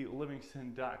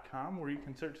timothyplivingston.com, where you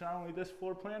can search not only this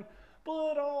floor plan,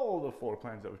 but all the floor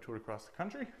plans that we've toured across the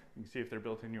country. You can see if they're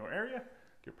built in your area,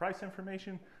 get price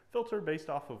information, filter based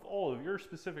off of all of your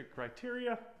specific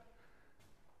criteria,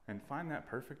 and find that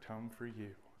perfect home for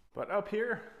you. But up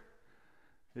here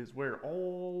is where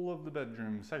all of the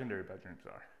bedrooms, secondary bedrooms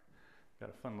are. Got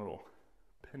a fun little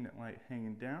pendant light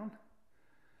hanging down.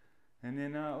 And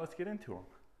then let's get into them.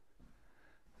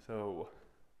 So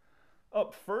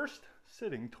up first,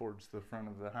 sitting towards the front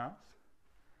of the house,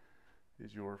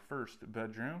 is your first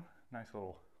bedroom. Nice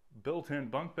little built-in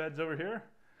bunk beds over here.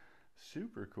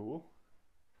 Super cool.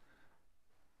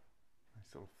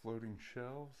 Nice little floating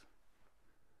shelves.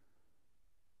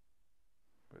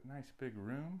 But nice big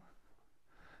room.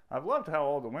 I've loved how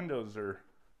all the windows are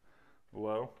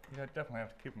low. You definitely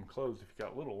have to keep them closed if you've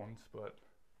got little ones, but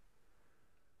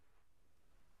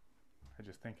I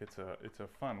just think it's a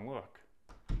fun look.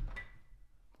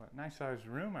 But nice sized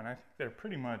room, and I think they're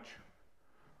pretty much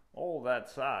all that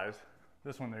size.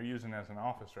 This one they're using as an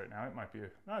office right now. It might be,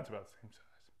 no, it's about the same size.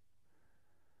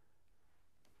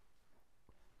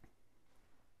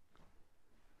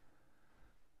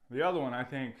 The other one, I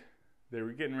think they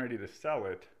were getting ready to sell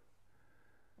it.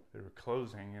 They were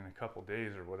closing in a couple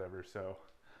days or whatever, so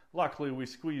luckily we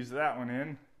squeezed that one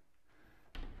in.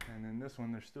 And then this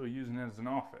one they're still using it as an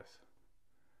office.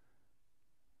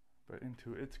 But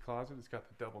into its closet, it's got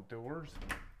the double doors.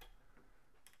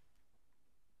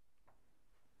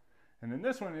 And then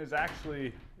this one is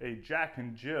actually a Jack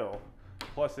and Jill,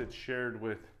 plus it's shared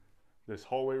with this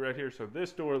hallway right here. So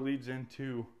this door leads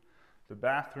into the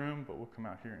bathroom, but we'll come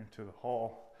out here into the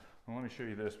hall. And let me show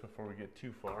you this before we get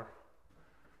too far.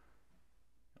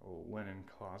 A little linen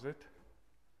closet.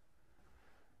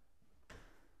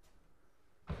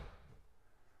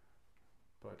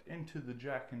 But into the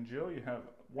Jack and Jill, you have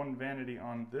one vanity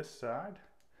on this side,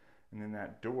 and then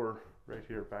that door right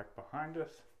here back behind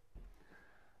us.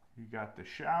 You got the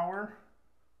shower.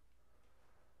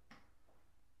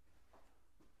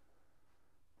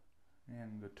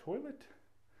 And the toilet.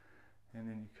 And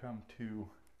then you come to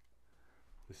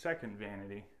the second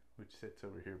vanity, which sits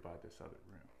over here by this other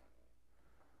room.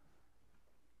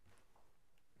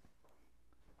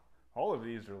 All of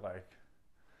these are like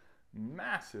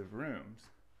massive rooms.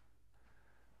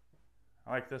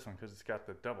 I like this one because it's got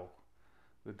the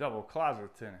double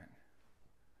closets in it.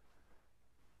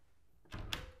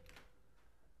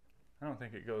 I don't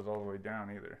think it goes all the way down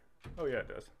either. Oh yeah, it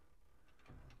does.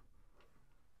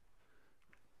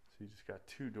 So you just got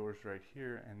 2 doors right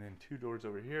here and then 2 doors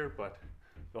over here, but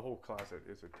the whole closet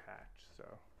is attached,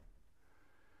 so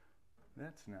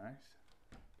that's nice.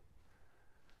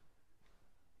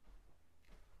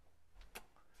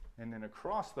 And then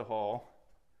across the hall,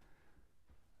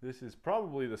 this is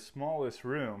probably the smallest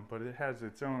room, but it has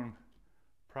its own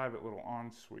private little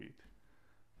ensuite.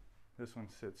 This one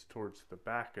sits towards the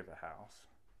back of the house.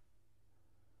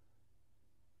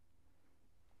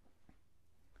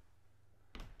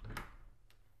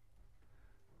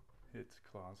 Its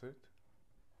closet.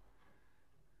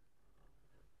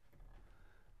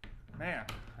 Man,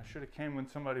 I should have came when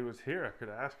somebody was here. I could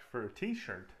have asked for a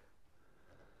t-shirt.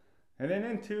 And then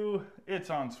into its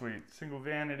ensuite, single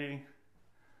vanity.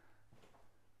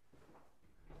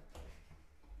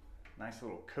 Nice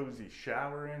little cozy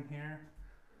shower in here.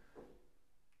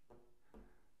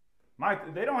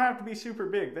 They don't have to be super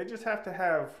big. They just have to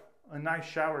have a nice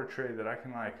shower tray that I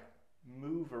can like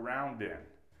move around in.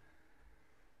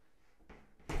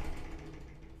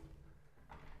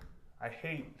 I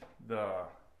hate those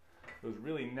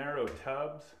really narrow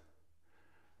tubs.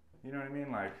 You know what I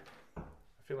mean? Like, I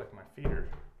feel like my feet are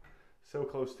so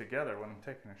close together when I'm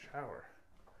taking a shower.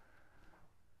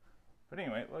 But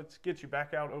anyway, let's get you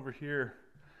back out over here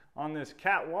on this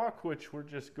catwalk, which we're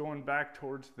just going back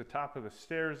towards the top of the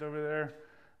stairs over there.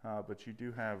 But you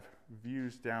do have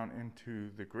views down into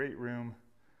the great room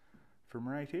from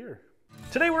right here.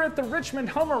 Today we're at the Richmond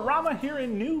Home-A-Rama here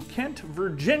in New Kent,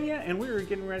 Virginia, and we are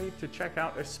getting ready to check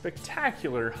out a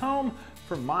spectacular home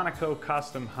from Monaco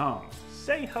Custom Homes.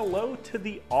 Say hello to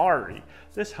the Ari.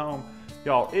 This home,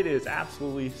 y'all, it is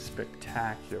absolutely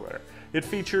spectacular. It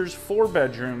features 4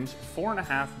 bedrooms,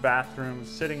 4.5 bathrooms,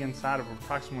 sitting inside of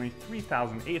approximately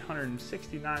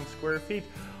 3,869 square feet,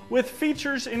 with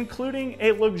features including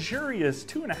a luxurious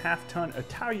 2.5-ton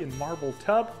Italian marble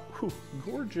tub. Whew,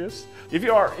 gorgeous. If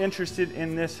you are interested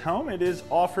in this home, it is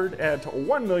offered at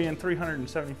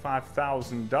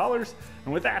 $1,375,000.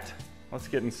 And with that, let's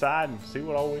get inside and see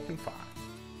what all we can find.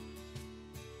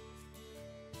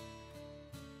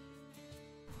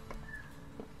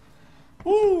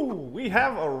 Ooh, we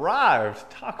have arrived.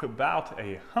 Talk about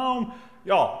a home.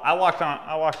 Y'all, I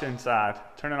walked inside,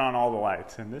 turning on all the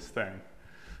lights, and this thing,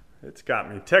 it's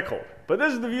got me tickled. But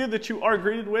this is the view that you are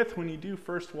greeted with when you do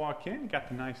first walk in. You got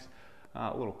the nice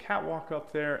little catwalk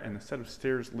up there and a set of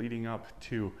stairs leading up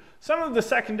to some of the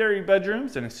secondary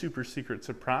bedrooms and a super secret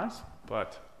surprise.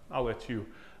 But I'll let you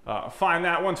find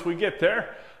that once we get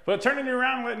there. But turning you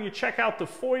around, letting you check out the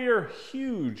foyer,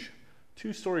 huge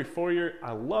 2-story foyer.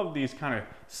 I love these kind of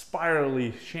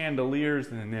spirally chandeliers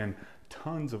and then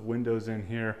tons of windows in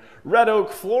here. Red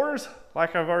oak floors,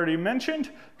 like I've already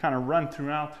mentioned, kind of run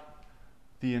throughout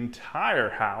the entire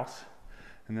house.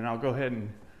 And then I'll go ahead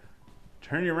and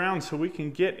turn you around so we can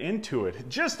get into it.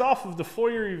 Just off of the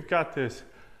foyer, you've got this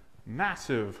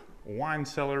massive wine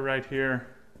cellar right here.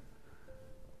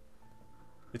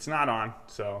 It's not on,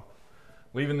 so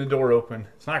leaving the door open.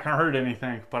 It's not gonna hurt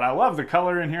anything, but I love the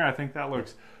color in here. I think that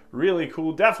looks really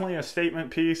cool. Definitely a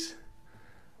statement piece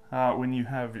when you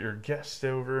have your guests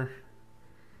over,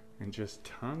 and just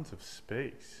tons of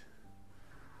space.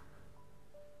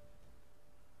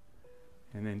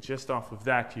 And then just off of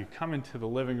that, you come into the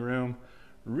living room.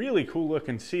 Really cool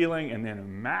looking ceiling, and then a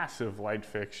massive light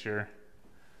fixture.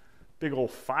 Big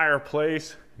old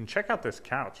fireplace. And check out this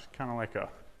couch. Kind of like a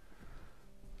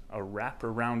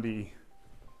wraparoundy,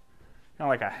 kind of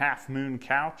like a half moon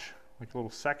couch, like a little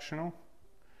sectional.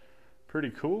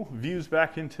 Pretty cool. Views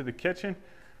back into the kitchen.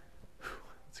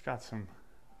 It's got some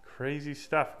crazy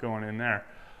stuff going in there.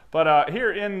 But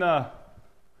here in the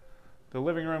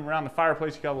living room around the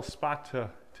fireplace, you got a little spot to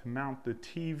mount the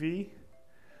TV.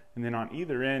 And then on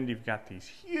either end, you've got these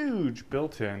huge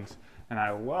built-ins, and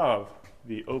I love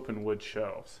the open wood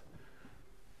shelves.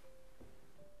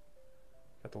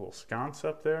 Got the little sconce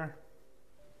up there.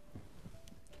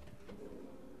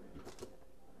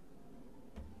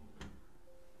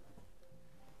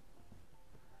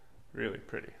 Really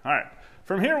pretty. All right,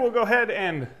 from here we'll go ahead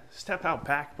and step out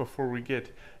back before we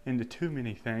get into too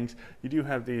many things. You do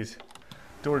have these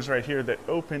doors right here that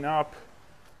open up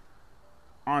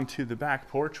onto the back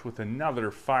porch with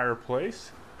another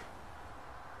fireplace.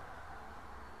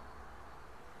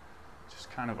 Just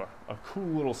kind of a cool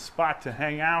little spot to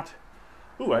hang out.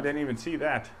 Ooh, I didn't even see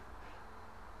that.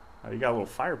 You got a little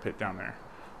fire pit down there.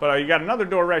 But you got another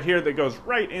door right here that goes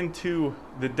right into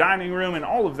the dining room, and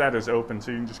all of that is open,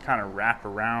 so you can just kind of wrap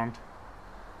around.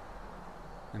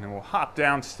 And then we'll hop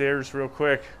downstairs real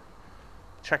quick,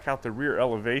 check out the rear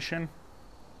elevation.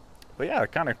 But yeah,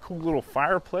 kind of cool little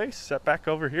fireplace set back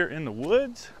over here in the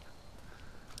woods.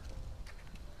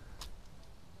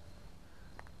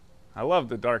 I love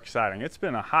the dark siding. It's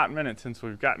been a hot minute since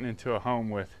we've gotten into a home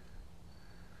with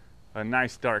a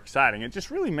nice dark siding. It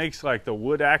just really makes like the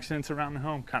wood accents around the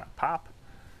home kind of pop.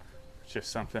 It's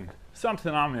just something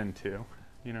I'm into,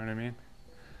 you know what I mean?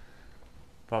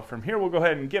 But from here, we'll go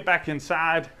ahead and get back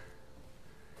inside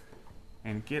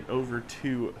and get over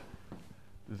to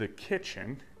the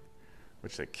kitchen,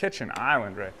 which is a kitchen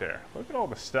island right there. Look at all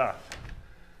the stuff.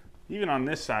 Even on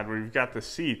this side where you've got the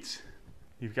seats,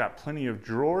 you've got plenty of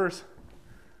drawers.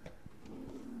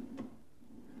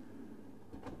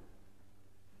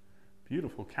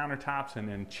 Beautiful countertops, and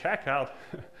then check out,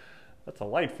 that's a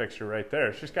light fixture right there.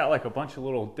 It's just got like a bunch of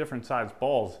little different sized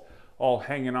balls all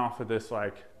hanging off of this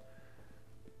like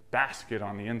basket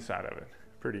on the inside of it.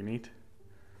 Pretty neat.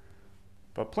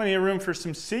 But plenty of room for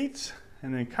some seats.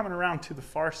 And then coming around to the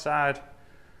far side,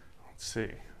 let's see,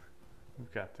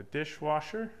 we've got the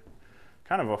dishwasher.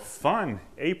 Kind of a fun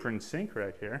apron sink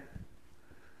right here.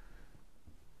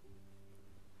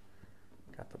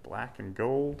 Got the black and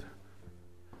gold.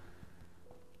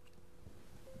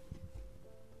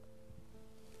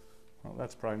 Well,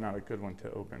 that's probably not a good one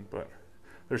to open, but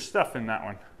there's stuff in that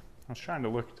one. I was trying to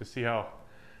look to see how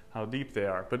deep they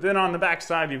are. But then on the back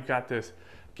side, you've got this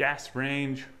gas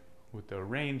range with the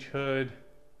range hood.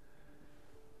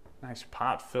 Nice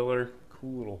pot filler,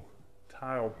 cool little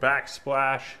tile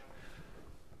backsplash.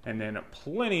 And then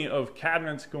plenty of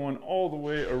cabinets going all the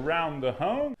way around the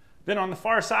home. Then on the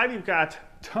far side, you've got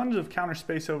tons of counter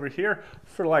space over here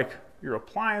for like your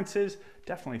appliances.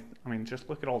 Definitely, I mean, just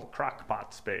look at all the crock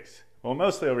pot space. Well,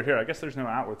 mostly over here. I guess there's no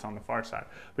outlets on the far side.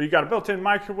 But you've got a built-in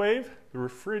microwave, the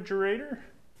refrigerator.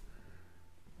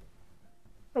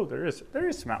 Oh, there is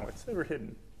some outlets. They were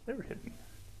hidden.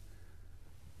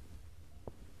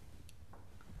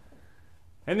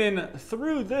 And then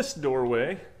through this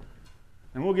doorway,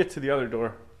 and we'll get to the other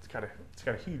door. It's got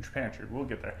a huge pantry. We'll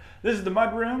get there. This is the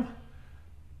mud room.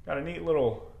 Got a neat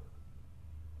little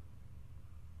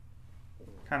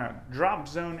kind of drop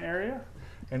zone area.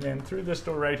 And then through this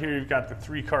door right here, you've got the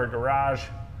 3-car garage.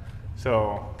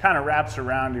 So kind of wraps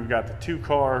around. You've got the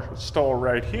 2-car stall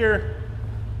right here.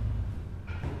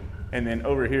 And then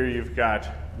over here, you've got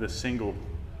the single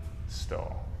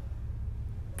stall.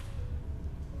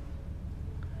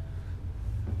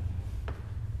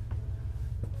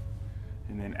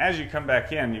 And then as you come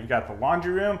back in, you've got the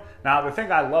laundry room. Now, the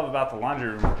thing I love about the laundry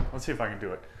room, let's see if I can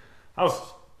do it.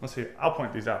 Let's see, I'll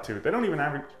point these out too. They don't even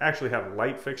actually have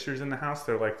light fixtures in the house.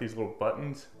 They're like these little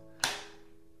buttons,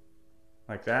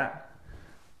 like that.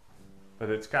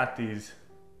 But it's got these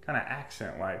kind of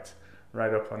accent lights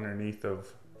right up underneath of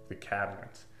the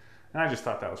cabinets. And I just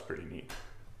thought that was pretty neat.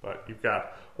 But you've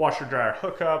got washer dryer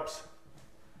hookups,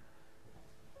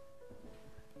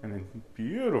 and then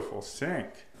beautiful sink.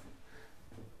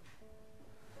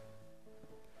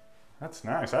 That's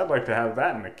nice. I'd like to have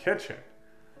that in the kitchen.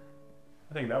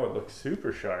 I think that would look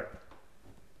super sharp.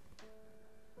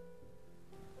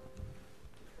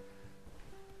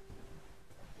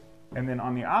 And then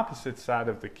on the opposite side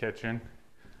of the kitchen,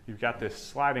 you've got this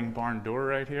sliding barn door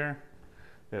right here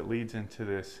that leads into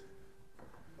this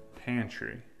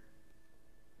pantry,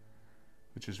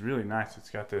 which is really nice. It's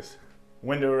got this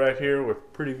window right here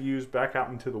with pretty views back out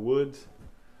into the woods.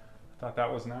 I thought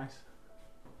that was nice.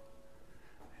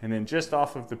 And then just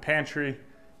off of the pantry,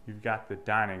 you've got the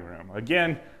dining room.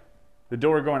 Again, the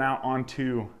door going out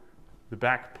onto the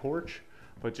back porch,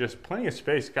 but just plenty of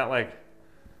space. Got like,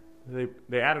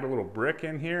 they added a little brick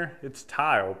in here. It's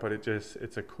tile, but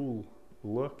it's a cool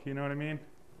look, you know what I mean?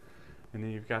 And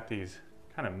then you've got these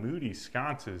kind of moody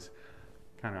sconces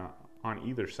kind of on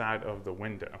either side of the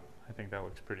window. I think that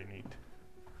looks pretty neat.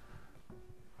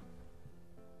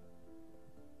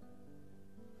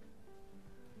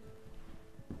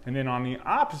 And then on the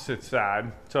opposite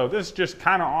side, so this is just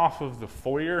kind of off of the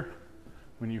foyer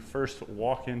when you first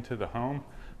walk into the home.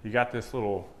 You got this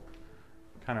little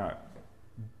kind of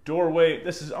doorway.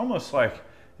 This is almost like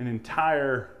an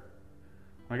entire,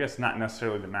 I guess not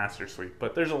necessarily the master suite,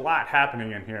 but there's a lot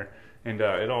happening in here, and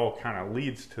it all kind of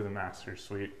leads to the master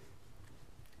suite.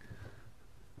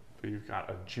 But you've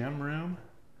got a gym room.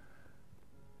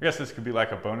 I guess this could be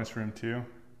like a bonus room too.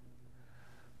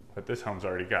 But this home's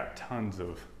already got tons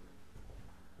of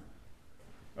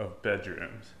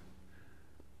bedrooms.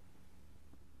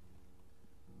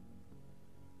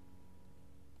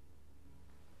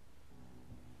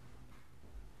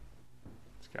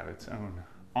 It's got its own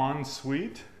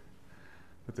ensuite.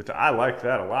 But I like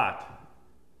that a lot.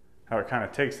 How it kind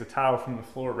of takes the tile from the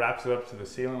floor, wraps it up to the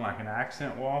ceiling like an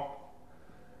accent wall.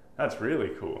 That's really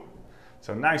cool.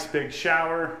 So nice big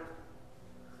shower.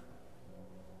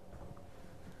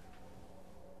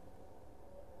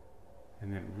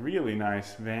 And then really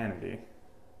nice vanity.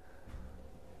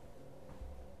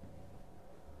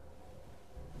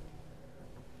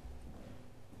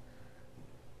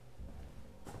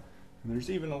 And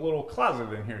there's even a little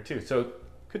closet in here too. So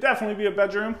could definitely be a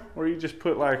bedroom where you just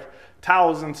put like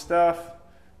towels and stuff,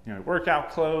 you know, workout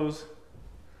clothes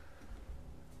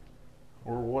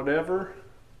or whatever.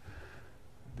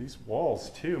 These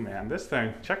walls too, man. This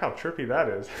thing, check how trippy that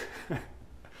is.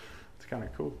 It's kind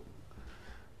of cool.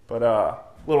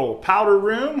 But little powder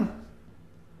room.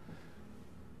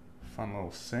 Fun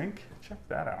little sink. Check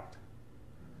that out.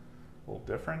 A little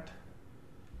different.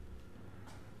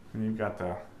 And you've got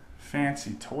the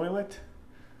fancy toilet.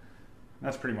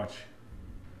 That's pretty much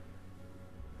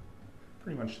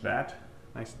that.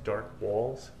 Nice dark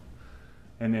walls.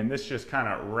 And then this just kind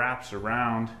of wraps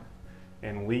around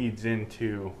and leads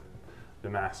into the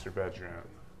master bedroom.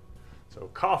 So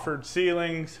coffered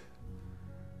ceilings,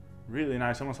 really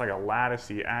nice, almost like a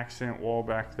latticey accent wall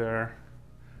back there.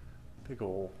 Big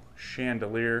old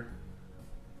chandelier.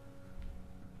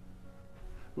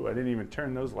 Ooh, I didn't even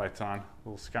turn those lights on.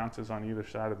 Little sconces on either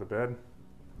side of the bed.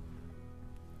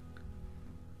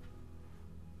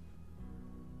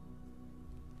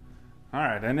 All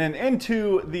right, and then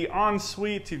into the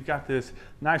ensuite, you've got this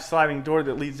nice sliding door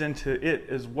that leads into it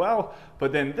as well.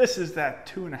 But then this is that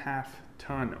 2.5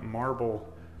 ton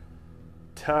marble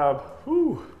tub.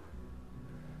 Whew.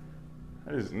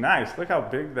 That is nice. Look how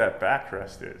big that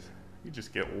backrest is. You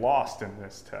just get lost in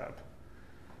this tub.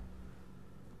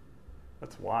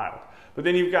 That's wild. But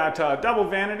then you've got double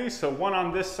vanities, so one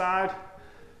on this side,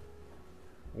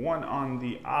 one on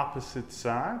the opposite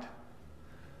side.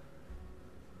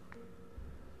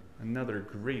 Another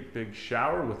great big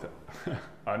shower with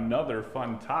another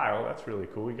fun tile. That's really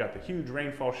cool. We got the huge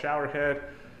rainfall shower head,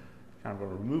 kind of a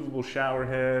removable shower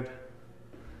head.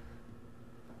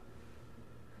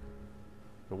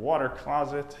 The water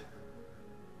closet.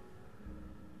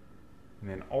 And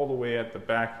then all the way at the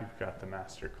back, you've got the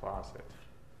master closet.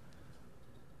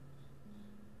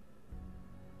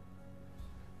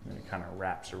 And it kind of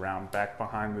wraps around back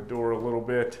behind the door a little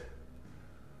bit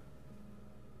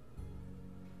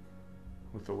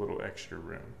with a little extra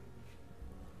room.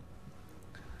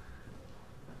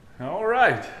 All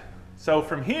right, so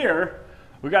from here,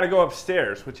 we got to go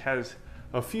upstairs, which has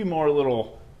a few more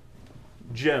little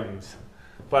gems.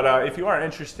 But if you are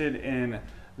interested in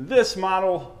this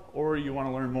model, or you want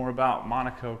to learn more about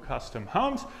Monaco Custom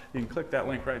Homes, you can click that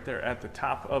link right there at the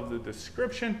top of the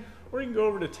description, or you can go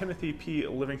over to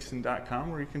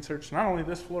timothyplivingston.com where you can search not only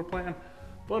this floor plan,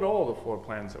 but all the floor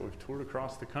plans that we've toured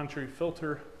across the country,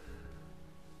 filter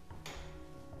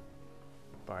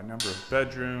by number of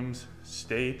bedrooms,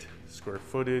 state, square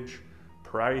footage,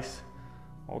 price,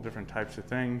 all different types of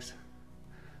things.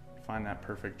 Find that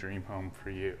perfect dream home for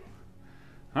you.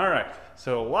 All right,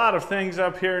 so a lot of things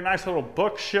up here. Nice little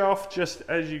bookshelf just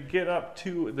as you get up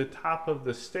to the top of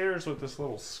the stairs with this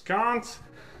little sconce.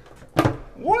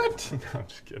 What? No, I'm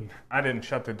just kidding. I didn't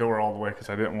shut the door all the way because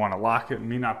I didn't want to lock it and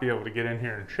me not be able to get in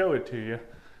here and show it to you.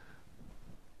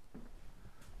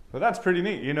 But that's pretty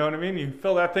neat, you know what I mean? You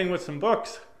fill that thing with some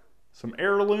books, some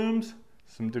heirlooms,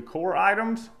 some decor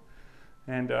items,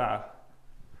 and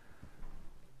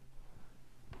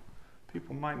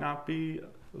people might not be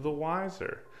the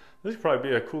wiser. This could probably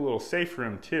be a cool little safe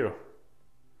room too.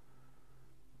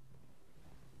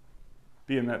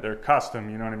 Being that they're custom,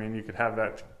 you know what I mean? You could have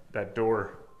that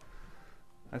door.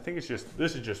 I think it's just,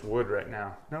 this is just wood right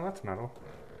now. No, that's metal.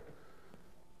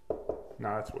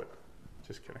 No, that's wood.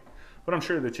 Just kidding. But I'm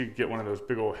sure that you could get one of those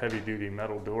big old heavy duty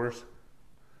metal doors.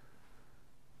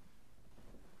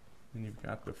 And you've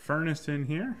got the furnace in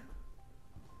here.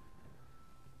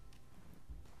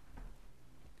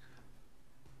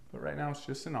 But right now it's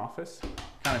just an office.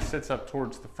 Kind of sits up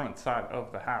towards the front side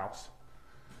of the house.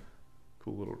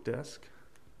 Cool little desk.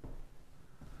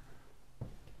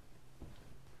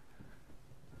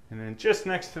 And then just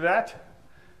next to that,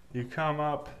 you come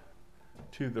up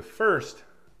to the first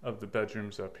of the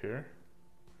bedrooms up here.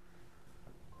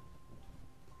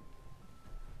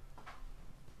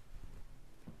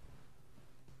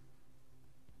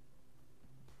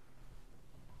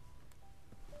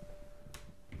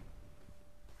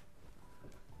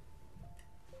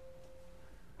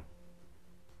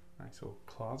 Nice little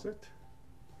closet.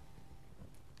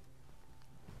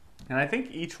 And I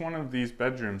think each one of these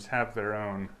bedrooms have their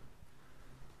own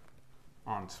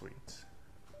en-suites.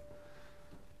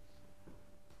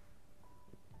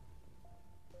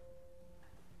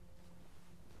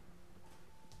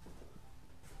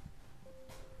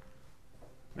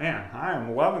 Man, I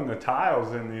am loving the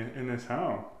tiles in this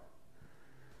home.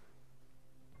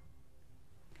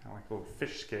 Kind of like little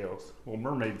fish scales, little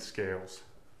mermaid scales.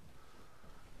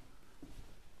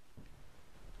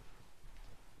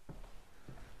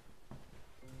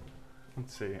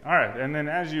 Let's see. All right, and then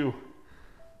as you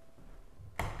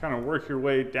kind of work your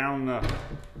way down the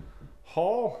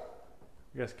hall,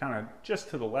 I guess kind of just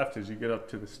to the left as you get up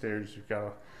to the stairs, you've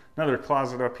got another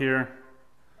closet up here.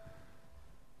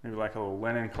 Maybe like a little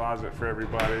linen closet for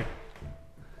everybody.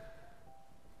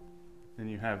 Then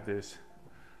you have this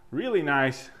really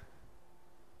nice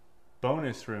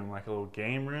bonus room, like a little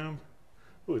game room.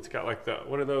 Ooh, it's got like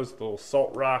what are those, the little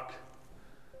salt rock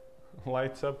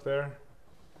lights up there?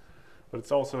 But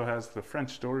it also has the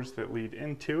French doors that lead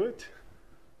into it.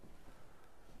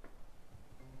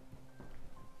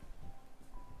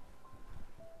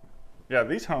 Yeah,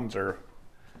 these homes are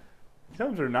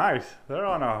nice. They're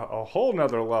on a whole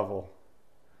nother level.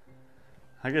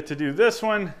 I get to do this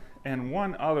one and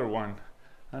one other one.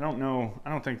 I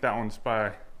don't think that one's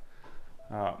by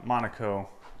Monaco.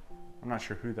 I'm not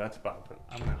sure who that's by, but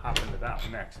I'm gonna hop into that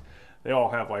one next. They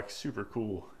all have like super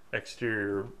cool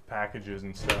exterior packages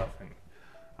and stuff, and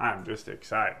I'm just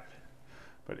excited.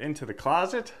 But into the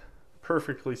closet,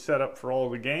 perfectly set up for all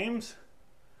the games.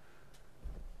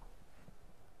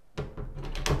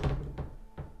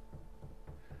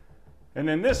 And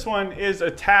then this one is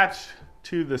attached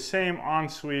to the same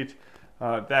ensuite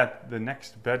that the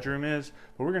next bedroom is.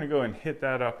 But we're gonna go and hit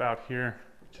that up out here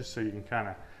just so you can kind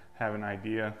of have an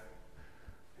idea.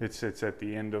 It sits at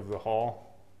the end of the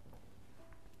hall.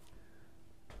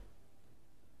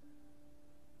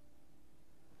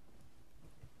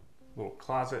 Little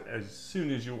closet as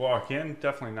soon as you walk in.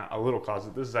 Definitely not a little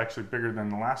closet. This is actually bigger than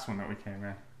the last one that we came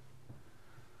in.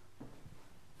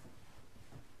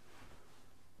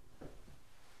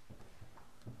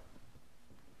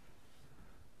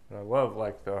 But I love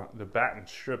like the batten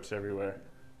strips everywhere.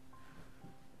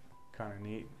 Kind of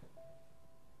neat.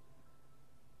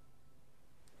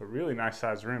 But really nice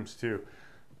sized rooms too.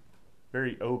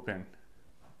 Very open.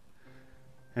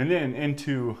 And then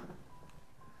into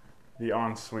the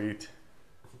ensuite.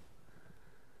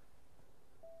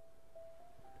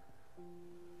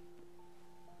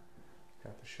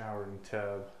 Got the shower and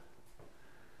tub.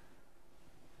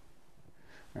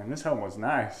 Man, this home was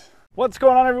nice. What's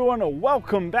going on, everyone?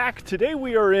 Welcome back. Today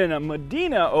we are in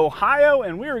Medina, Ohio,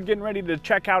 and we are getting ready to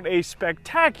check out a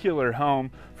spectacular home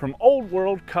from Old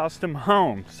World Custom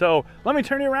Homes. So let me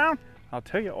turn you around. I'll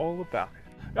tell you all about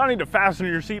it. Y'all need to fasten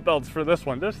your seatbelts for this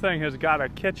one. This thing has got a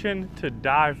kitchen to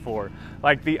die for.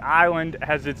 Like the island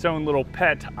has its own little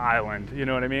pet island. You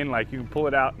know what I mean? Like you can pull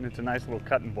it out and it's a nice little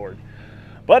cutting board.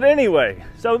 But anyway,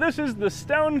 so this is the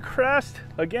Stonecrest,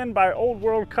 again by Old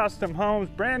World Custom Homes,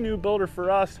 brand new builder for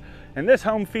us. And this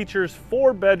home features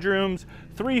 4 bedrooms,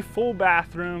 3 full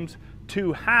bathrooms,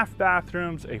 2 half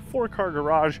bathrooms, a 4-car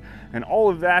garage, and all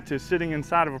of that is sitting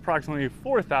inside of approximately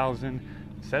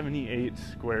 4,078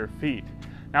 square feet.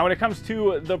 Now when it comes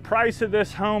to the price of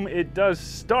this home, it does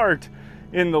start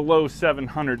in the low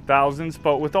 700,000s,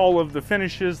 but with all of the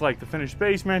finishes like the finished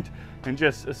basement and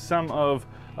just some of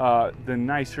the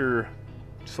nicer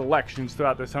selections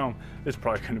throughout this home, it's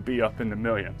probably going to be up in the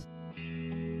millions.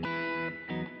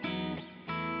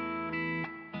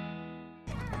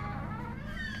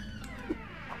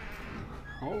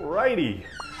 Alrighty,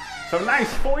 so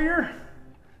nice foyer.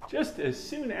 Just as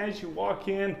soon as you walk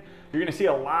in, you're gonna see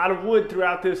a lot of wood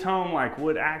throughout this home, like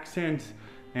wood accents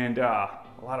and a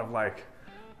lot of like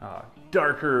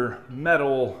darker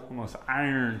metal, almost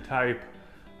iron type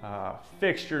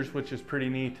fixtures, which is pretty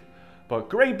neat. But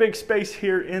great big space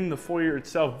here in the foyer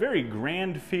itself, very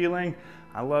grand feeling.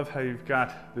 I love how you've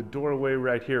got the doorway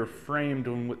right here framed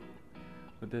with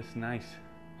this nice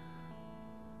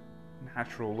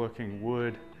natural looking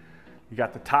wood. You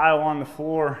got the tile on the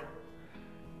floor,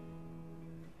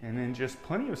 and then just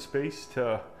plenty of space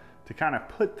to kind of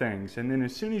put things. And then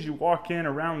as soon as you walk in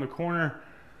around the corner,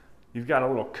 you've got a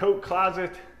little coat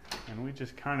closet, and we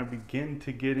just kind of begin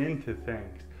to get into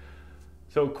things.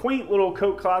 So quaint little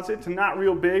coat closet. It's not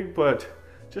real big, but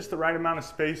just the right amount of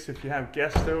space if you have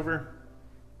guests over.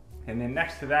 And then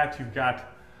next to that, you've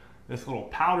got this little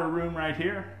powder room right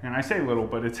here. And I say little,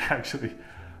 but it's actually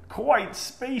quite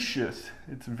spacious.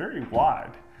 It's very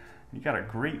wide. You got a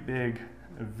great big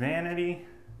vanity,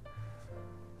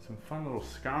 some fun little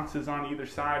sconces on either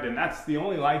side, and that's the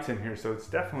only lights in here, so it's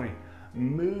definitely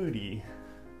moody.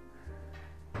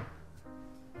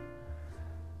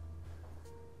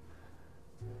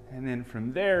 And then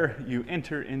from there, you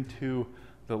enter into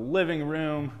the living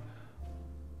room,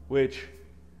 which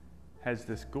has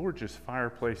this gorgeous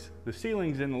fireplace. The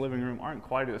ceilings in the living room aren't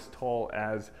quite as tall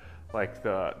as like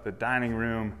the dining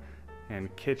room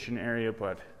and kitchen area,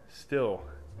 but still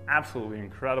absolutely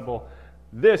incredible.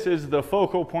 This is the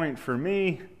focal point for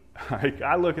me. Like,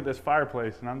 I look at this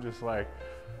fireplace and I'm just like,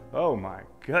 oh my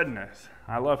goodness.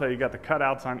 I love how you got the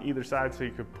cutouts on either side so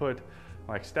you could put,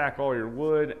 like, stack all your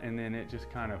wood, and then it just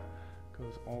kind of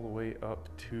goes all the way up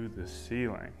to the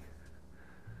ceiling.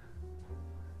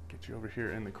 Get you over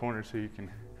here in the corner so you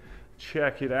can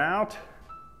check it out.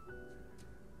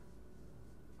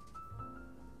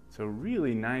 So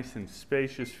really nice and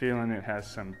spacious feeling. It has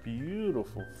some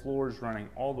beautiful floors running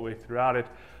all the way throughout it.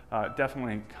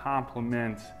 Definitely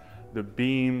complements the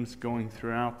beams going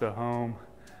throughout the home.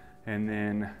 And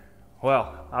then,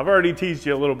 well, I've already teased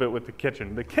you a little bit with the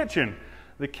kitchen. The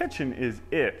kitchen is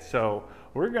it. So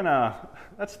we're gonna,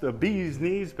 that's the bee's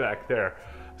knees back there.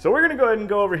 So we're gonna go ahead and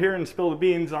go over here and spill the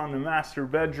beans on the master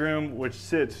bedroom, which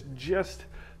sits just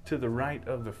to the right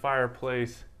of the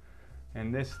fireplace.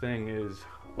 And this thing is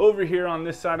over here on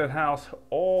this side of the house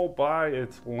all by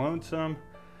its lonesome.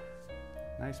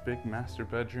 Nice big master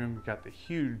bedroom. You got the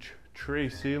huge tray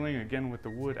ceiling, again with the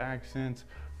wood accents.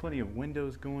 Plenty of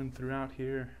windows going throughout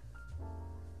here.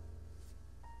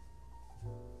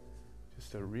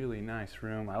 Just a really nice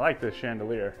room. I like this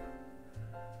chandelier.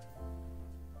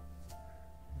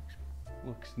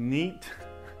 Looks neat.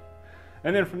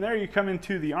 And then from there you come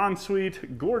into the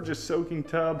ensuite, gorgeous soaking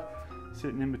tub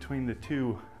sitting in between the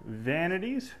two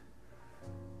vanities.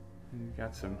 And you've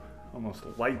got some almost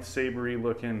lightsabery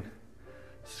looking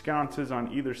sconces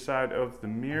on either side of the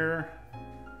mirror.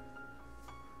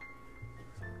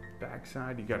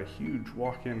 Backside, you got a huge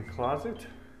walk-in closet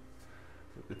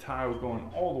with the tile going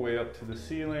all the way up to the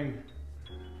ceiling.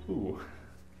 Ooh,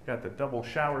 got the double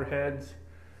shower heads,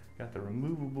 got the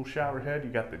removable shower head,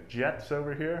 you got the jets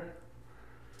over here.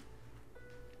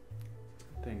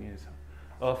 Thing is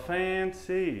a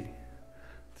fancy.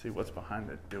 Let's see what's behind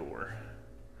the door.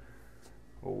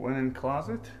 A linen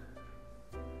closet.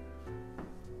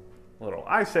 Little,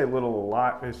 I say little a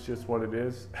lot, it's just what it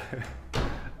is.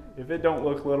 If it don't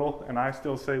look little and I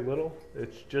still say little,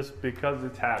 it's just because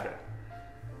it's habit.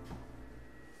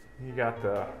 You got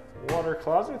the water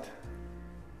closet.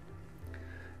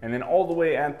 And then all the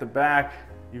way at the back,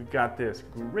 you've got this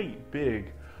great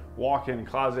big walk-in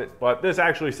closet, but this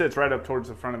actually sits right up towards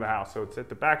the front of the house. So it's at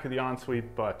the back of the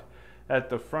ensuite, but at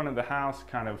the front of the house,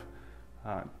 kind of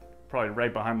probably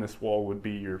right behind this wall would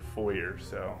be your foyer.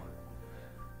 So,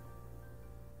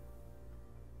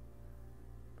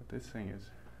 but this thing is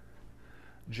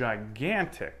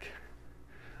gigantic.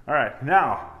 All right,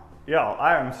 now, y'all,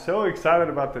 I am so excited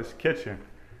about this kitchen.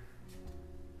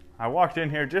 I walked in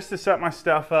here just to set my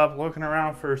stuff up, looking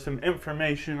around for some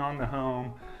information on the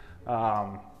home.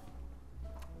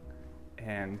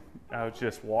 And I was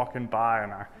just walking by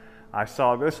and I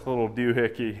saw this little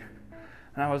doohickey.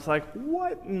 And I was like,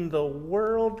 what in the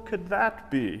world could that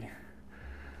be?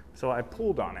 So I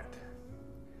pulled on it.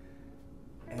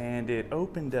 And it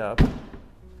opened up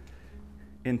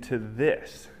into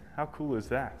this. How cool is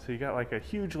that? So you got like a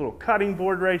huge little cutting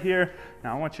board right here.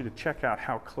 Now I want you to check out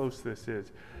how close this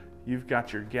is. You've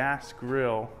got your gas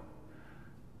grill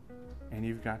and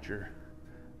you've got your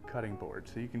cutting board.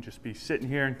 So you can just be sitting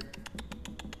here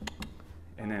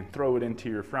and then throw it into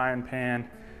your frying pan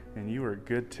and you are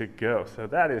good to go. So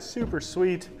that is super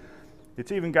sweet.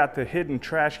 It's even got the hidden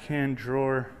trash can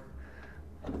drawer.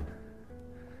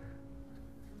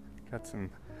 Got some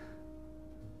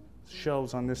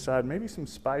shelves on this side, maybe some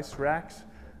spice racks.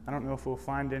 I don't know if we'll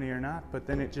find any or not, but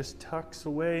then it just tucks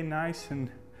away nice and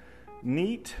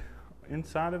neat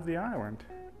inside of the island.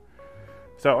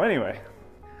 So anyway,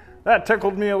 that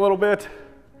tickled me a little bit.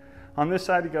 On this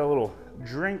side, you got a little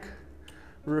drink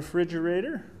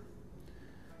refrigerator,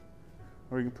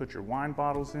 or you can put your wine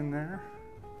bottles in there.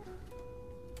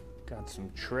 Got some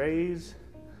trays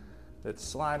that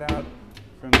slide out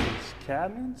from these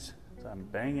cabinets. So I'm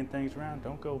banging things around.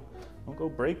 Don't go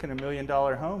breaking $1 million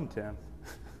home, Tim.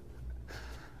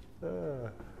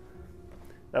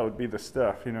 That would be the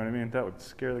stuff, you know what I mean? That would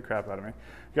scare the crap out of me.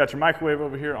 You got your microwave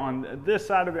over here on this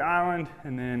side of the island,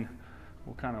 and then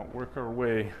we'll kind of work our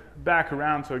way back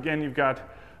around. So again, you've got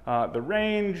the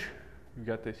range. You've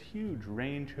got this huge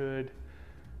range hood.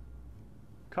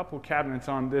 Couple cabinets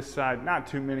on this side, not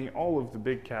too many. All of the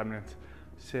big cabinets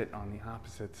sit on the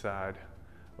opposite side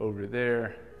over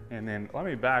there. And then let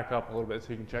me back up a little bit so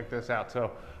you can check this out.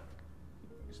 So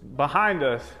behind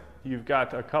us, you've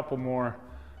got a couple more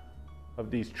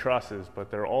of these trusses, but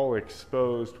they're all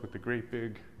exposed with the great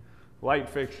big light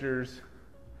fixtures.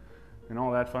 and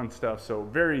all that fun stuff. So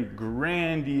very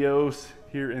grandiose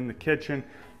here in the kitchen.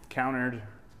 Counter to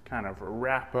kind of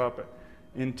wrap up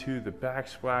into the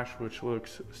backsplash, which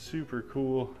looks super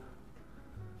cool.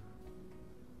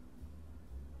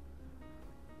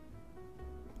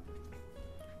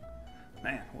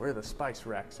 Man, where are the spice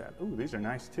racks at? Ooh, these are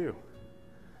nice too.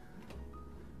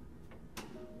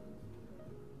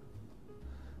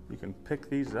 You can pick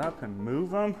these up and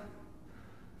move them.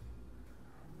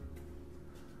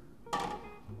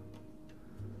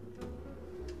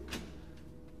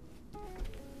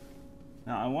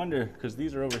 Now I wonder, because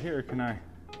these are over here, can I,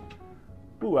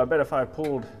 ooh, I bet if I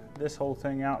pulled this whole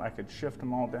thing out, I could shift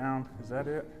them all down. Is that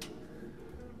it?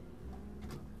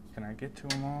 Can I get to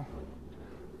them all?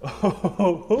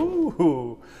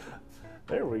 Oh,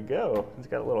 there we go. It's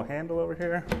got a little handle over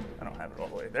here. I don't have it all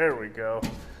the way. There we go.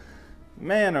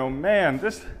 Man, oh man,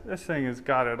 this thing has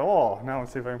got it all. Now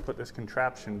let's see if I can put this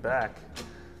contraption back.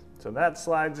 So that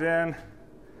slides in,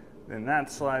 then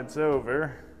that slides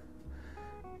over,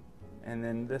 and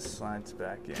then this slides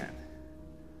back in.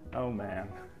 Oh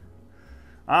man,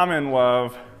 I'm in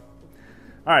love.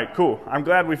 All right, cool. I'm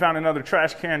glad we found another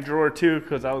trash can drawer too,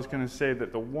 because I was gonna say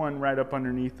that the one right up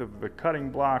underneath of the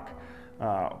cutting block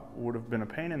would have been a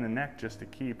pain in the neck just to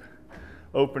keep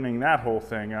opening that whole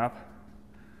thing up.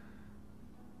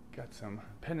 Got some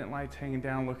pendant lights hanging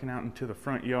down, looking out into the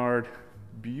front yard.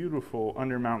 Beautiful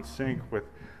undermount sink with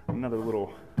another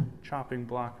little chopping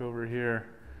block over here.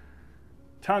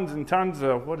 Tons and tons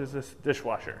of, what is this?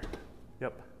 Dishwasher.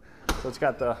 Yep. So it's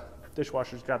got the,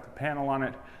 dishwasher's got the panel on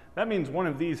it. That means one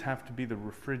of these have to be the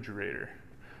refrigerator.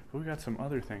 But we got some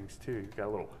other things too. You've got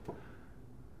a little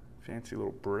fancy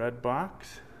little bread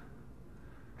box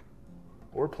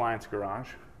or appliance garage.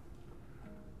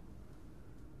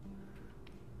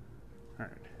 All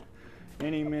right,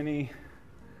 any, mini,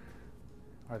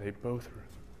 are they both?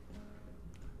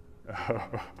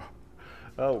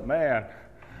 Oh man.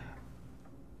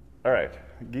 All right,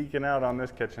 geeking out on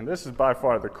this kitchen. This is by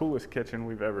far the coolest kitchen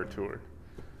we've ever toured,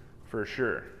 for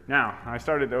sure. Now, I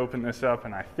started to open this up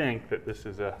and I think that this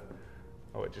is a,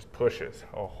 oh, it just pushes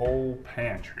a whole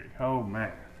pantry. Oh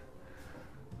man.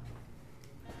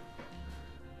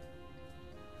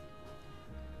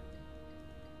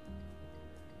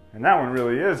 And that one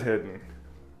really is hidden.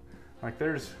 Like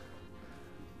there's,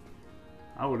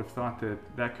 I would have thought that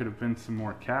that could have been some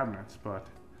more cabinets, but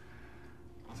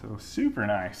so super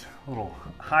nice. Little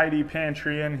hidey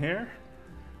pantry in here.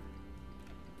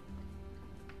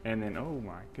 And then, oh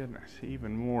my goodness,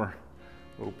 even more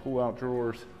little pull-out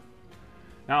drawers.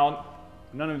 Now,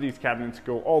 none of these cabinets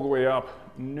go all the way up,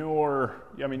 nor,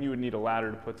 I mean, you would need a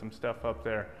ladder to put some stuff up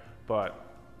there, but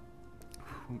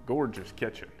gorgeous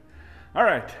kitchen. All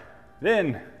right,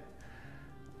 then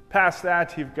past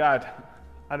that, you've got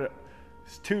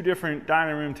two different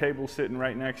dining room tables sitting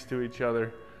right next to each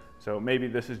other. So maybe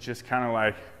this is just kind of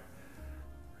like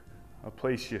a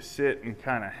place you sit and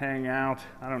kind of hang out.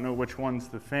 I don't know which one's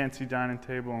the fancy dining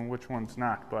table and which one's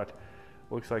not, but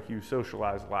looks like you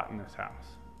socialize a lot in this house.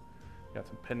 Got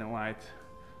some pendant lights,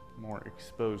 more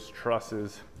exposed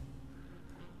trusses.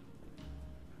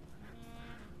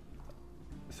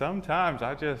 Sometimes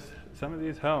some of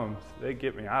these homes, they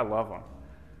get me. I love them.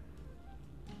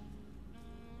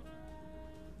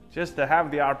 Just to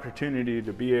have the opportunity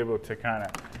to be able to kind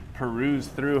of peruse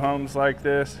through homes like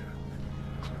this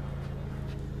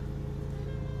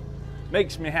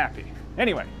makes me happy.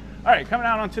 Anyway, all right, coming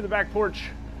out onto the back porch,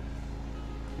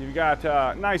 you've got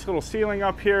a nice little ceiling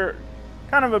up here,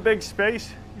 kind of a big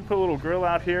space. You put a little grill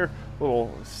out here,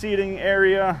 little seating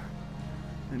area,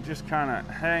 and just kind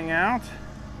of hang out.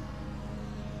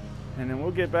 And then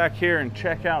we'll get back here and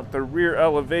check out the rear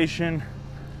elevation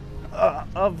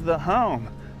of the home.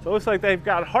 So it looks like they've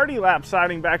got hardy lap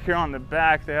siding back here on the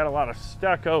back. They had a lot of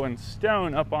stucco and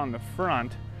stone up on the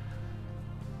front.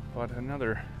 But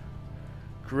another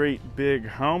great big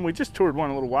home. We just toured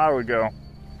one a little while ago.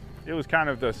 It was kind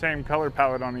of the same color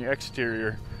palette on the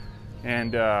exterior.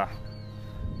 And,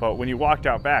 but when you walked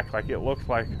out back, like it looked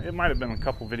like, it might have been a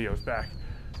couple videos back,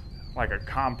 like a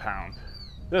compound.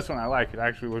 This one I like, it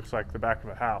actually looks like the back of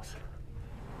a house.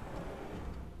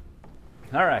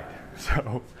 All right,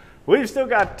 so we've still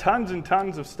got tons and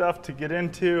tons of stuff to get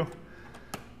into.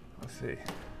 Let's see.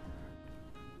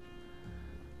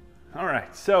 All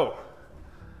right, so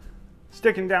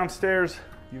sticking downstairs,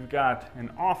 you've got an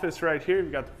office right here.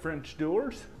 You've got the French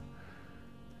doors.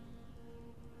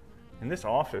 And this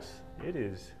office, it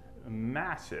is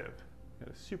massive.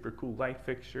 Got a super cool light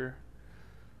fixture.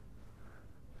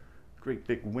 Great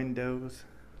big windows.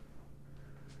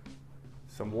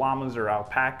 Some llamas or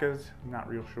alpacas, I'm not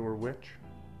real sure which.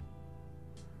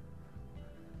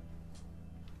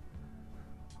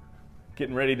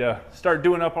 getting ready to start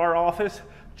doing up our office.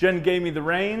 Jen gave me the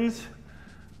reins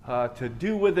to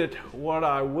do with it what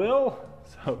I will.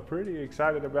 So pretty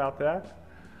excited about that.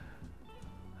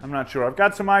 I'm not sure. I've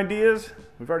got some ideas.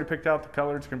 We've already picked out the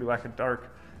color. It's gonna be like a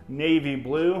dark navy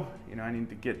blue. You know, I need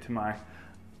to get to my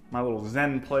little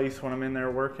zen place when I'm in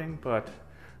there working, but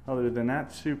other than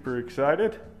that, super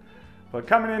excited. But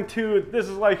coming into, this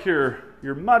is like your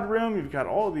mud room. You've got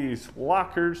all these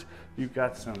lockers. You've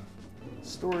got some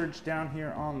storage down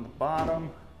here on the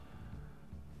bottom.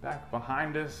 Back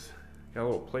behind us, got a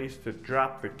little place to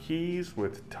drop the keys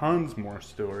with tons more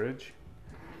storage.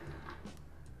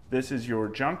 This is your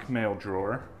junk mail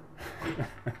drawer.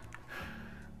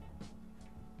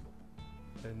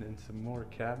 And then some more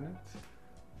cabinets.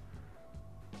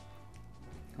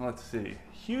 Let's see,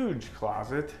 huge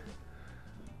closet.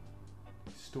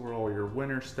 Store all your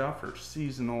winter stuff or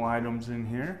seasonal items in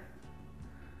here.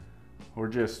 Or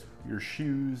just your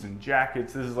shoes and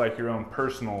jackets. This is like your own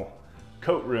personal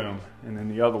coat room. And then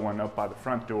the other one up by the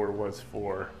front door was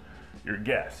for your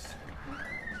guests.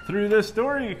 Through this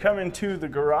door, you come into the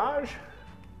garage.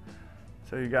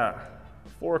 So you got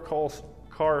 4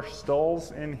 car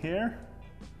stalls in here.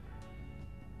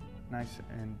 Nice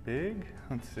and big.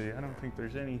 Let's see, I don't think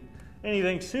there's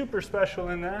anything super special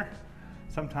in there.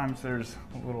 Sometimes there's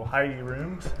little hidey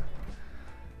rooms.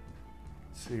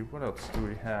 Let's see, what else do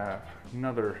we have?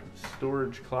 Another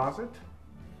storage closet.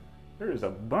 There is a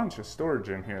bunch of storage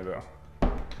in here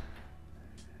though.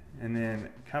 And then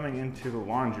coming into the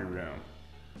laundry room.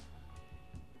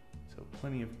 So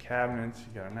plenty of cabinets.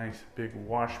 You got a nice big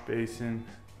wash basin.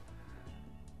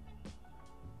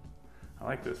 I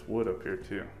like this wood up here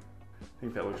too. I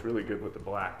think that looks really good with the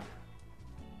black.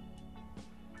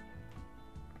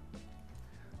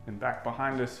 And back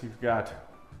behind us, you've got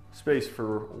space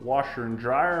for washer and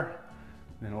dryer,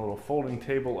 and a little folding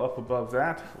table up above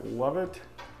that. Love it.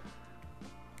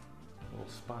 A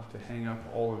little spot to hang up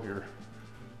all of your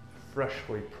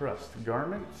freshly pressed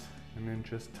garments, and then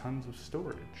just tons of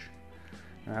storage.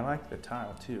 And I like the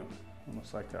tile too,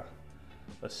 almost like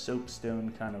a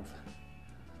soapstone kind of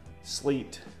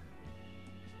slate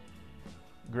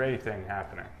gray thing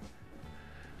happening.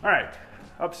 All right,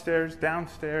 upstairs,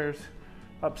 downstairs,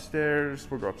 upstairs,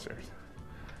 we'll go upstairs.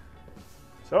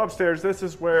 So upstairs, this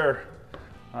is where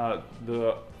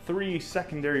the 3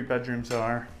 secondary bedrooms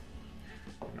are.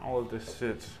 And all of this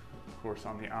sits, of course,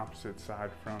 on the opposite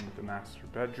side from the master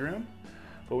bedroom.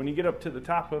 But when you get up to the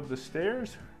top of the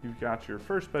stairs, you've got your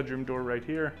first bedroom door right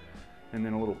here, and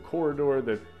then a little corridor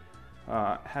that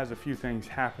has a few things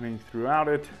happening throughout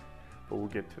it, but we'll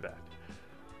get to that.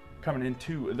 Coming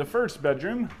into the first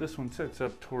bedroom, this one sits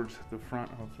up towards the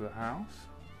front of the house.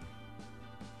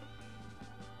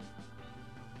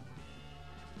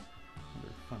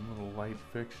 Another fun little light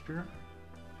fixture.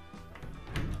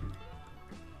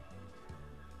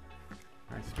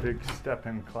 Nice big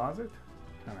step-in closet.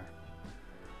 Kind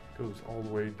of goes all the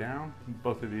way down.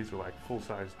 Both of these are like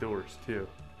full-size doors too.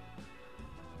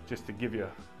 Just to give you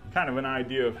kind of an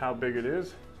idea of how big it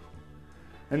is.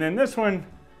 And then this one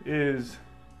is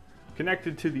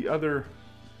connected to the other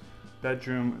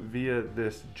bedroom via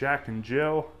this Jack and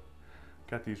Jill.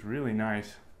 Got these really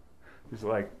nice, these are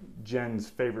like Jen's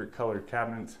favorite colored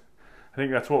cabinets. I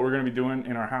think that's what we're gonna be doing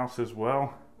in our house as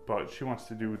well, but she wants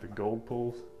to do with the gold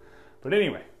pulls. But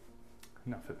anyway,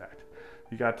 enough of that.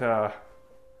 You got a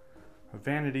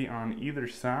vanity on either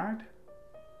side.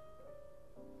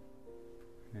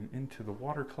 And into the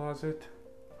water closet,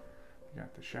 you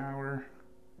got the shower.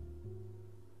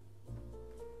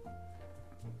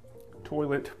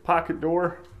 Toilet, pocket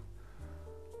door,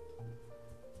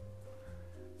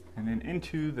 and then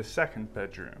into the second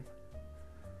bedroom.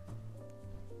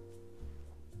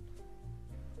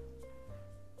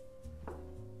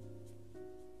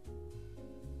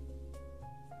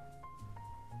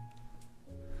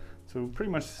 So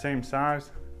pretty much the same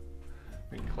size.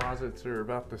 I think closets are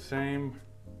about the same.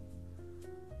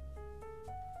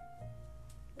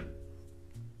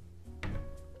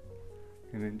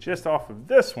 And then just off of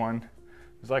this one,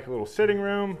 there's like a little sitting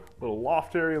room, a little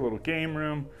loft area, a little game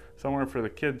room, somewhere for the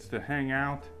kids to hang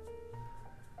out.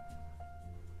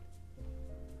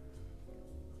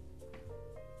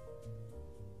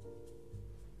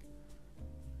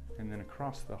 And then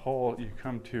across the hall you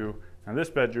come to, now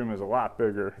this bedroom is a lot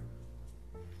bigger.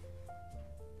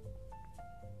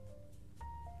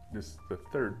 This is the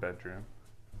third bedroom.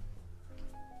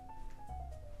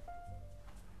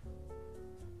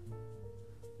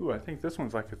 Ooh, I think this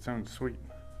one's like its own suite.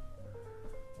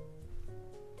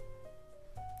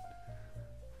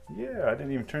 Yeah, I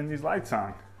didn't even turn these lights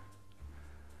on.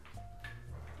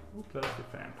 Oop, that's the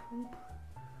fan. Oop.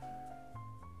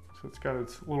 So it's got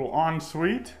its little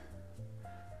ensuite.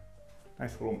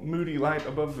 Nice little moody light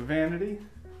above the vanity.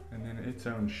 And then its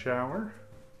own shower.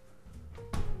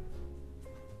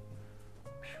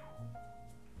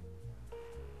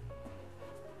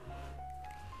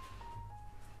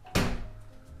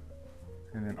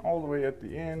 And then all the way at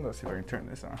the end, let's see if I can turn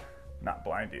this on, not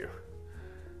blind you,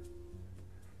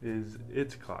 is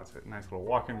its closet. Nice little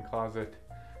walk-in closet.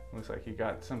 Looks like you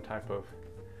got some type of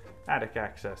attic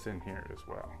access in here as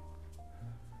well.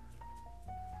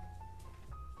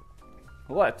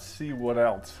 Let's see what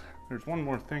else. There's one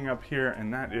more thing up here,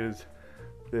 and that is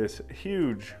this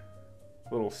huge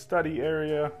little study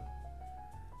area.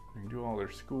 They can do all their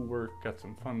schoolwork, got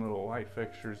some fun little light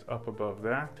fixtures up above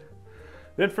that.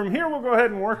 Then from here, we'll go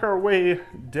ahead and work our way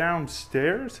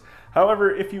downstairs.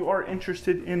 However, if you are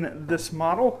interested in this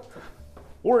model,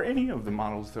 or any of the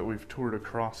models that we've toured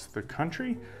across the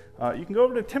country, you can go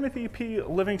over to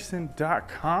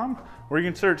timothyplivingston.com, where you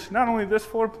can search not only this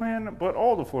floor plan, but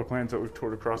all the floor plans that we've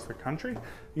toured across the country. You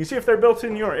can see if they're built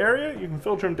in your area. You can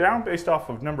filter them down based off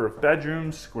of number of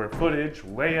bedrooms, square footage,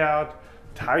 layout,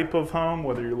 type of home,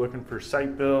 whether you're looking for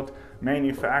site built,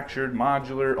 manufactured,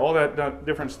 modular, all that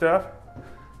different stuff.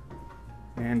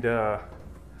 And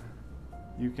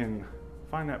you can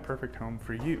find that perfect home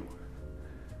for you.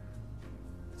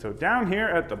 So down here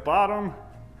at the bottom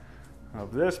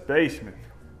of this basement,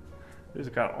 it's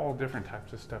got all different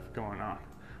types of stuff going on.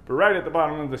 But right at the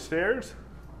bottom of the stairs,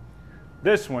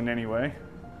 this one anyway,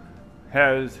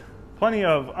 has plenty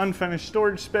of unfinished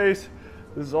storage space.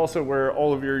 This is also where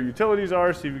all of your utilities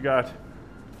are. So you've got,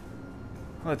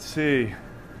 let's see,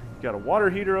 you've got a water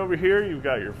heater over here, you've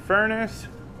got your furnace.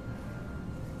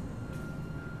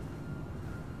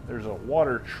 There's a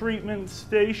water treatment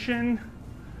station,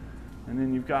 and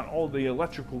then you've got all the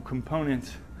electrical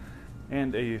components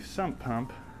and a sump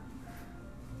pump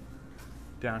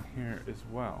down here as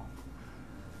well.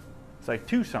 It's like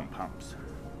 2 sump pumps.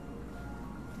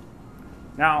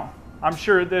 Now, I'm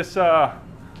sure this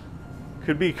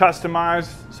could be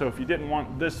customized, so if you didn't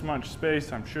want this much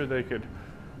space, I'm sure they could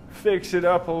fix it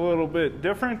up a little bit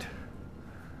different.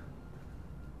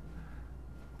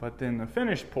 But then the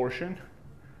finished portion,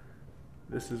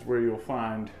 this is where you'll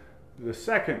find the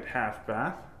second half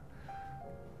bath,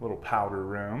 little powder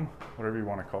room, whatever you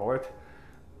want to call it.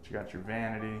 You got your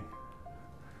vanity,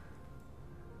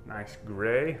 nice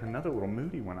gray, another little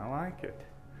moody one. I like it.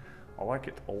 I like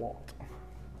it a lot.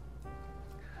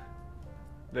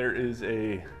 There is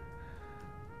a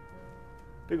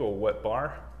big old wet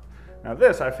bar. Now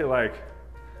this, I feel like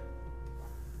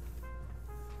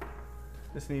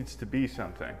this needs to be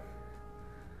something.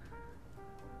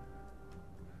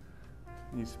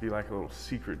 Needs to be like a little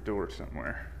secret door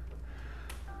somewhere,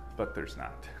 but there's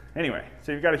not. Anyway,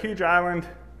 so you've got a huge island,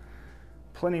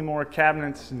 plenty more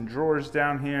cabinets and drawers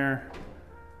down here.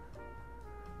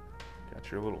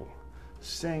 Got your little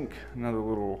sink, another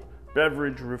little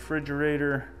beverage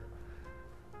refrigerator,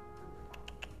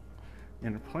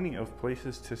 and plenty of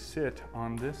places to sit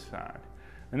on this side.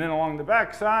 And then along the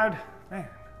back side, man,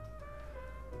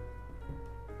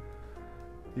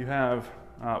 you have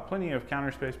plenty of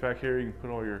counter space back here. You can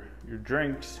put all your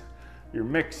drinks, your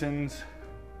mix-ins,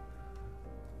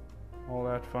 all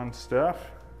that fun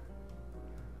stuff.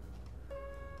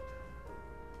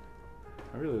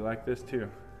 I really like this too.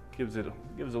 Gives it a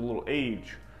little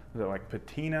age. Is it like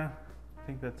patina? I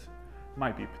think that's,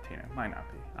 might be patina, might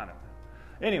not be, I don't know.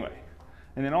 Anyway,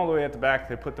 and then all the way at the back,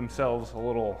 they put themselves a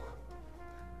little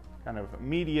kind of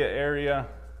media area.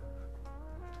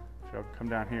 So I'll come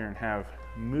down here and have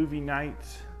movie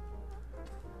nights.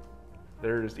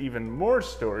 There's even more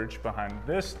storage behind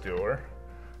this door,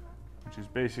 which is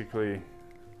basically,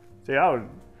 see,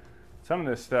 some of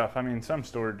this stuff, I mean, some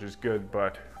storage is good,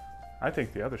 but I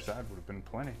think the other side would have been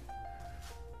plenty.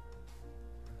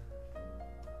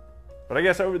 But I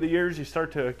guess over the years, you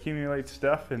start to accumulate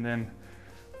stuff, and then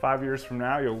 5 years from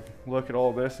now, you'll look at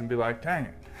all this and be like, dang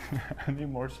it, I need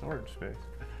more storage space.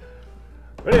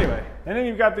 But anyway, and then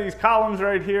you've got these columns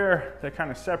right here that kind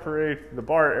of separate the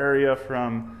bar area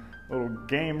from a little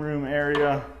game room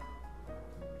area,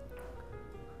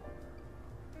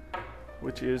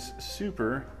 which is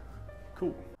super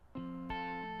cool.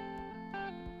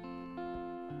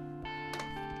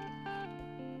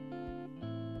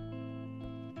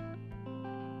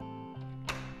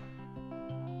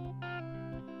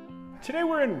 Today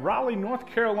we're in Raleigh, North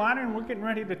Carolina, and we're getting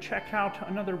ready to check out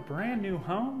another brand new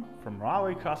home from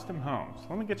Raleigh Custom Homes.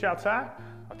 Let me get you outside,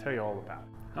 I'll tell you all about it.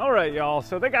 All right, y'all,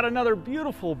 so they got another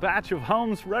beautiful batch of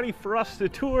homes ready for us to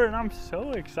tour, and I'm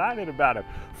so excited about it.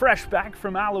 Fresh back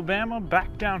from Alabama,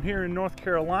 back down here in North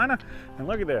Carolina, and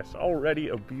look at this, already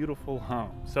a beautiful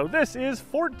home. So this is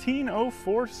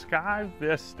 1404 Sky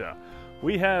Vista.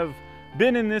 We have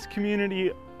been in this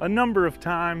community a number of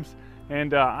times,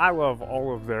 and I love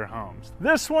all of their homes.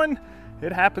 This one,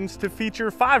 it happens to feature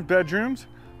 5 bedrooms,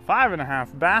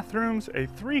 5.5 bathrooms, a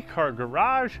 3-car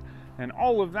garage, and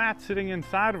all of that sitting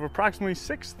inside of approximately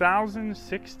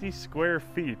 6,060 square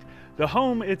feet. The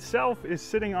home itself is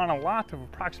sitting on a lot of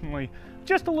approximately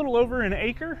just a little over an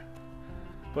acre,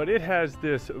 but it has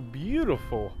this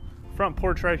beautiful front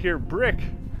porch right here, brick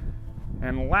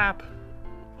and lap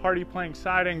hardy plank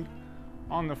siding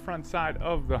on the front side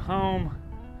of the home.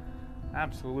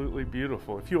 Absolutely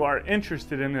beautiful. If you are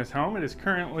interested in this home, it is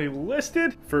currently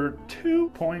listed for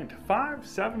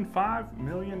 $2.575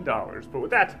 million. But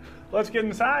with that, let's get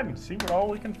inside and see what all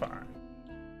we can find.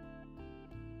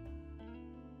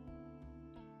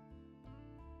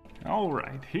 All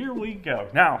right, here we go.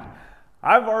 Now,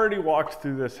 I've already walked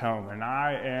through this home and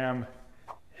I am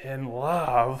in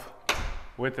love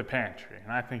with the pantry.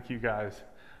 And I think you guys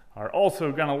are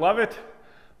also gonna love it.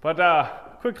 But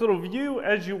quick little view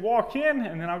as you walk in,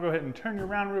 and then I'll go ahead and turn you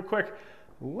around real quick,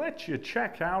 let you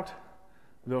check out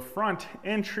the front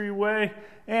entryway.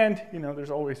 And you know, there's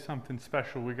always something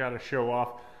special we gotta show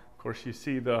off. Of course, you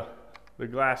see the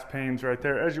glass panes right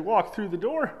there as you walk through the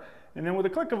door, and then with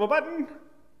a click of a button,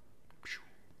 let's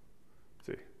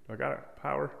see, do I got it?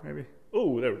 Power, maybe?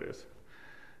 Oh, there it is.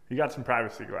 You got some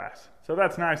privacy glass. So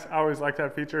that's nice, I always like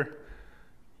that feature.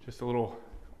 Just a little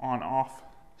on-off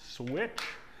switch.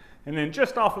 And then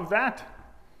just off of that,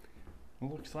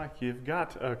 it looks like you've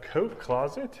got a coat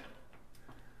closet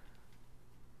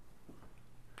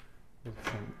with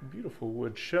some beautiful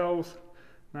wood shelves,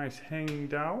 nice hanging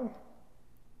dowel.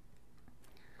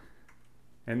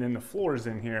 And then the floors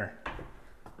in here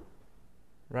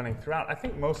running throughout. I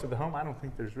think most of the home, I don't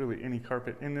think there's really any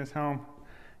carpet in this home,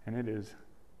 and it is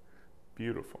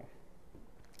beautiful.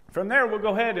 From there, we'll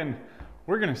go ahead and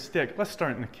we're gonna let's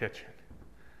start in the kitchen.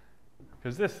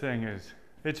 Because this thing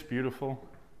it's beautiful.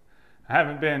 I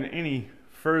haven't been any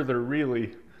further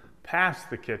really past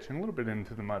the kitchen, a little bit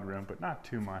into the mudroom, but not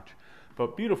too much.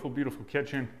 But beautiful, beautiful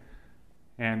kitchen.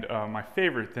 And my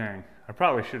favorite thing, I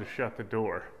probably should have shut the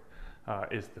door,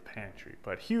 is the pantry.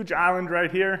 But huge island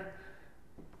right here.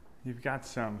 You've got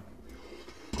some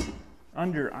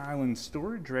under island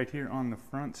storage right here on the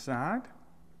front side.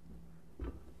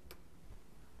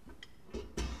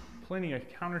 Plenty of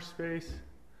counter space.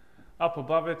 Up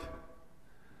above it,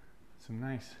 some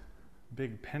nice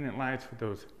big pendant lights with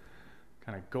those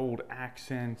kind of gold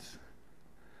accents.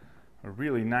 A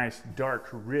really nice, dark,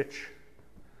 rich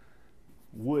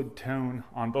wood tone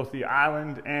on both the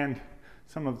island and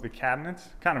some of the cabinets,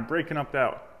 kind of breaking up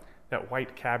that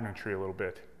white cabinetry a little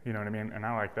bit, you know what I mean? And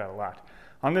I like that a lot.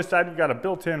 On this side, you've got a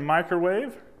built-in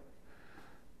microwave.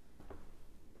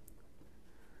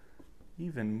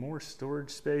 Even more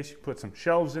storage space. You put some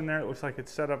shelves in there. It looks like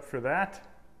it's set up for that,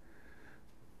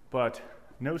 but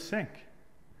no sink.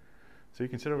 So you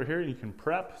can sit over here, you can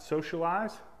prep,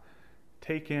 socialize,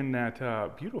 take in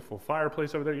that beautiful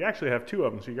fireplace over there. You actually have 2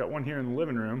 of them. So you got one here in the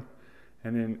living room,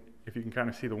 and then if you can kind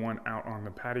of see the one out on the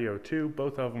patio too,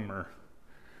 both of them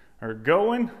are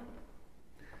going,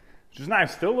 which is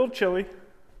nice. Still a little chilly.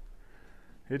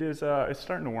 It is, it's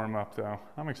starting to warm up though.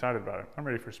 I'm excited about it. I'm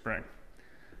ready for spring.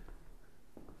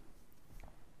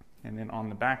 And then on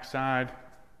the back side,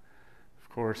 of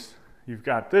course, you've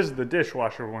got, this is the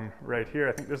dishwasher one right here.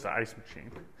 I think this is the ice machine.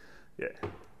 Yeah.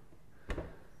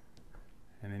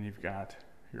 And then you've got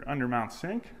your undermount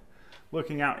sink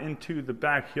looking out into the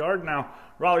backyard. Now,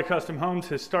 Raleigh Custom Homes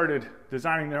has started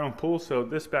designing their own pool, so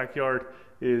this backyard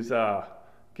is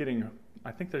getting,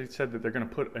 I think they said that they're gonna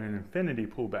put an infinity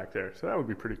pool back there, so that would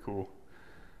be pretty cool.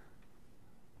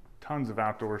 Tons of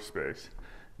outdoor space.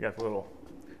 You got the little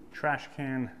trash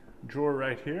can drawer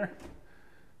right here.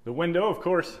 The window, of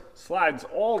course, slides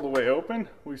all the way open.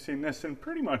 We've seen this in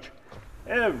pretty much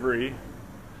every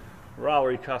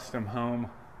Raleigh custom home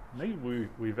maybe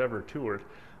we've ever toured.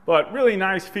 But really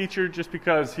nice feature just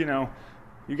because, you know,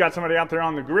 you got somebody out there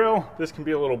on the grill. This can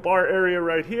be a little bar area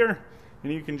right here,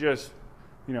 and you can just,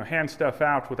 you know, hand stuff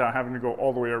out without having to go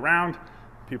all the way around.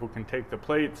 People can take the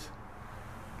plates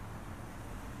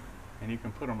and you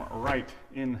can put them right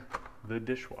in the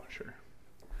dishwasher.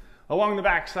 Along the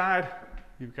back side,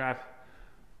 you've got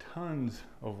tons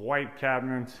of white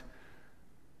cabinets,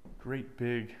 great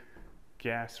big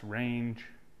gas range.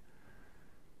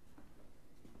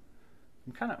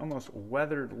 Some kind of almost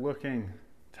weathered looking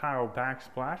tile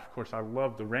backsplash. Of course, I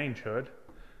love the range hood.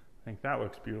 I think that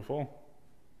looks beautiful.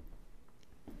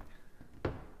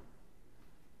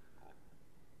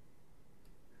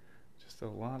 Just a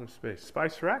lot of space.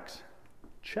 Spice racks,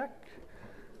 check.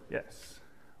 Yes.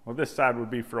 Well, this side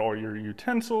would be for all your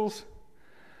utensils.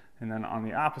 And then on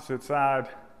the opposite side,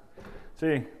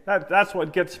 see, that's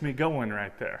what gets me going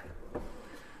right there.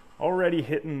 Already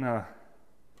hitting the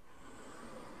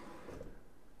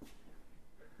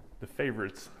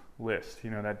favorites list, you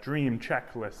know, that dream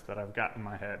checklist that I've got in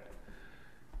my head.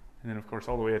 And then of course,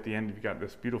 all the way at the end, you've got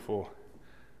this beautiful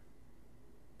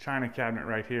china cabinet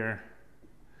right here,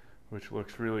 which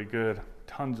looks really good.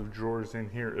 Tons of drawers in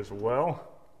here as well.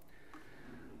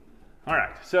 All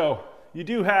right, so you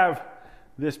do have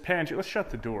this pantry. Let's shut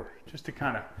the door just to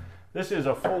kind of, this is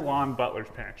a full-on butler's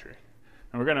pantry.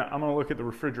 And I'm gonna look at the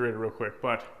refrigerator real quick,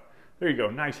 but there you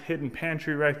go, nice hidden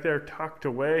pantry right there, tucked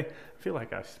away. I feel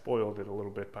like I spoiled it a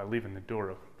little bit by leaving the door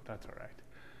open, but that's all right.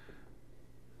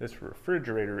 This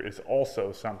refrigerator is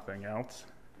also something else.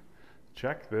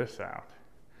 Check this out.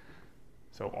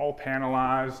 So all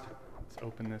panelized. Let's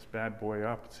open this bad boy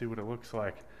up and see what it looks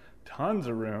like. Tons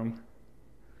of room.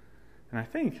 And I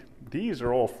think these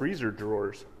are all freezer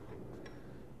drawers.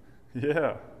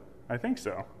 Yeah, I think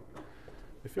so.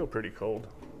 They feel pretty cold.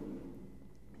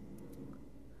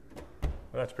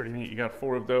 Well, that's pretty neat. You got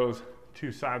 4 of those,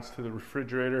 2 sides to the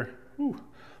refrigerator. Whew.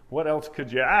 What else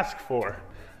could you ask for?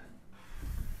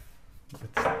 It's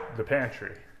the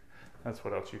pantry. That's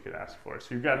what else you could ask for.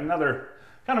 So you've got another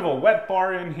kind of a wet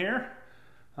bar in here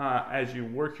as you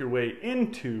work your way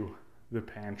into the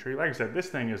pantry. Like I said, this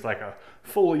thing is like a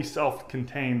fully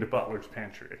self-contained butler's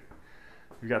pantry.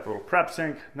 You've got the little prep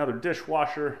sink, another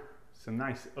dishwasher, some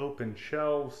nice open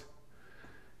shelves.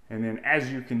 And then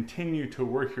as you continue to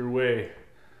work your way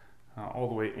all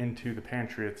the way into the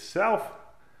pantry itself,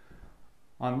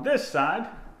 on this side,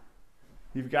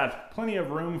 you've got plenty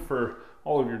of room for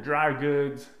all of your dry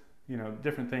goods, you know,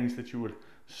 different things that you would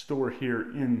store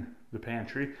here in the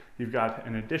pantry. You've got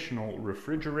an additional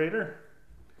refrigerator.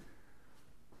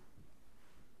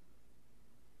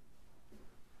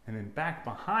 And then back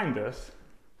behind us,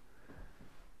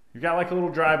 you've got like a little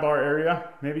dry bar area.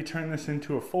 Maybe turn this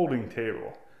into a folding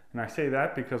table. And I say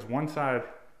that because one side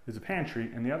is a pantry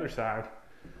and the other side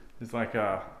is like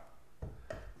a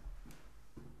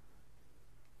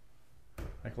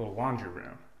little laundry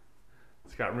room.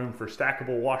 It's got room for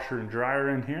stackable washer and dryer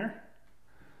in here,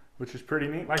 which is pretty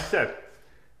neat. Like I said,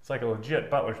 it's like a legit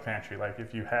butler's pantry, like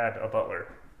if you had a butler.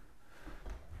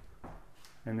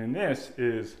 And then this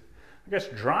is, I guess,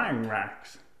 drying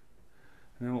racks.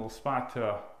 And then a little spot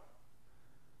to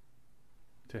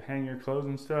hang your clothes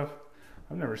and stuff.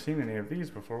 I've never seen any of these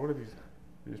before. What are these?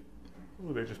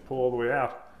 They just pull all the way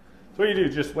out. So what you do,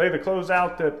 just lay the clothes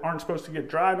out that aren't supposed to get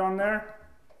dried on there?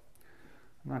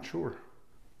 I'm not sure.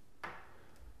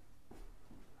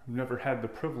 I've never had the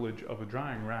privilege of a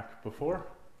drying rack before.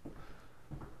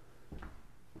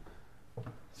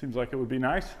 Seems like it would be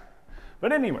nice.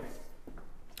 But anyway,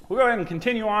 we'll go ahead and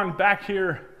continue on back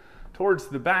here towards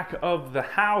the back of the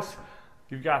house.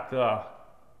 You've got the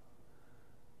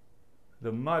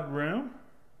mud room.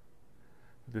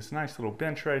 This nice little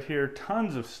bench right here.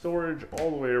 Tons of storage all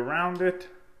the way around it.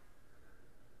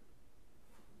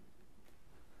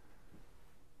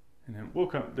 And then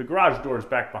the garage door is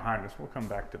back behind us. We'll come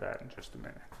back to that in just a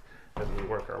minute as we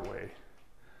work our way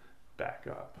back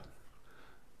up.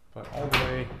 But all the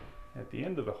way at the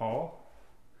end of the hall,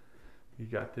 you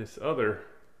got this other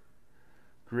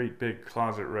great big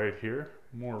closet right here.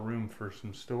 More room for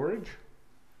some storage.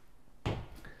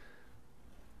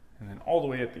 And then all the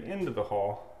way at the end of the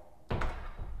hall,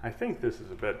 I think this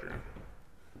is a bedroom.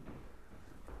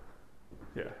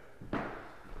 Yeah.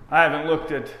 I haven't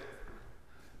looked at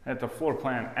the floor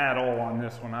plan at all on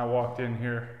this one. I walked in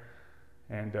here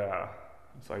and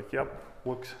it's like, yep,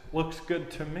 looks good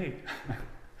to me.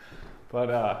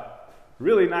 But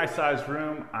really nice sized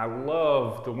room. I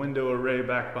love the window array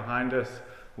back behind us,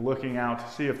 looking out to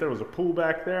see if there was a pool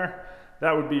back there.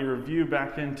 That would be your view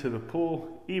back into the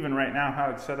pool. Even right now,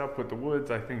 how it's set up with the woods,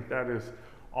 I think that is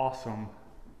awesome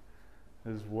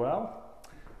as well.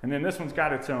 And then this one's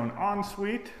got its own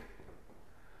ensuite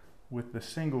with the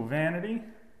single vanity.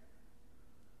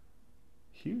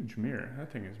 Huge mirror,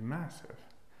 that thing is massive.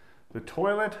 The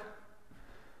toilet,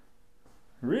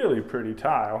 really pretty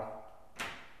tile.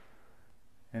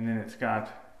 And then it's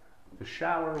got the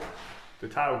shower, the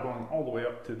tile going all the way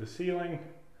up to the ceiling.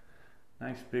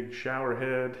 Nice big shower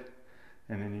head.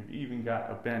 And then you've even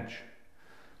got a bench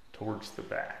towards the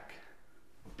back.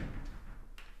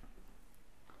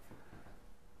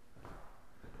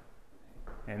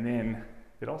 And then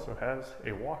it also has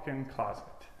a walk-in closet.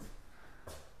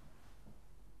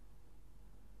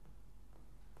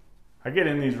 I get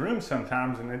in these rooms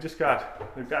sometimes and they've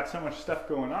got so much stuff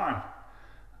going on.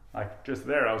 Like just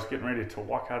there, I was getting ready to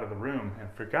walk out of the room and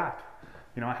forgot,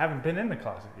 you know, I haven't been in the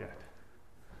closet yet.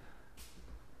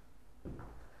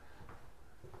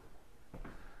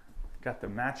 Got the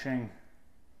matching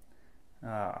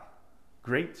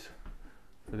grates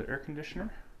for the air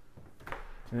conditioner.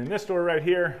 And then this door right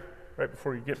here, right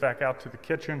before you get back out to the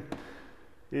kitchen,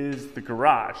 is the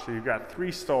garage. So you've got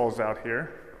 3 stalls out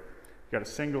here. You've got a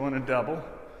single and a double.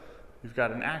 You've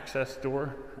got an access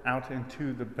door out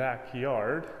into the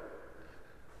backyard.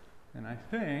 And I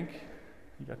think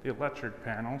you got the electric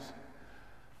panels.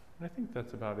 And I think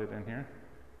that's about it in here.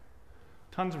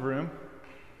 Tons of room.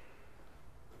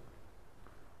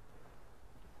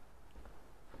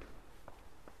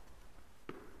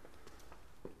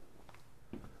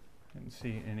 Didn't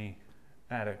see any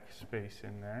attic space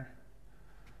in there.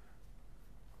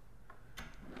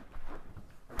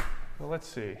 Well, let's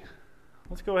see.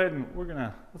 Let's go ahead and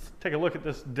let's take a look at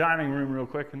this dining room real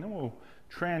quick, and then we'll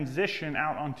transition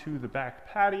out onto the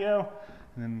back patio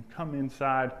and then come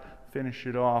inside, finish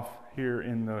it off here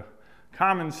in the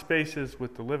common spaces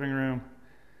with the living room,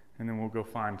 and then we'll go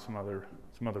find some other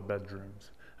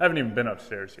bedrooms. I haven't even been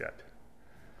upstairs yet.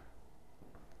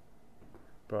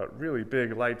 But really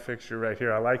big light fixture right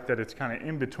here. I like that it's kind of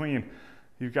in between.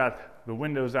 You've got the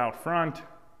windows out front,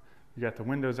 you got the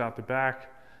windows out the back,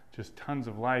 just tons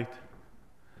of light.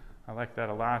 I like that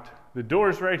a lot. The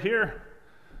doors right here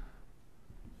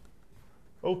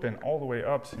open all the way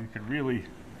up so you could really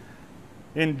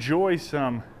enjoy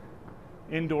some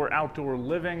indoor-outdoor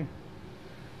living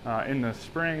in the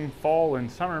spring, fall, and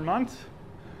summer months.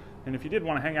 And if you did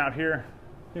want to hang out here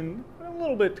in a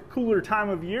little bit cooler time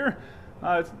of year,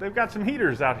 they've got some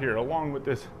heaters out here along with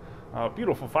this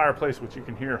beautiful fireplace, which you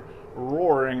can hear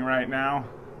roaring right now.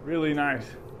 Really nice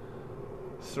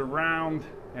surround,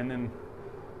 and then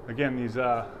again these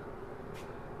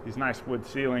nice wood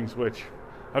ceilings, which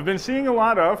I've been seeing a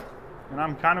lot of, and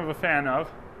I'm kind of a fan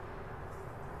of.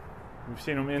 We've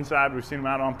seen them inside, we've seen them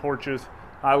out on porches.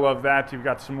 I love that. You've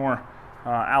got some more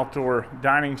outdoor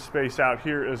dining space out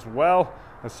here as well.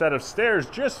 A set of stairs,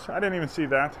 I didn't even see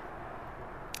that,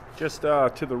 just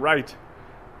to the right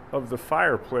of the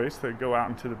fireplace that go out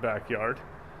into the backyard.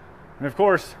 And of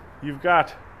course, you've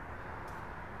got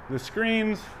the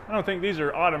screens. I don't think these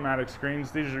are automatic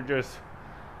screens. These are just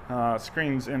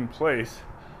screens in place.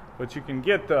 But you can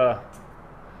get the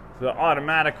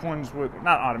automatic ones with,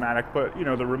 not automatic, but you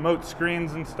know, the remote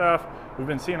screens and stuff. We've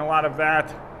been seeing a lot of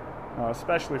that,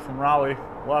 especially from Raleigh.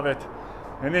 Love it.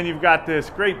 And then you've got this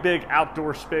great big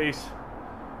outdoor space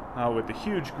with the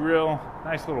huge grill,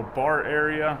 nice little bar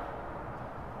area.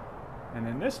 And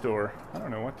then this door, I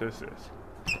don't know what this is.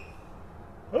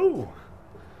 Oh!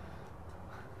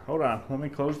 Hold on, let me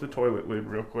close the toilet lid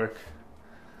real quick.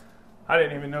 I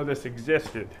didn't even know this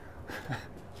existed.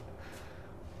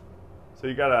 So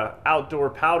you got an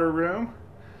outdoor powder room.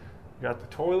 You got the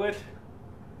toilet.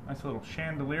 Nice little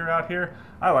chandelier out here.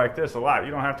 I like this a lot.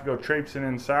 You don't have to go traipsing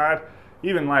inside.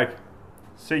 Even like,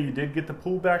 say you did get the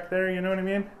pool back there, you know what I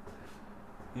mean?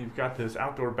 You've got this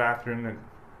outdoor bathroom that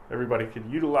everybody could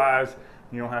utilize.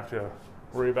 You don't have to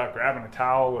worry about grabbing a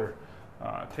towel or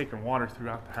taking water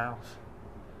throughout the house.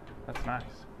 That's nice.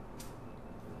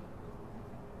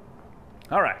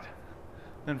 All right.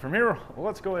 Then from here,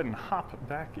 let's go ahead and hop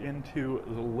back into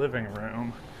the living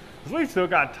room, because we've still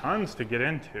got tons to get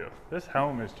into. This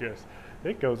home is just,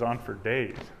 it goes on for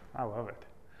days. I love it.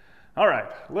 All right,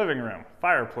 living room,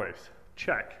 fireplace,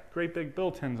 check. Great big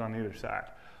built-ins on either side.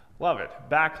 Love it.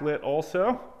 Backlit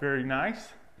also, very nice.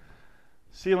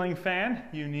 Ceiling fan,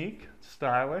 unique,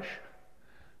 stylish.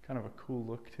 Kind of a cool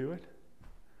look to it.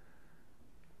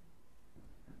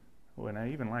 Oh, and I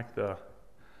even like the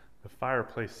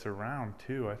fireplace surround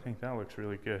too. I think that looks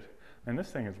really good. And this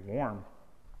thing is warm.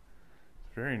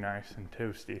 It's very nice and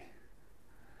toasty.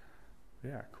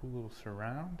 Yeah, cool little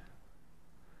surround.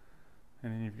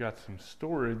 And then you've got some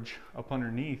storage up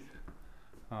underneath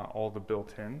all the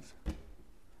built-ins.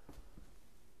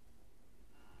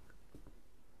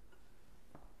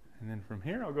 And then from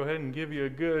here, I'll go ahead and give you a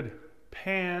good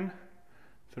pan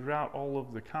throughout all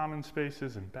of the common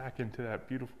spaces and back into that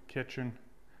beautiful kitchen.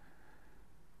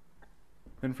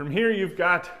 Then from here, you've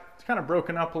got, it's kind of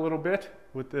broken up a little bit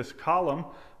with this column,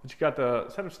 but you've got the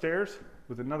set of stairs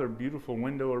with another beautiful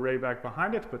window array back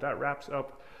behind it, but that wraps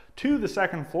up to the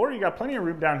second floor. You got plenty of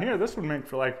room down here. This would make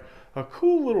for like a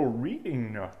cool little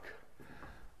reading nook.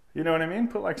 You know what I mean?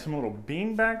 Put like some little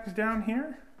bean bags down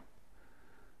here,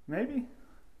 maybe.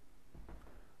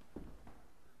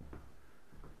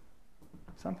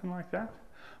 something like that.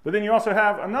 But then you also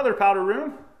have another powder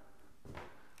room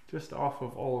just off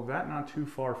of all of that, not too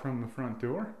far from the front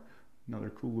door. Another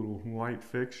cool little light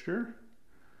fixture,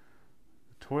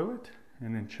 the toilet,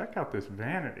 and then check out this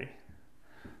vanity.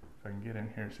 If I can get in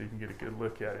here so you can get a good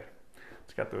look at it.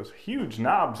 It's got those huge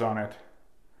knobs on it.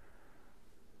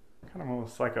 Kind of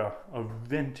almost like a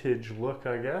vintage look,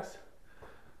 I guess,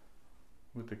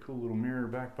 with the cool little mirror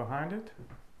back behind it.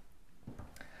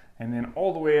 And then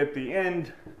all the way at the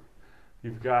end,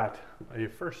 you've got a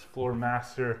first floor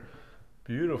master.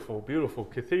 Beautiful, beautiful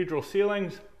cathedral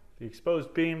ceilings, the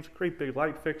exposed beams, great big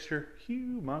light fixture,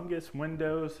 humongous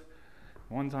windows.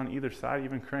 Ones on either side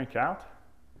even crank out.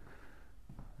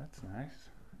 That's nice.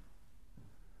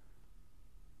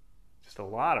 Just a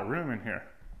lot of room in here.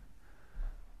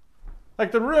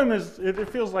 Like the room is, it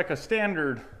feels like a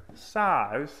standard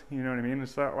size, you know what I mean?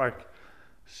 It's not like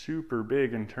super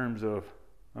big in terms of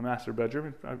a master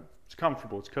bedroom. It's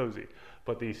comfortable, it's cozy.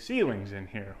 But these ceilings in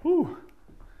here, whew,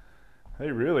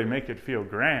 they really make it feel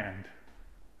grand.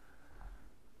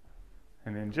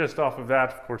 And then just off of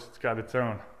that, of course, it's got its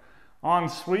own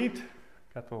ensuite.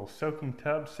 Got the little soaking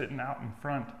tub sitting out in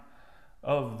front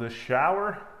of the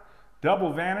shower.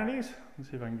 Double vanities. Let's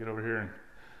see if I can get over here and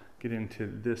get into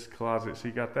this closet. So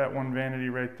you got that one vanity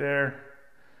right there.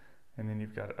 And then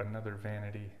you've got another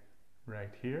vanity right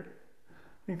here.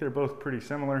 I think they're both pretty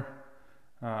similar.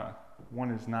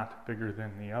 One is not bigger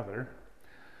than the other.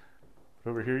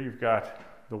 But over here you've got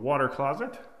the water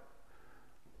closet,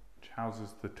 which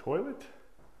houses the toilet.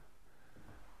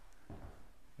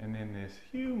 And then this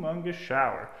humongous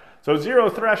shower. So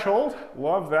 0 threshold,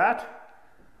 love that.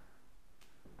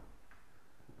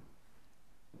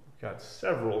 Got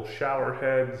several shower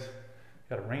heads.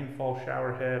 Got a rainfall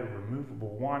shower head, a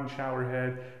removable wand shower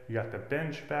head. You got the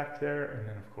bench back there, and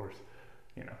then of course,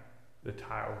 you know, the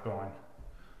tile going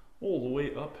all the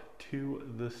way up to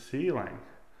the ceiling.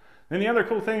 Then the other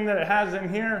cool thing that it has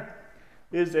in here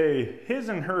is a his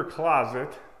and her closet.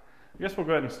 I guess we'll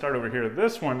go ahead and start over here.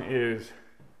 This one is,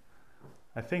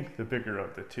 I think, the bigger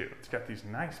of the two. It's got these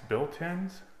nice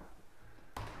built-ins.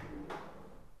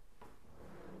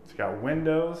 It's got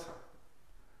windows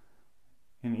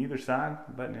in either side,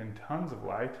 letting in tons of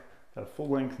light. Got a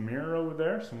full-length mirror over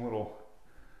there, some little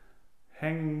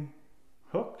hanging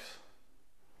hooks.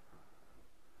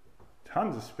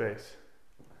 Tons of space.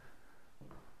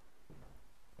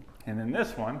 And then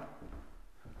this one,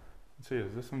 let's see,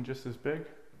 is this one just as big?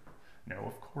 No,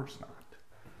 of course not.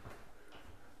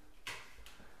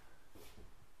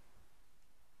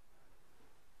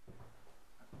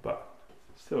 But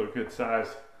still a good size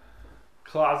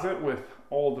closet with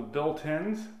all the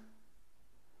built-ins.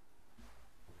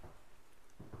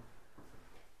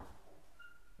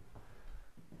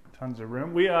 Tons of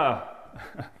room.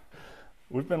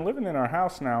 We've been living in our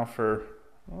house now for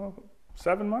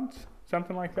 7 months,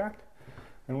 something like that.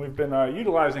 And we've been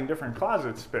utilizing different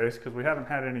closet space because we haven't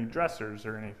had any dressers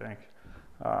or anything.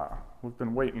 We've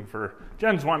been waiting for,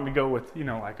 Jen's wanting to go with, you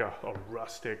know, like a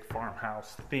rustic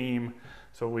farmhouse theme.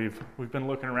 So we've been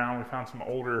looking around, we found some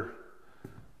older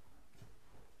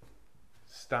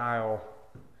style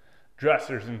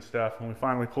dressers and stuff, and we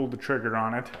finally pulled the trigger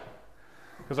on it.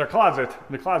 Because the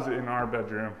closet in our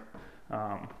bedroom,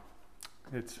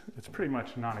 it's pretty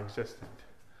much non-existent.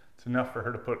 It's enough for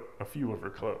her to put a few of her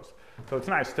clothes. So it's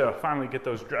nice to finally get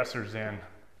those dressers in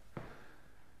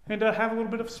and have a little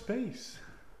bit of space.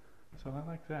 So I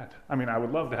like that. I mean, I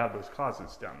would love to have those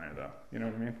closets down there though, you know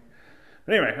what I mean?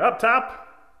 But anyway, up top,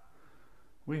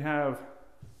 we have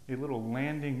a little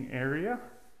landing area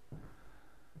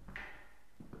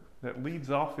that leads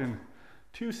off in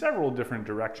several different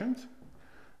directions.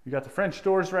 You got the French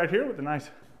doors right here with the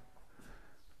nice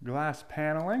glass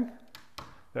paneling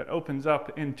that opens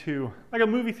up into like a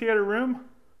movie theater room,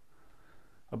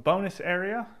 a bonus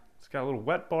area. It's got a little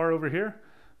wet bar over here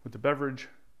with the beverage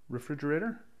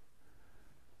refrigerator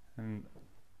and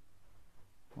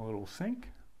a little sink.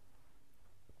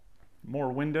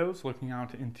 More windows looking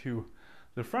out into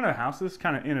the front of the house. This is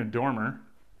kind of in a dormer,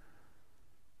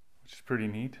 which is pretty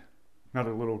neat.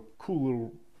 Another little cool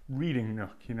little reading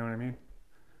nook, you know what I mean?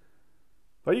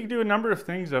 But you can do a number of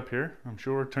things up here, I'm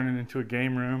sure. Turn it into a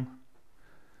game room,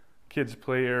 kids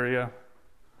play area,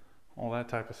 all that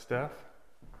type of stuff.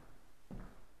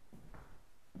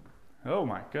 Oh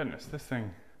my goodness, this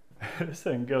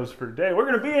thing goes for a day. We're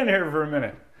gonna be in here for a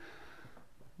minute.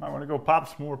 Might want to go pop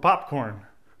some more popcorn.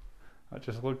 I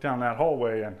just looked down that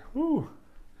hallway and whoo.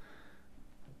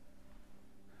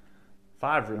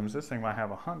 5 rooms. This thing might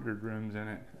have 100 rooms in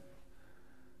it.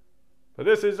 But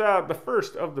this is the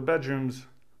first of the bedrooms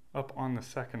up on the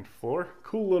 2nd floor.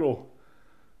 Cool little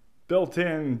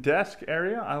built-in desk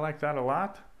area. I like that a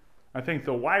lot. I think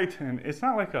the white, and it's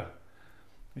not like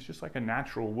it's just like a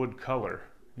natural wood color.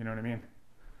 You know what I mean?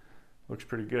 Looks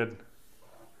pretty good.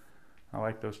 I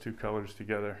like those two colors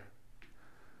together.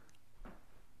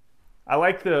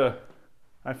 I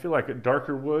feel like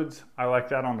darker woods, I like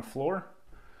that on the floor.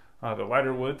 The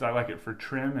lighter woods, I like it for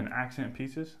trim and accent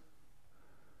pieces,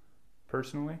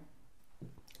 personally.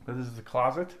 But this is the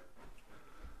closet.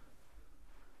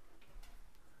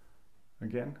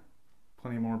 Again,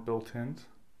 plenty more built-ins.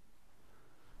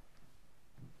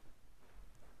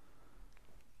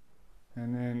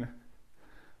 And then,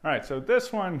 all right, so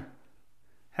this one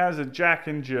has a Jack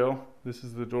and Jill. This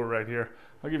is the door right here.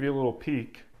 I'll give you a little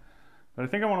peek. But I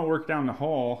think I want to work down the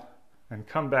hall and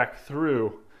come back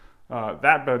through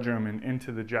that bedroom and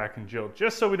into the Jack and Jill,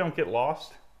 just so we don't get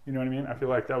lost. You know what I mean? I feel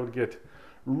like that would get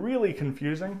really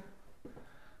confusing.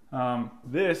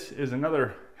 This is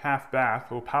another half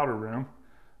bath, little powder room,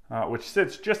 which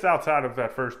sits just outside of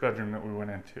that first bedroom that we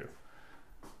went into.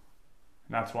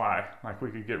 And that's why, like, we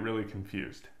could get really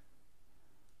confused.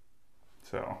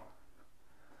 So,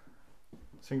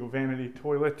 single vanity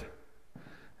toilet.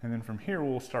 And then from here,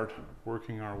 we'll start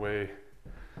working our way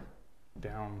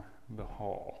down the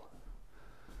hall.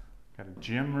 Got a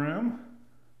gym room.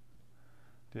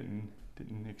 Didn't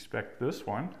expect this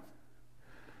one.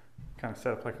 Kind of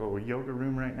set up like a little yoga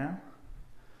room right now.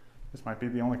 This might be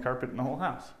the only carpet in the whole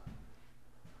house.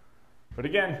 But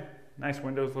again, nice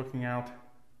windows looking out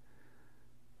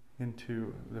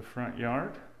into the front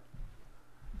yard.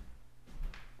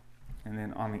 And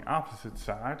then on the opposite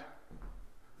side,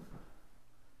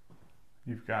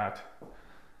 you've got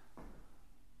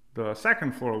the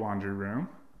second floor laundry room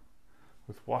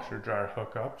with washer dryer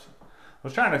hookups. I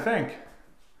was trying to think.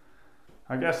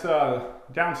 I guess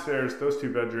downstairs, those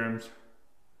two bedrooms,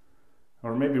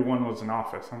 or maybe one was an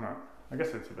office. I guess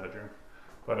it's a bedroom,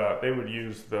 but they would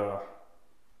use the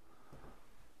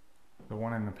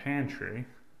one in the pantry,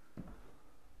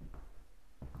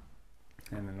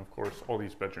 and then of course all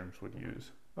these bedrooms would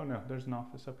use. Oh no, there's an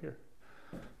office up here.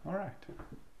 All right.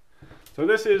 So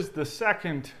this is the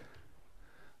second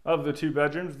of the two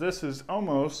bedrooms. This is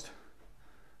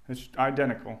it's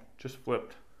identical, just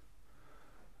flipped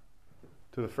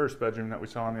to the first bedroom that we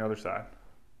saw on the other side.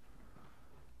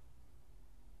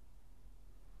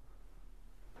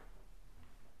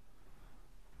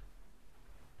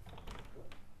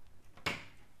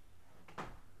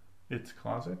 It's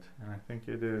closet, and I think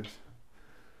it is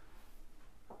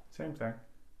same thing,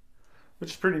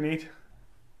 which is pretty neat.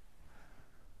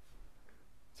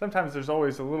 Sometimes there's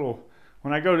always a little,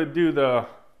 when I go to do the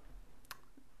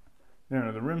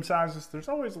room sizes, there's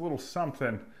always a little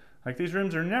something. Like these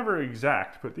rooms are never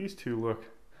exact, but these two look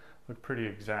pretty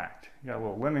exact. You got a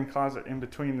little linen closet in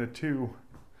between the two.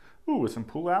 Ooh, with some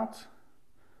pull outs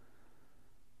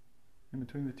in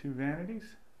between the two vanities.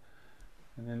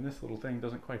 And then this little thing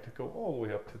doesn't quite go all the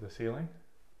way up to the ceiling.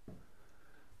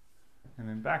 And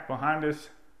then back behind us,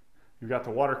 you've got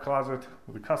the water closet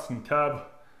with a custom tub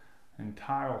and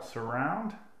tile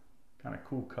surround. Kind of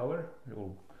cool color, a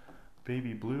little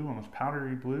baby blue, almost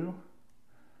powdery blue.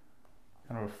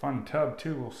 Kind of a fun tub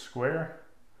too, a little square.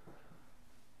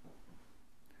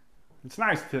 It's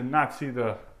nice to not see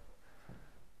the,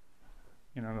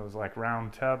 those like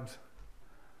round tubs.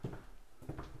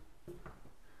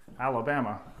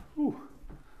 Alabama, ooh.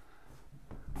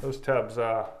 Those tubs,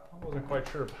 I wasn't quite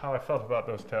sure how I felt about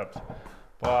those tubs.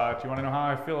 But you want to know how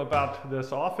I feel about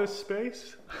this office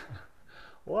space?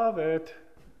 Love it.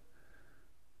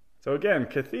 So again,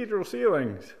 cathedral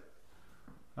ceilings.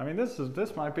 I mean,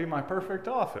 this might be my perfect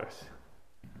office.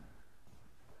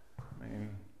 I mean,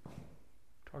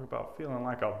 talk about feeling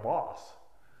like a boss.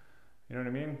 You know what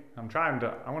I mean? I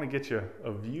want to get you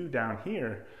a view down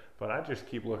here, but I just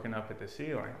keep looking up at the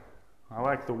ceiling. I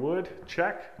like the wood,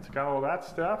 check. It's got all that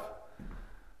stuff.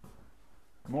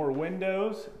 More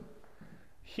windows.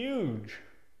 Huge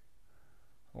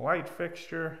light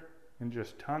fixture and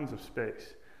just tons of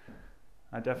space.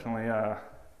 I definitely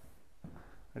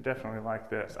like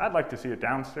this. I'd like to see it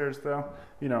downstairs though,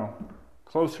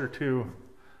 closer to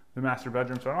the master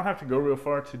bedroom, so I don't have to go real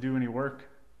far to do any work.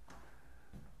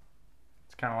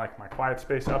 It's kind of like my quiet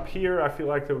space. Up here, I feel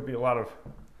like there would be a lot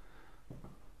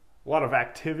of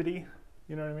activity,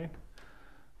 you know what I mean?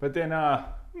 But then, I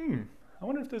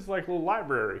wonder if there's like a little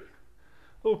library,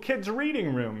 a little kids'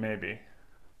 reading room maybe.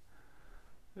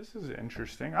 This is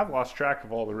interesting. I've lost track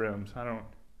of all the rooms. I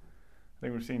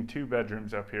think we've seen 2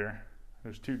 bedrooms up here.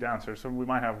 There's 2 downstairs, so we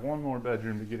might have one more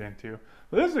bedroom to get into.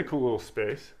 But this is a cool little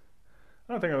space.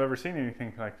 I don't think I've ever seen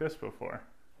anything like this before.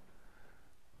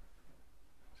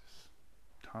 Just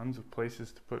Tons of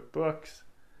places to put books.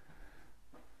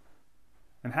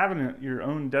 And having your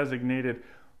own designated,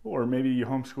 or maybe you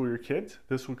homeschool your kids,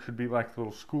 this one could be like the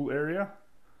little school area.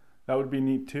 That would be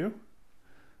neat too.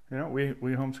 You know, we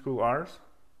homeschool ours,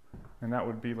 and that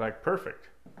would be like perfect.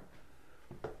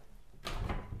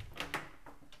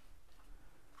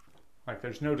 Like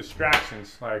there's no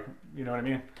distractions, like, you know what I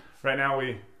mean? Right now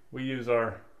we use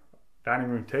our dining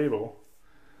room table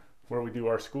where we do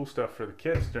our school stuff for the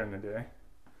kids during the day.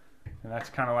 And that's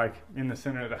kind of like in the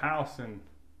center of the house, and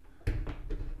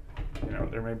you know,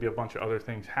 there may be a bunch of other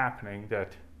things happening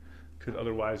that could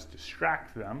otherwise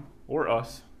distract them or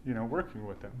us, you know, working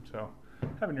with them. So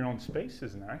having your own space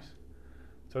is nice.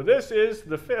 So this is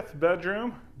the 5th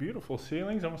bedroom. Beautiful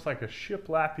ceilings, almost like a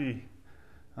shiplappy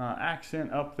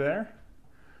accent up there.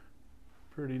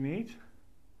 Pretty neat.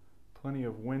 Plenty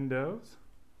of windows.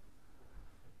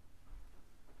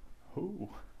 Ooh,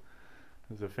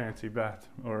 there's a fancy bath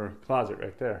or closet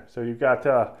right there. So you've got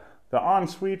the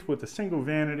ensuite with the single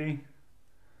vanity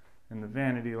and the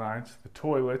vanity lights, the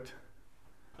toilet,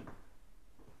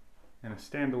 and a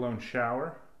standalone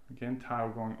shower. Again, tile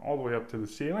going all the way up to the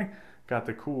ceiling. Got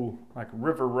the cool like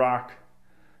river rock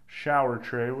shower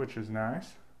tray, which is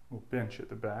nice. Little bench at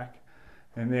the back.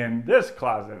 And then this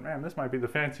closet, man, this might be the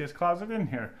fanciest closet in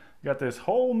here. You got this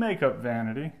whole makeup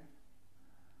vanity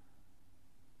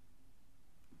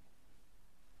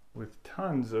with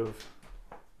tons of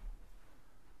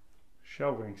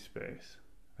shelving space.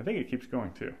 I think it keeps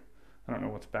going too. I don't know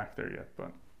what's back there yet,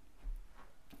 but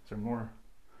is there more?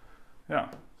 Yeah,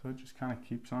 so it just kind of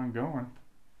keeps on going.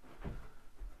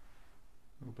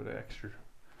 A little bit of extra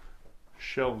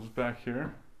shelves back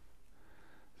here.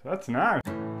 So that's nice.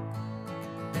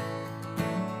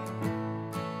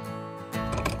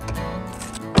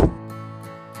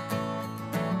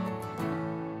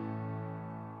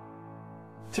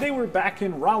 Today we're back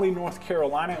in Raleigh, North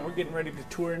Carolina, and we're getting ready to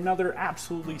tour another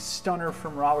absolutely stunner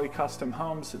from Raleigh Custom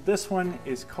Homes. This one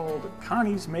is called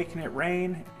Connie's Making It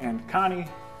Rain, and Connie,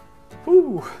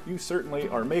 whew, you certainly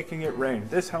are making it rain.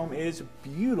 This home is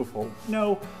beautiful.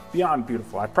 No, beyond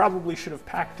beautiful. I probably should have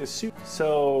packed a suit,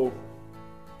 so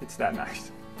it's that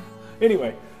nice.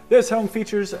 Anyway, this home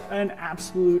features an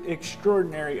absolute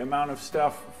extraordinary amount of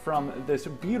stuff, from this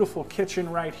beautiful kitchen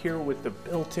right here with the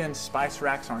built-in spice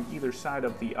racks on either side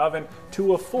of the oven,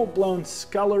 to a full-blown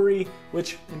scullery,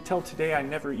 which until today I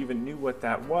never even knew what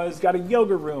that was. Got a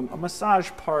yoga room, a massage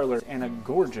parlor, and a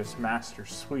gorgeous master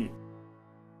suite.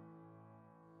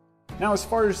 Now, as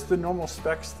far as the normal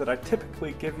specs that I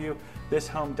typically give you, this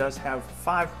home does have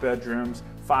 5 bedrooms,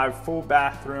 5 full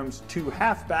bathrooms, 2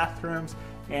 half bathrooms,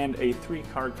 and a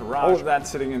 3-car garage. All of that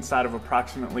sitting inside of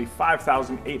approximately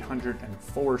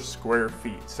 5,804 square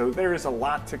feet. So there is a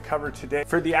lot to cover today.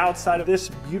 For the outside of this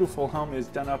beautiful home is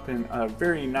done up in a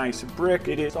very nice brick.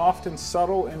 It is often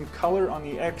subtle in color on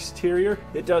the exterior.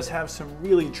 It does have some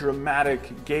really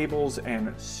dramatic gables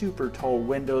and super tall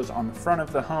windows on the front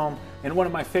of the home. And one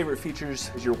of my favorite features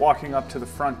is you're walking up to the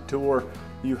front door,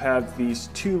 you have these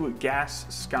 2 gas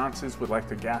sconces with like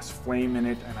the gas flame in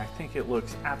it, and I think it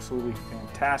looks absolutely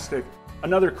fantastic.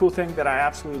 Another cool thing that I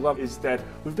absolutely love is that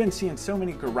we've been seeing so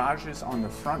many garages on the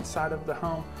front side of the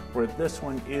home, where this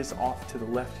one is off to the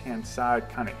left-hand side,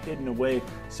 kind of hidden away.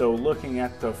 So looking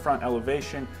at the front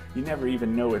elevation, you never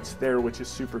even know it's there, which is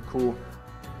super cool.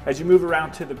 As you move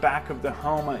around to the back of the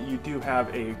home, you do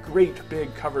have a great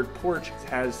big covered porch. It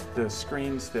has the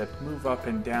screens that move up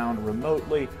and down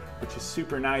remotely, which is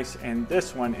super nice. And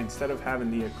this one, instead of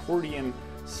having the accordion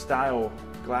style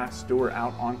glass door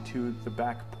out onto the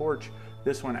back porch,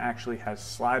 this one actually has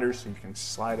sliders, so you can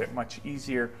slide it much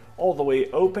easier all the way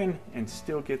open and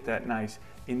still get that nice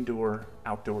indoor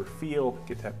outdoor feel,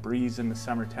 get that breeze in the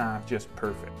summertime, just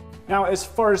perfect. Now, as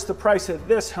far as the price of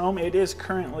this home, it is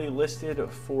currently listed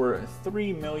for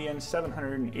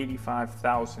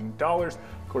 $3,785,000. Of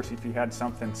course, if you had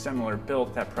something similar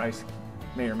built, that price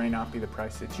may or may not be the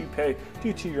price that you pay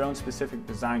due to your own specific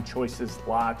design choices,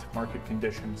 lot, market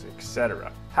conditions,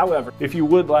 etc. However, if you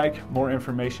would like more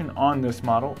information on this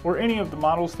model or any of the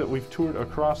models that we've toured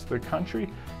across the country,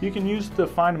 you can use the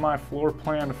Find My Floor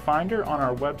Plan Finder on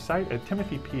our website at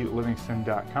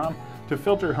timothyplivingston.com to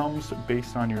filter homes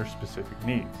based on your specific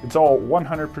needs. It's all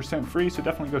 100% free, so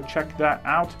definitely go check that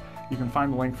out. You can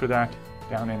find the link for that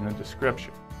down in the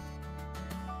description.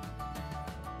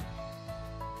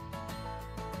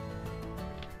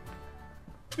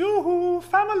 Yoo-hoo,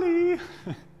 family!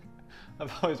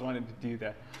 I've always wanted to do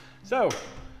that. So,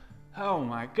 oh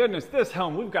my goodness, this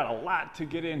home, we've got a lot to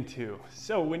get into.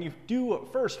 So when you do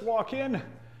first walk in,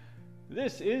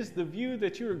 This is the view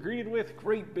that you were greeted with.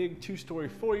 Great big two-story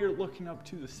foyer looking up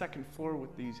to the second floor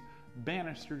with these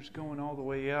banisters going all the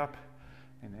way up.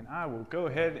 And then I will go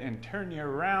ahead and turn you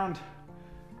around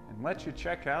and let you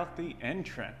check out the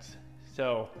entrance.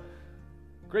 So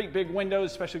great big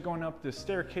windows, especially going up the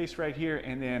staircase right here.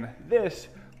 And then this,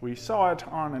 we saw it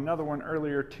on another one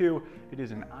earlier too. It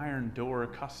is an iron door,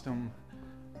 custom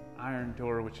iron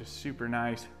door, which is super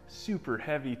nice, super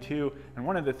heavy too. And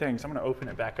one of the things, I'm gonna open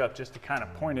it back up just to kind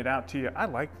of point it out to you. I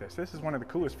like this. This is one of the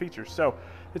coolest features. So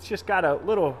it's just got a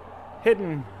little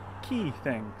hidden key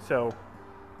thing. So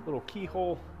little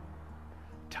keyhole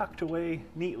tucked away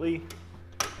neatly.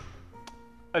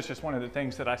 That's just one of the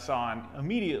things that I saw and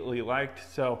immediately liked.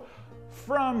 So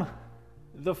from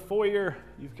the foyer,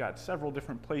 you've got several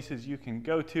different places you can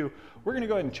go to. We're gonna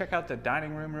go ahead and check out the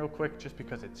dining room real quick just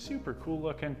because it's super cool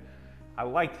looking. I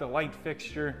like the light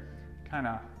fixture, kind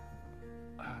of,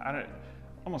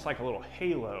 almost like a little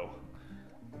halo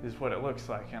is what it looks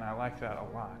like, and I like that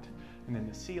a lot. And then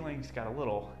the ceiling's got a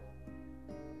little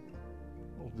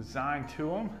design to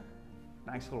them.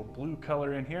 Nice little blue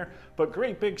color in here, but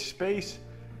great big space.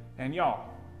 And y'all,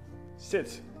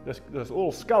 sits, this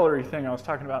little scullery thing I was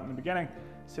talking about in the beginning,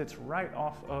 sits right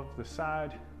off of the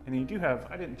side. And then you do have,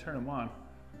 I didn't turn them on,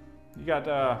 you got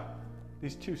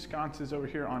these two sconces over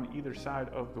here on either side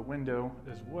of the window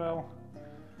as well.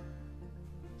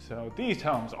 So these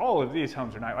homes, all of these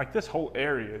homes are nice. Like this whole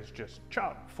area is just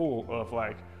chock full of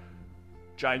like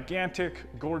gigantic,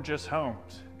 gorgeous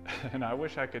homes. And I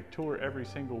wish I could tour every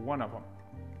single one of them.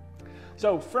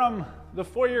 So from the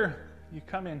foyer, you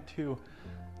come into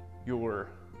your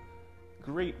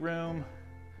great room,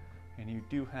 and you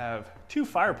do have two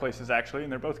fireplaces actually,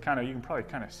 and they're both kind of, you can probably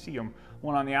kind of see them.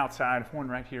 One on the outside, one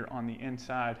right here on the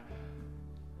inside.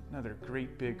 Another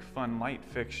great big fun light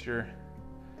fixture.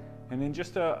 And then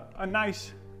just a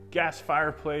nice gas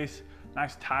fireplace,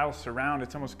 nice tile surround.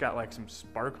 It's almost got like some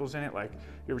sparkles in it. Like,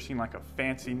 you ever seen like a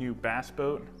fancy new bass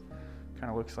boat?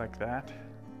 Kind of looks like that.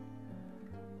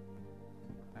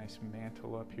 Nice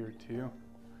mantle up here too.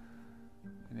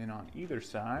 And then on either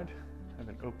side, I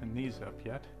haven't opened these up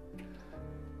yet.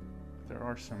 There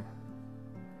are some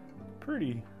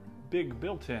pretty big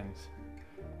built-ins.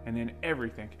 And then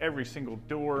everything, every single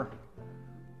door,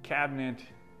 cabinet,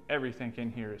 everything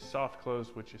in here is soft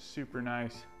close, which is super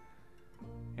nice.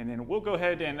 And then we'll go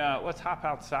ahead and let's hop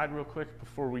outside real quick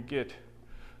before we get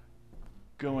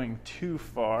going too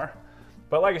far.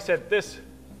 But like I said, this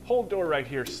whole door right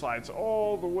here slides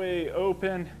all the way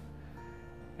open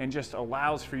and just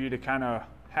allows for you to kind of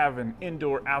have an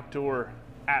indoor-outdoor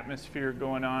atmosphere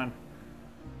going on.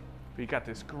 But you got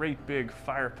this great big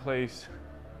fireplace.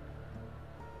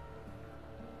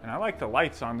 And I like the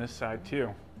lights on this side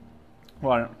too.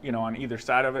 Well, you know, on either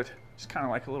side of it, just kind of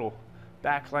like a little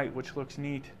backlight, which looks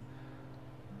neat.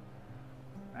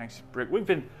 Nice brick. We've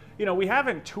been, you know, we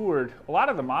haven't toured, a lot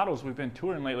of the models we've been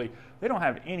touring lately, they don't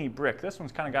have any brick. This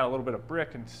one's kind of got a little bit of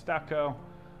brick and stucco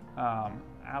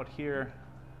out here.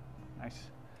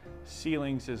 Nice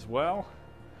ceilings as well.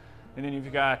 And then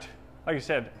you've got, like I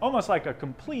said, almost like a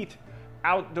complete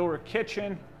outdoor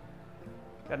kitchen.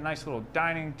 Got a nice little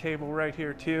dining table right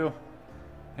here too.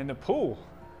 And the pool.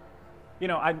 You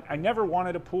know, I never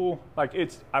wanted a pool. Like,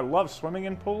 I love swimming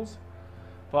in pools,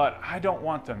 but I don't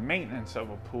want the maintenance of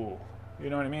a pool.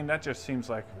 You know what I mean? That just seems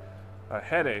like a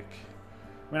headache.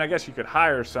 I mean, I guess you could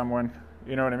hire someone,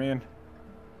 you know what I mean?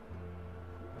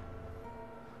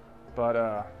 But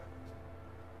I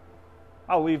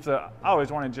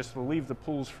always wanted just to leave the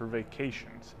pools for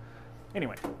vacations.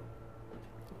 Anyway,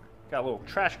 got a little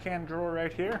trash can drawer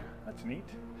right here. That's neat.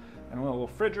 And a little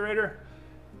refrigerator.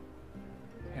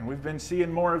 And we've been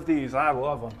seeing more of these. I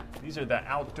love them. These are the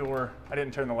outdoor, I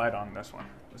didn't turn the light on this one.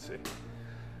 Let's see.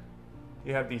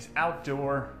 You have these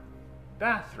outdoor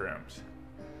bathrooms,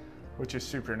 which is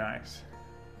super nice.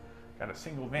 Got a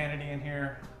single vanity in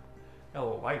here. Got a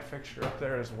little light fixture up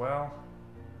there as well.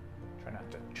 Try not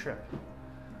to trip.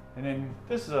 And then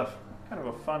this is a kind of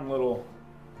a fun little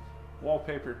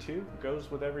wallpaper too. Goes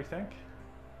with everything.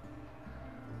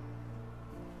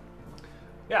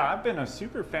 Yeah, I've been a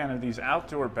super fan of these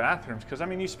outdoor bathrooms because, I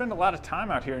mean, you spend a lot of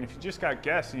time out here, and if you just got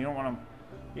guests and you don't want them,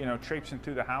 you know, traipsing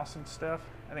through the house and stuff,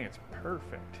 I think it's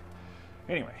perfect.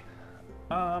 Anyway,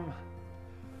 so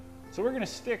we're gonna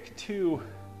stick to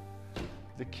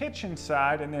the kitchen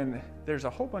side, and then there's a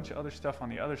whole bunch of other stuff on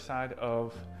the other side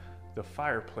of the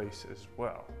fireplace as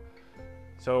well.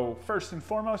 So first and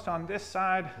foremost on this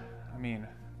side, I mean,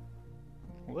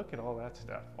 look at all that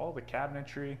stuff, all the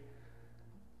cabinetry,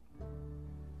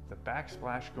 the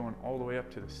backsplash going all the way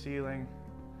up to the ceiling.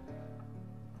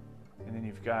 And then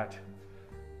you've got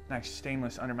Nice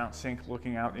stainless undermount sink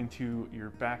looking out into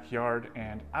your backyard,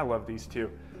 and I love these too.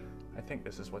 I think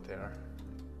this is what they are.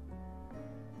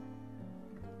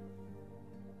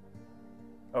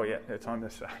 Oh yeah, it's on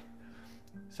this side.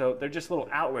 So they're just little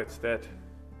outlets that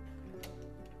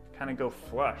kind of go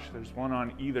flush. There's one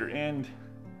on either end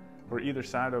or either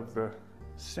side of the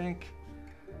sink.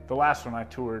 The last one I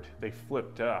toured, they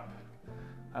flipped up.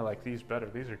 I like these better.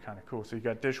 These are kind of cool. So you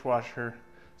got dishwasher,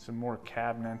 some more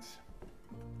cabinets.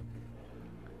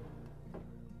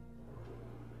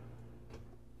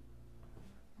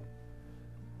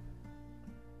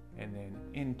 And then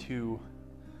into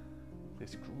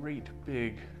this great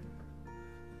big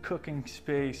cooking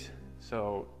space.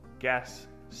 So gas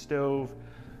stove,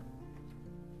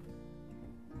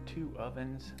 2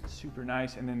 ovens, super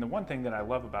nice. And then the one thing that I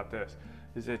love about this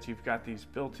is that you've got these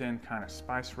built-in kind of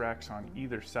spice racks on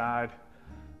either side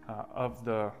of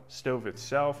the stove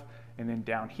itself. And then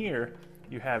down here,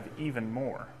 you have even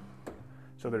more.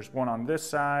 So there's one on this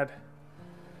side,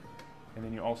 and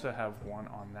then you also have one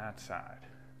on that side.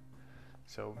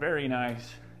 So very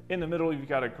nice. In the middle, you've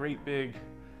got a great big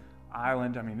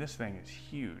island. I mean, this thing is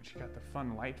huge. You got the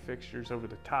fun light fixtures over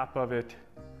the top of it.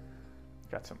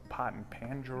 Got some pot and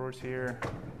pan drawers here.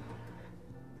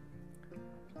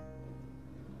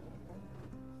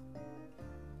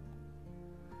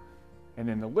 And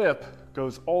then the lip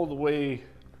goes all the way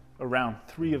around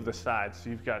 3 of the sides. So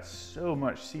you've got so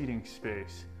much seating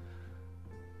space.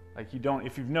 Like you don't,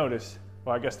 if you've noticed,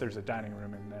 well, I guess there's a dining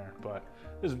room in there, but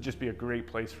this would just be a great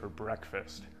place for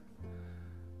breakfast.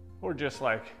 Or just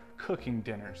like cooking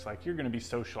dinners, like you're gonna be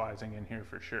socializing in here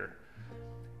for sure.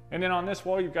 And then on this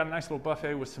wall, you've got a nice little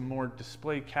buffet with some more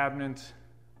display cabinets.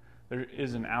 There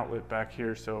is an outlet back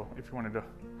here, so if you wanted to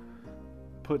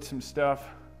put some stuff,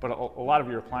 but a lot of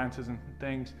your appliances and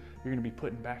things, you're gonna be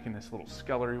putting back in this little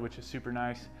scullery, which is super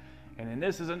nice. And then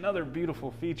this is another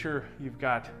beautiful feature. You've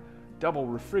got double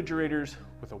refrigerators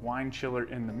with a wine chiller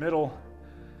in the middle.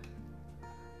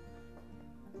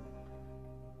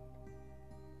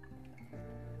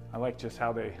 I like just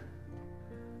how they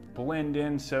blend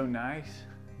in so nice.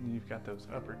 And you've got those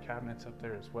upper cabinets up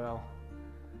there as well.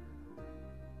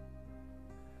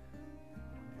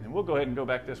 And we'll go ahead and go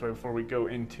back this way before we go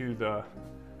into the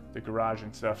garage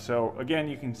and stuff. So again,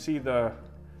 you can see the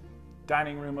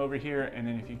dining room over here. And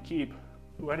then if you keep,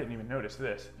 ooh, I didn't even notice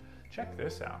this. Check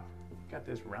this out. Got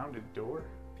this rounded door.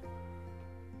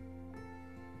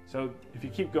 So if you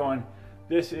keep going,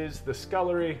 this is the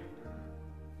scullery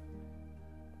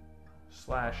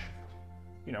slash,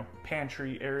 you know,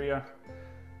 pantry area,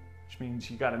 which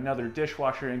means you got another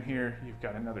dishwasher in here. You've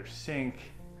got another sink,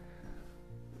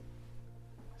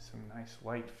 some nice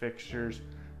light fixtures.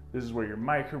 This is where your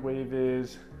microwave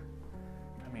is.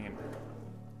 I mean,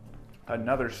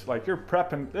 another, like you're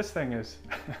prepping, this thing is,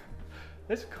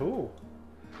 it's cool.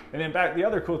 And then back, the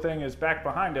other cool thing is back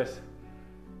behind us,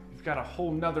 you've got a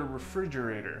whole nother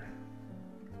refrigerator.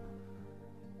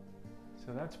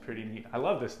 So that's pretty neat. I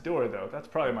love this door though. That's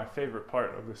probably my favorite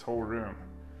part of this whole room,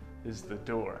 is the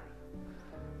door.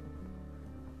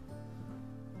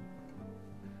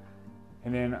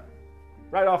 And then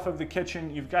right off of the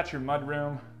kitchen, you've got your mud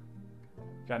room.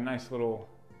 You've got a nice little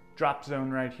drop zone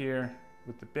right here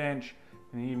with the bench.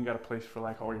 And you even got a place for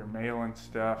like all your mail and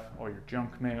stuff, all your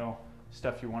junk mail,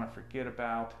 stuff you want to forget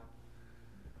about.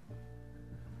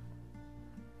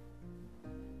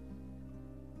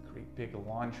 Great big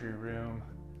laundry room.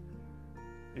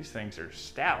 These things are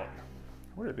stout.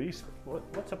 What are these?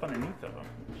 What's up underneath of them?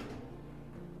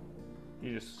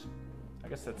 You just, I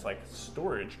guess that's like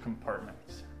storage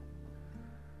compartments.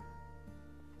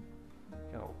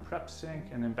 Got a little prep sink,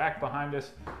 and then back behind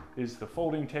us is the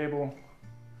folding table.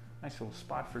 Nice little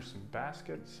spot for some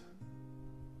baskets.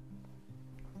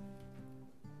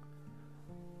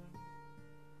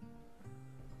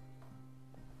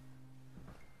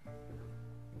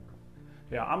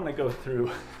 Yeah, I'm gonna go through,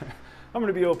 I'm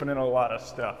gonna be opening a lot of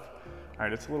stuff. All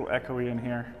right, it's a little echoey in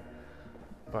here,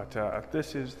 but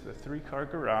this is the 3-car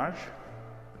garage.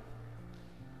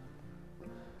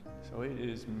 So it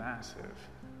is massive.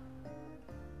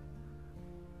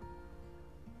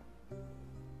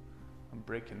 I'm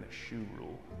breaking the shoe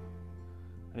rule.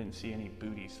 I didn't see any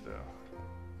booties though.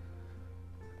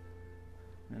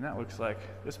 And that looks like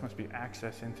this must be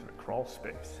access into the crawl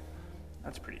space.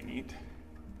 That's pretty neat.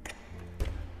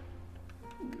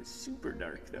 Ooh, it's super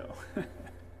dark though.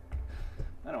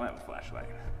 I don't have a flashlight.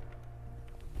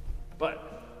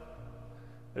 But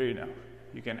there you go.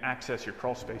 You can access your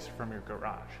crawl space from your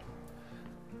garage.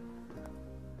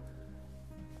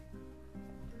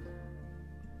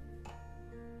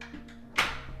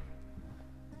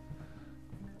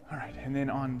 All right, and And then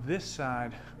on this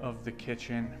side of the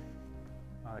kitchen,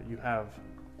 you have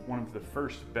one of the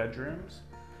first bedrooms.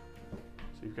 So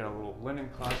you've got a little linen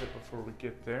closet before we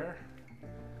get there.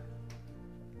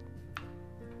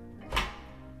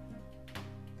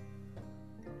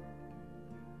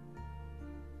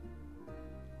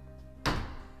 And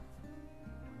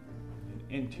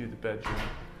into the bedroom.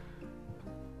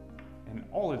 And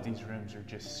all of these rooms are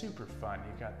just super fun.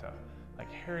 You got the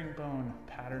herringbone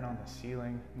pattern on the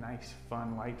ceiling, nice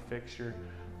fun light fixture,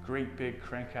 great big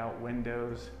crank out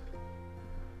windows.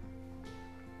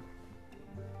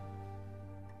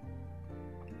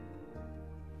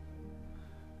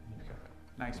 You've got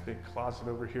a nice big closet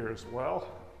over here as well.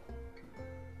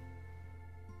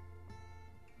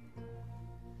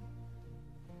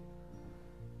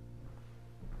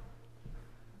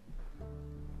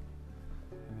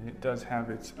 And it does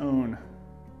have its own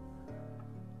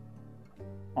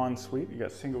ensuite. You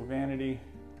got single vanity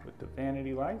with the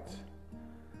vanity lights.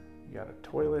 You got a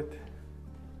toilet,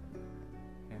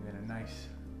 and then a nice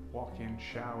walk-in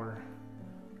shower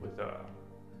with a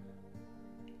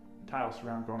tile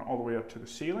surround going all the way up to the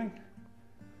ceiling.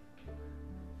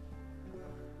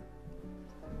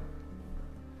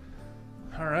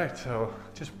 All right, so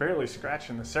just barely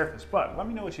scratching the surface, but let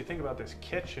me know what you think about this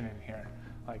kitchen in here,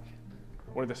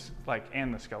 or this,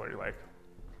 and the scullery.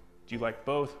 Do you like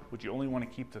both? Would you only want to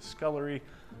keep the scullery?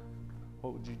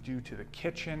 What would you do to the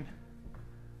kitchen?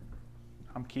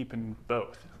 I'm keeping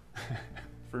both,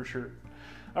 for sure.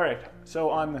 All right,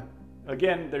 so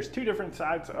again, there's two different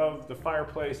sides of the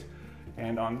fireplace,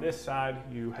 and on this side,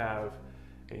 you have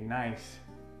a nice,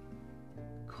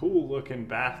 cool looking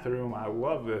bathroom. I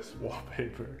love this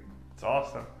wallpaper. It's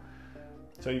awesome.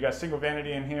 So you got single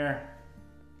vanity in here,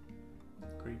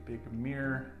 great big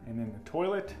mirror, and then the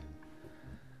toilet.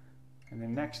 And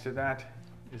then next to that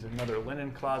is another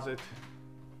linen closet,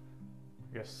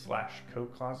 I guess /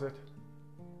 coat closet.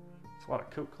 It's a lot of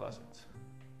coat closets.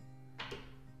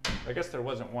 I guess there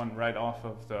wasn't one right off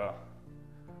of the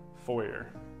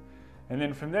foyer. And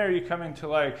then from there you come into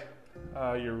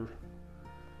your,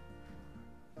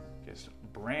 I guess,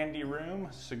 brandy room,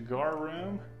 cigar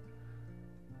room,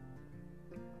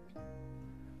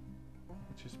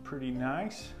 which is pretty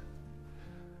nice.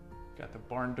 Got the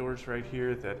barn doors right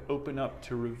here that open up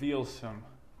to reveal some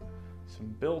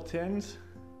built-ins.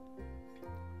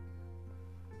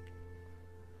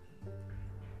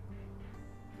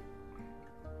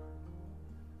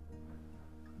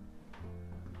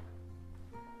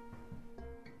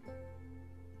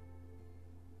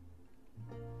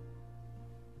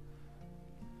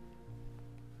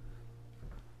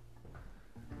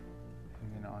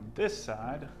 And then on this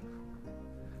side,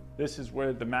 this is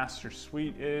where the master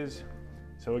suite is.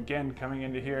 So again, coming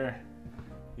into here,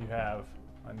 you have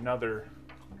another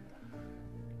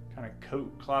kind of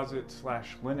coat closet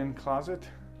 / linen closet.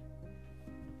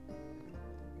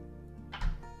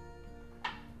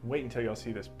 Wait until y'all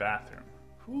see this bathroom.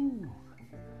 Whew,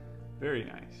 very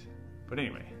nice. But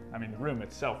anyway, I mean, the room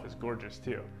itself is gorgeous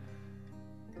too.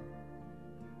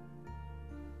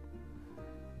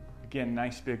 Again,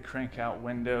 nice big crank out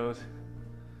windows.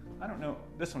 I don't know,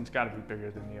 this one's got to be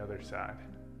bigger than the other side.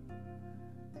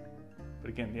 But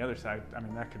again, the other side, I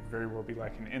mean, that could very well be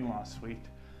like an in-law suite.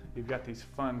 You've got these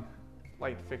fun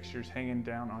light fixtures hanging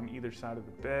down on either side of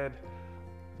the bed.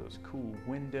 Those cool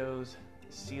windows.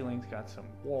 The ceiling's got some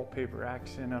wallpaper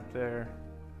accent up there.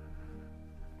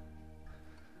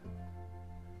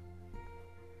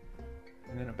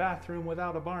 And then a bathroom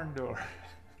without a barn door.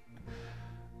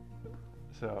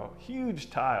 So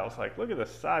huge tiles, look at the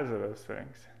size of those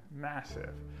things.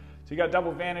 Massive. So you got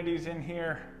double vanities in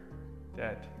here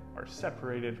that are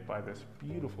separated by this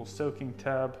beautiful soaking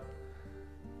tub.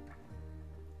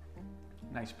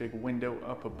 Nice big window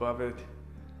up above it.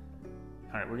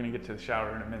 All right, we're gonna get to the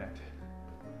shower in a minute.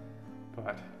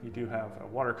 But you do have a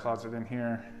water closet in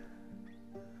here.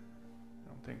 I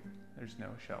don't think there's no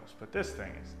shelves, but this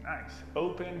thing is nice.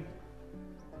 Open,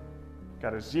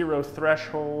 got a 0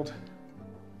 threshold,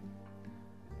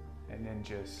 and then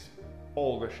just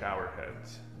all the shower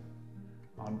heads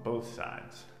on both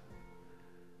sides.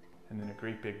 And then a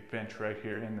great big bench right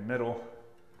here in the middle.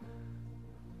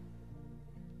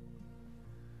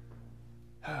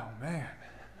 Oh man,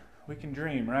 we can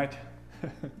dream, right?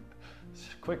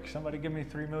 Quick, somebody give me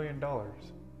 $3 million.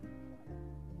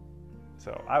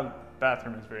 So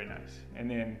bathroom is very nice.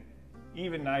 And then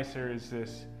even nicer is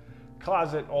this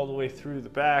closet all the way through the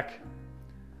back.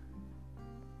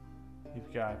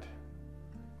 You've got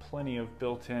plenty of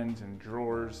built-ins and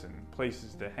drawers and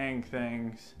places to hang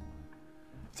things.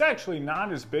 It's actually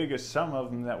not as big as some of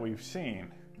them that we've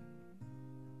seen.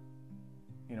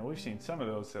 You know, we've seen some of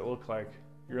those that look like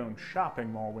your own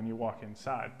shopping mall when you walk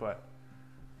inside, but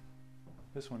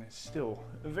this one is still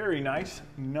very nice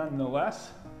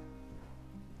nonetheless.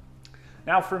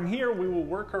 Now from here, we will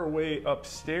work our way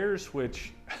upstairs,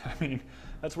 which, I mean,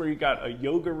 that's where you got a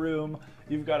yoga room,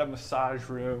 you've got a massage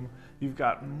room, you've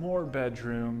got more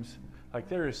bedrooms. Like,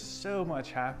 there is so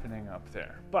much happening up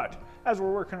there. But as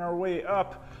we're working our way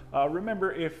up,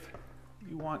 remember, if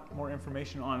you want more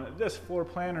information on this floor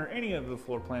plan or any of the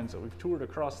floor plans that we've toured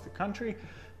across the country,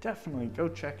 definitely go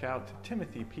check out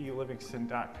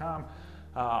timothyplivingston.com.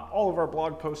 All of our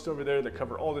blog posts over there that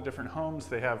cover all the different homes.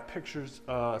 They have pictures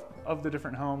of the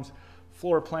different homes,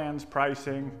 floor plans,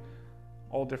 pricing,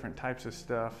 all different types of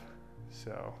stuff.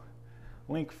 So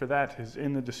link for that is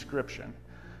in the description.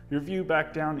 Your view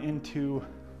back down into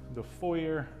the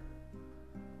foyer.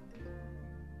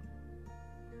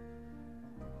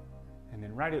 And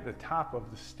then right at the top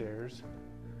of the stairs,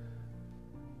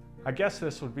 I guess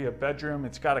this would be a bedroom.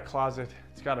 It's got a closet,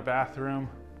 it's got a bathroom.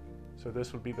 So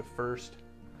this would be the first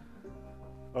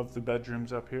of the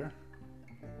bedrooms up here.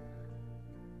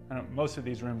 Most of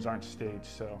these rooms aren't staged,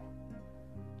 so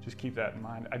just keep that in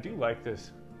mind. I do like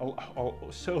this.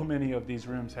 So many of these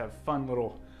rooms have fun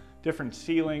little different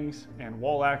ceilings and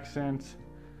wall accents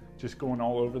just going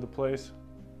all over the place.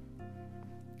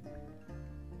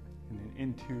 And then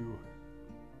into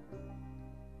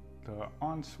the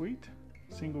ensuite,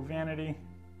 single vanity,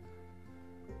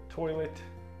 toilet.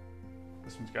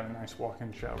 This one's got a nice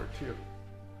walk-in shower too.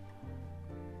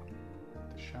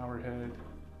 The shower head,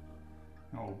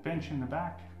 a little bench in the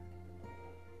back.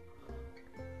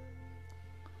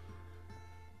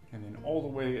 And then all the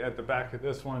way at the back of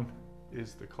this one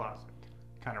is the closet.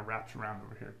 Kind of wraps around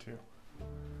over here too,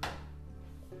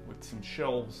 with some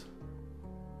shelves.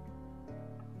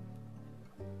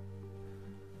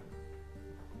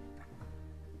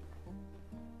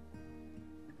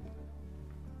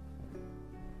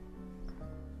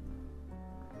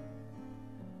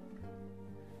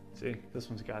 See, this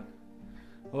one's got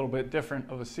a little bit different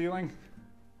of a ceiling.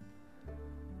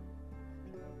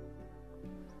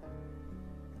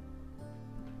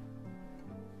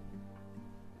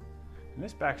 And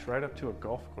this backs right up to a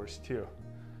golf course too.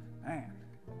 Man.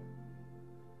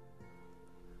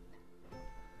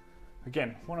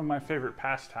 Again, one of my favorite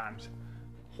pastimes.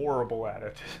 Horrible at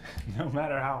it, no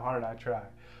matter how hard I try.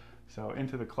 So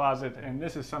into the closet, and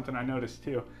this is something I noticed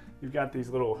too. You've got these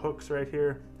little hooks right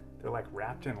here. They're like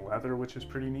wrapped in leather, which is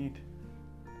pretty neat.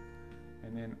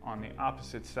 And then on the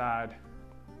opposite side,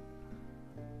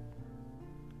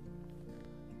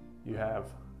 you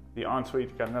have the ensuite.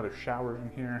 You've got another shower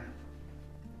in here.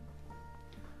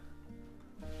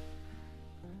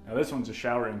 Now this one's a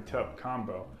shower and tub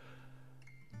combo.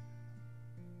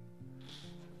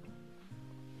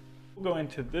 We'll go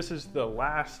into, this is the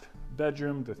last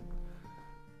bedroom,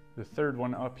 the third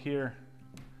one up here.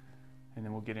 And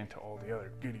then we'll get into all the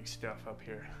other goody stuff up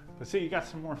here. But see, you got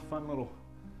some more fun little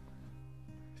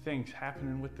things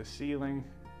happening with the ceiling.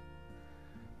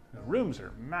 The rooms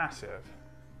are massive.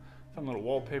 Fun little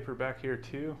wallpaper back here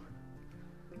too.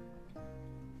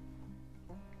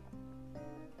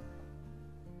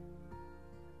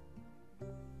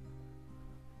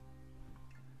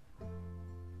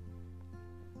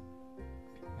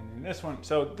 And then this one,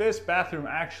 so this bathroom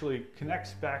actually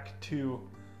connects back to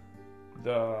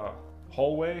the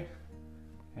hallway,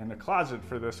 and the closet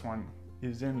for this one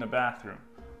is in the bathroom,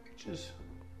 which is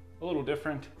a little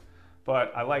different,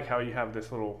 but I like how you have this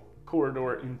little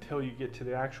corridor until you get to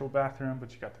the actual bathroom,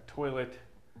 but you got the toilet,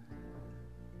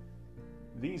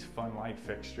 these fun light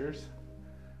fixtures,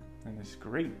 and this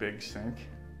great big sink.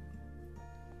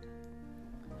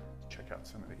 Let's check out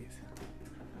some of these.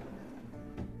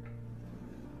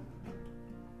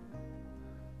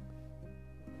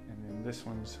 And then this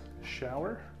one's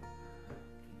shower.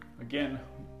 Again,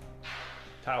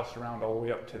 tile surround all the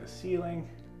way up to the ceiling.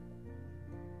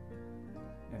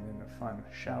 And then the fun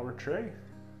shower tray.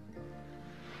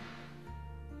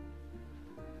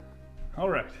 All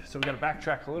right, so we got to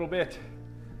backtrack a little bit.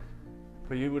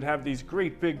 But you would have these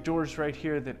great big doors right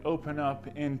here that open up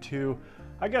into,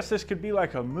 I guess this could be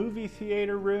like a movie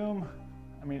theater room.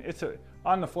 I mean,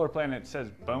 on the floor plan it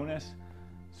says bonus,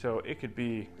 so it could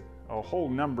be a whole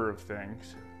number of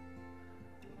things.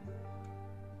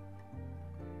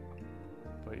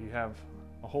 But you have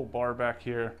a whole bar back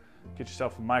here. Get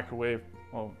yourself a microwave.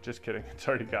 Well, just kidding, it's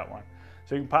already got one.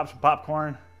 So you can pop some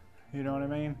popcorn, you know what I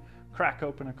mean? Crack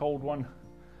open a cold one,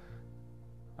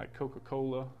 like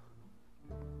Coca-Cola.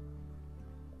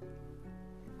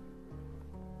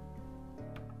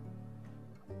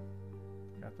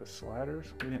 Got the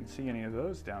sliders. We didn't see any of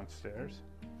those downstairs.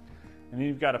 And then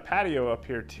you've got a patio up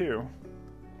here too.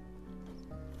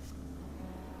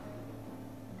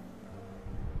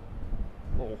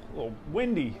 A little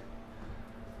windy.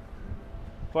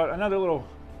 But another little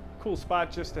cool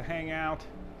spot just to hang out.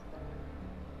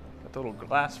 Got the little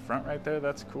glass front right there,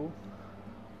 that's cool.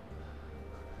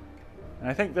 And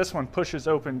I think this one pushes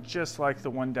open just like the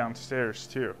one downstairs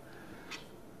too.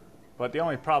 But the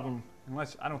only problem,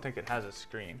 I don't think it has a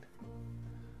screen.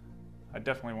 I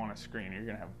definitely want a screen. You're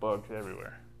gonna have bugs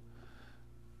everywhere.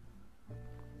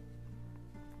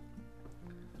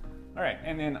 All right,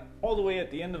 and then all the way at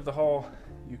the end of the hall,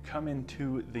 you come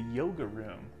into the yoga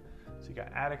room. So you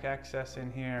got attic access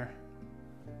in here.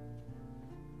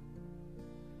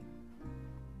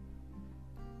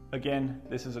 Again,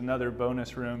 this is another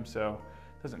bonus room, so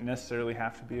it doesn't necessarily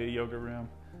have to be a yoga room,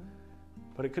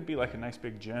 but it could be like a nice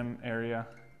big gym area.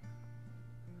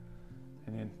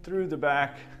 And then through the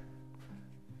back,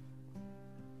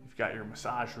 you've got your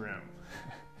massage room.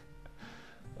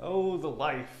 Oh, the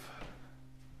life.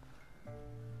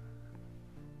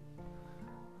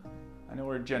 I know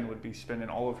where Jen would be spending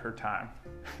all of her time.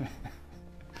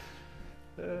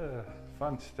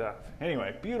 Fun stuff.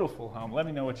 Anyway, beautiful home. Let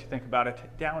me know what you think about it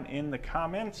down in the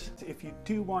comments. If you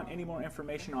do want any more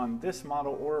information on this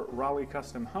model or Raleigh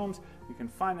Custom Homes, you can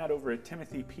find that over at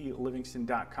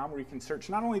timothyplivingston.com, where you can search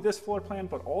not only this floor plan,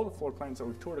 but all the floor plans that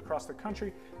we've toured across the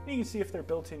country, and you can see if they're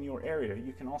built in your area.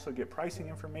 You can also get pricing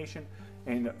information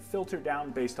and filter down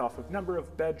based off of number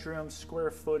of bedrooms, square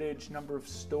footage, number of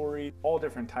stories, all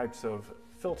different types of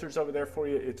filters over there for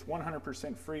you. It's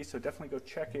 100% free, so definitely go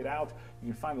check it out.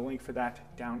 You can find the link for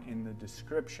that down in the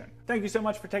description. Thank you so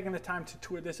much for taking the time to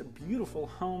tour this beautiful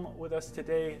home with us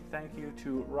today. Thank you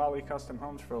to Raleigh Custom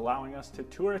Homes for allowing us to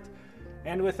tour it.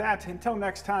 And with that, until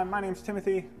next time, my name's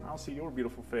Timothy. I'll see your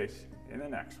beautiful face in the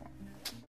next one.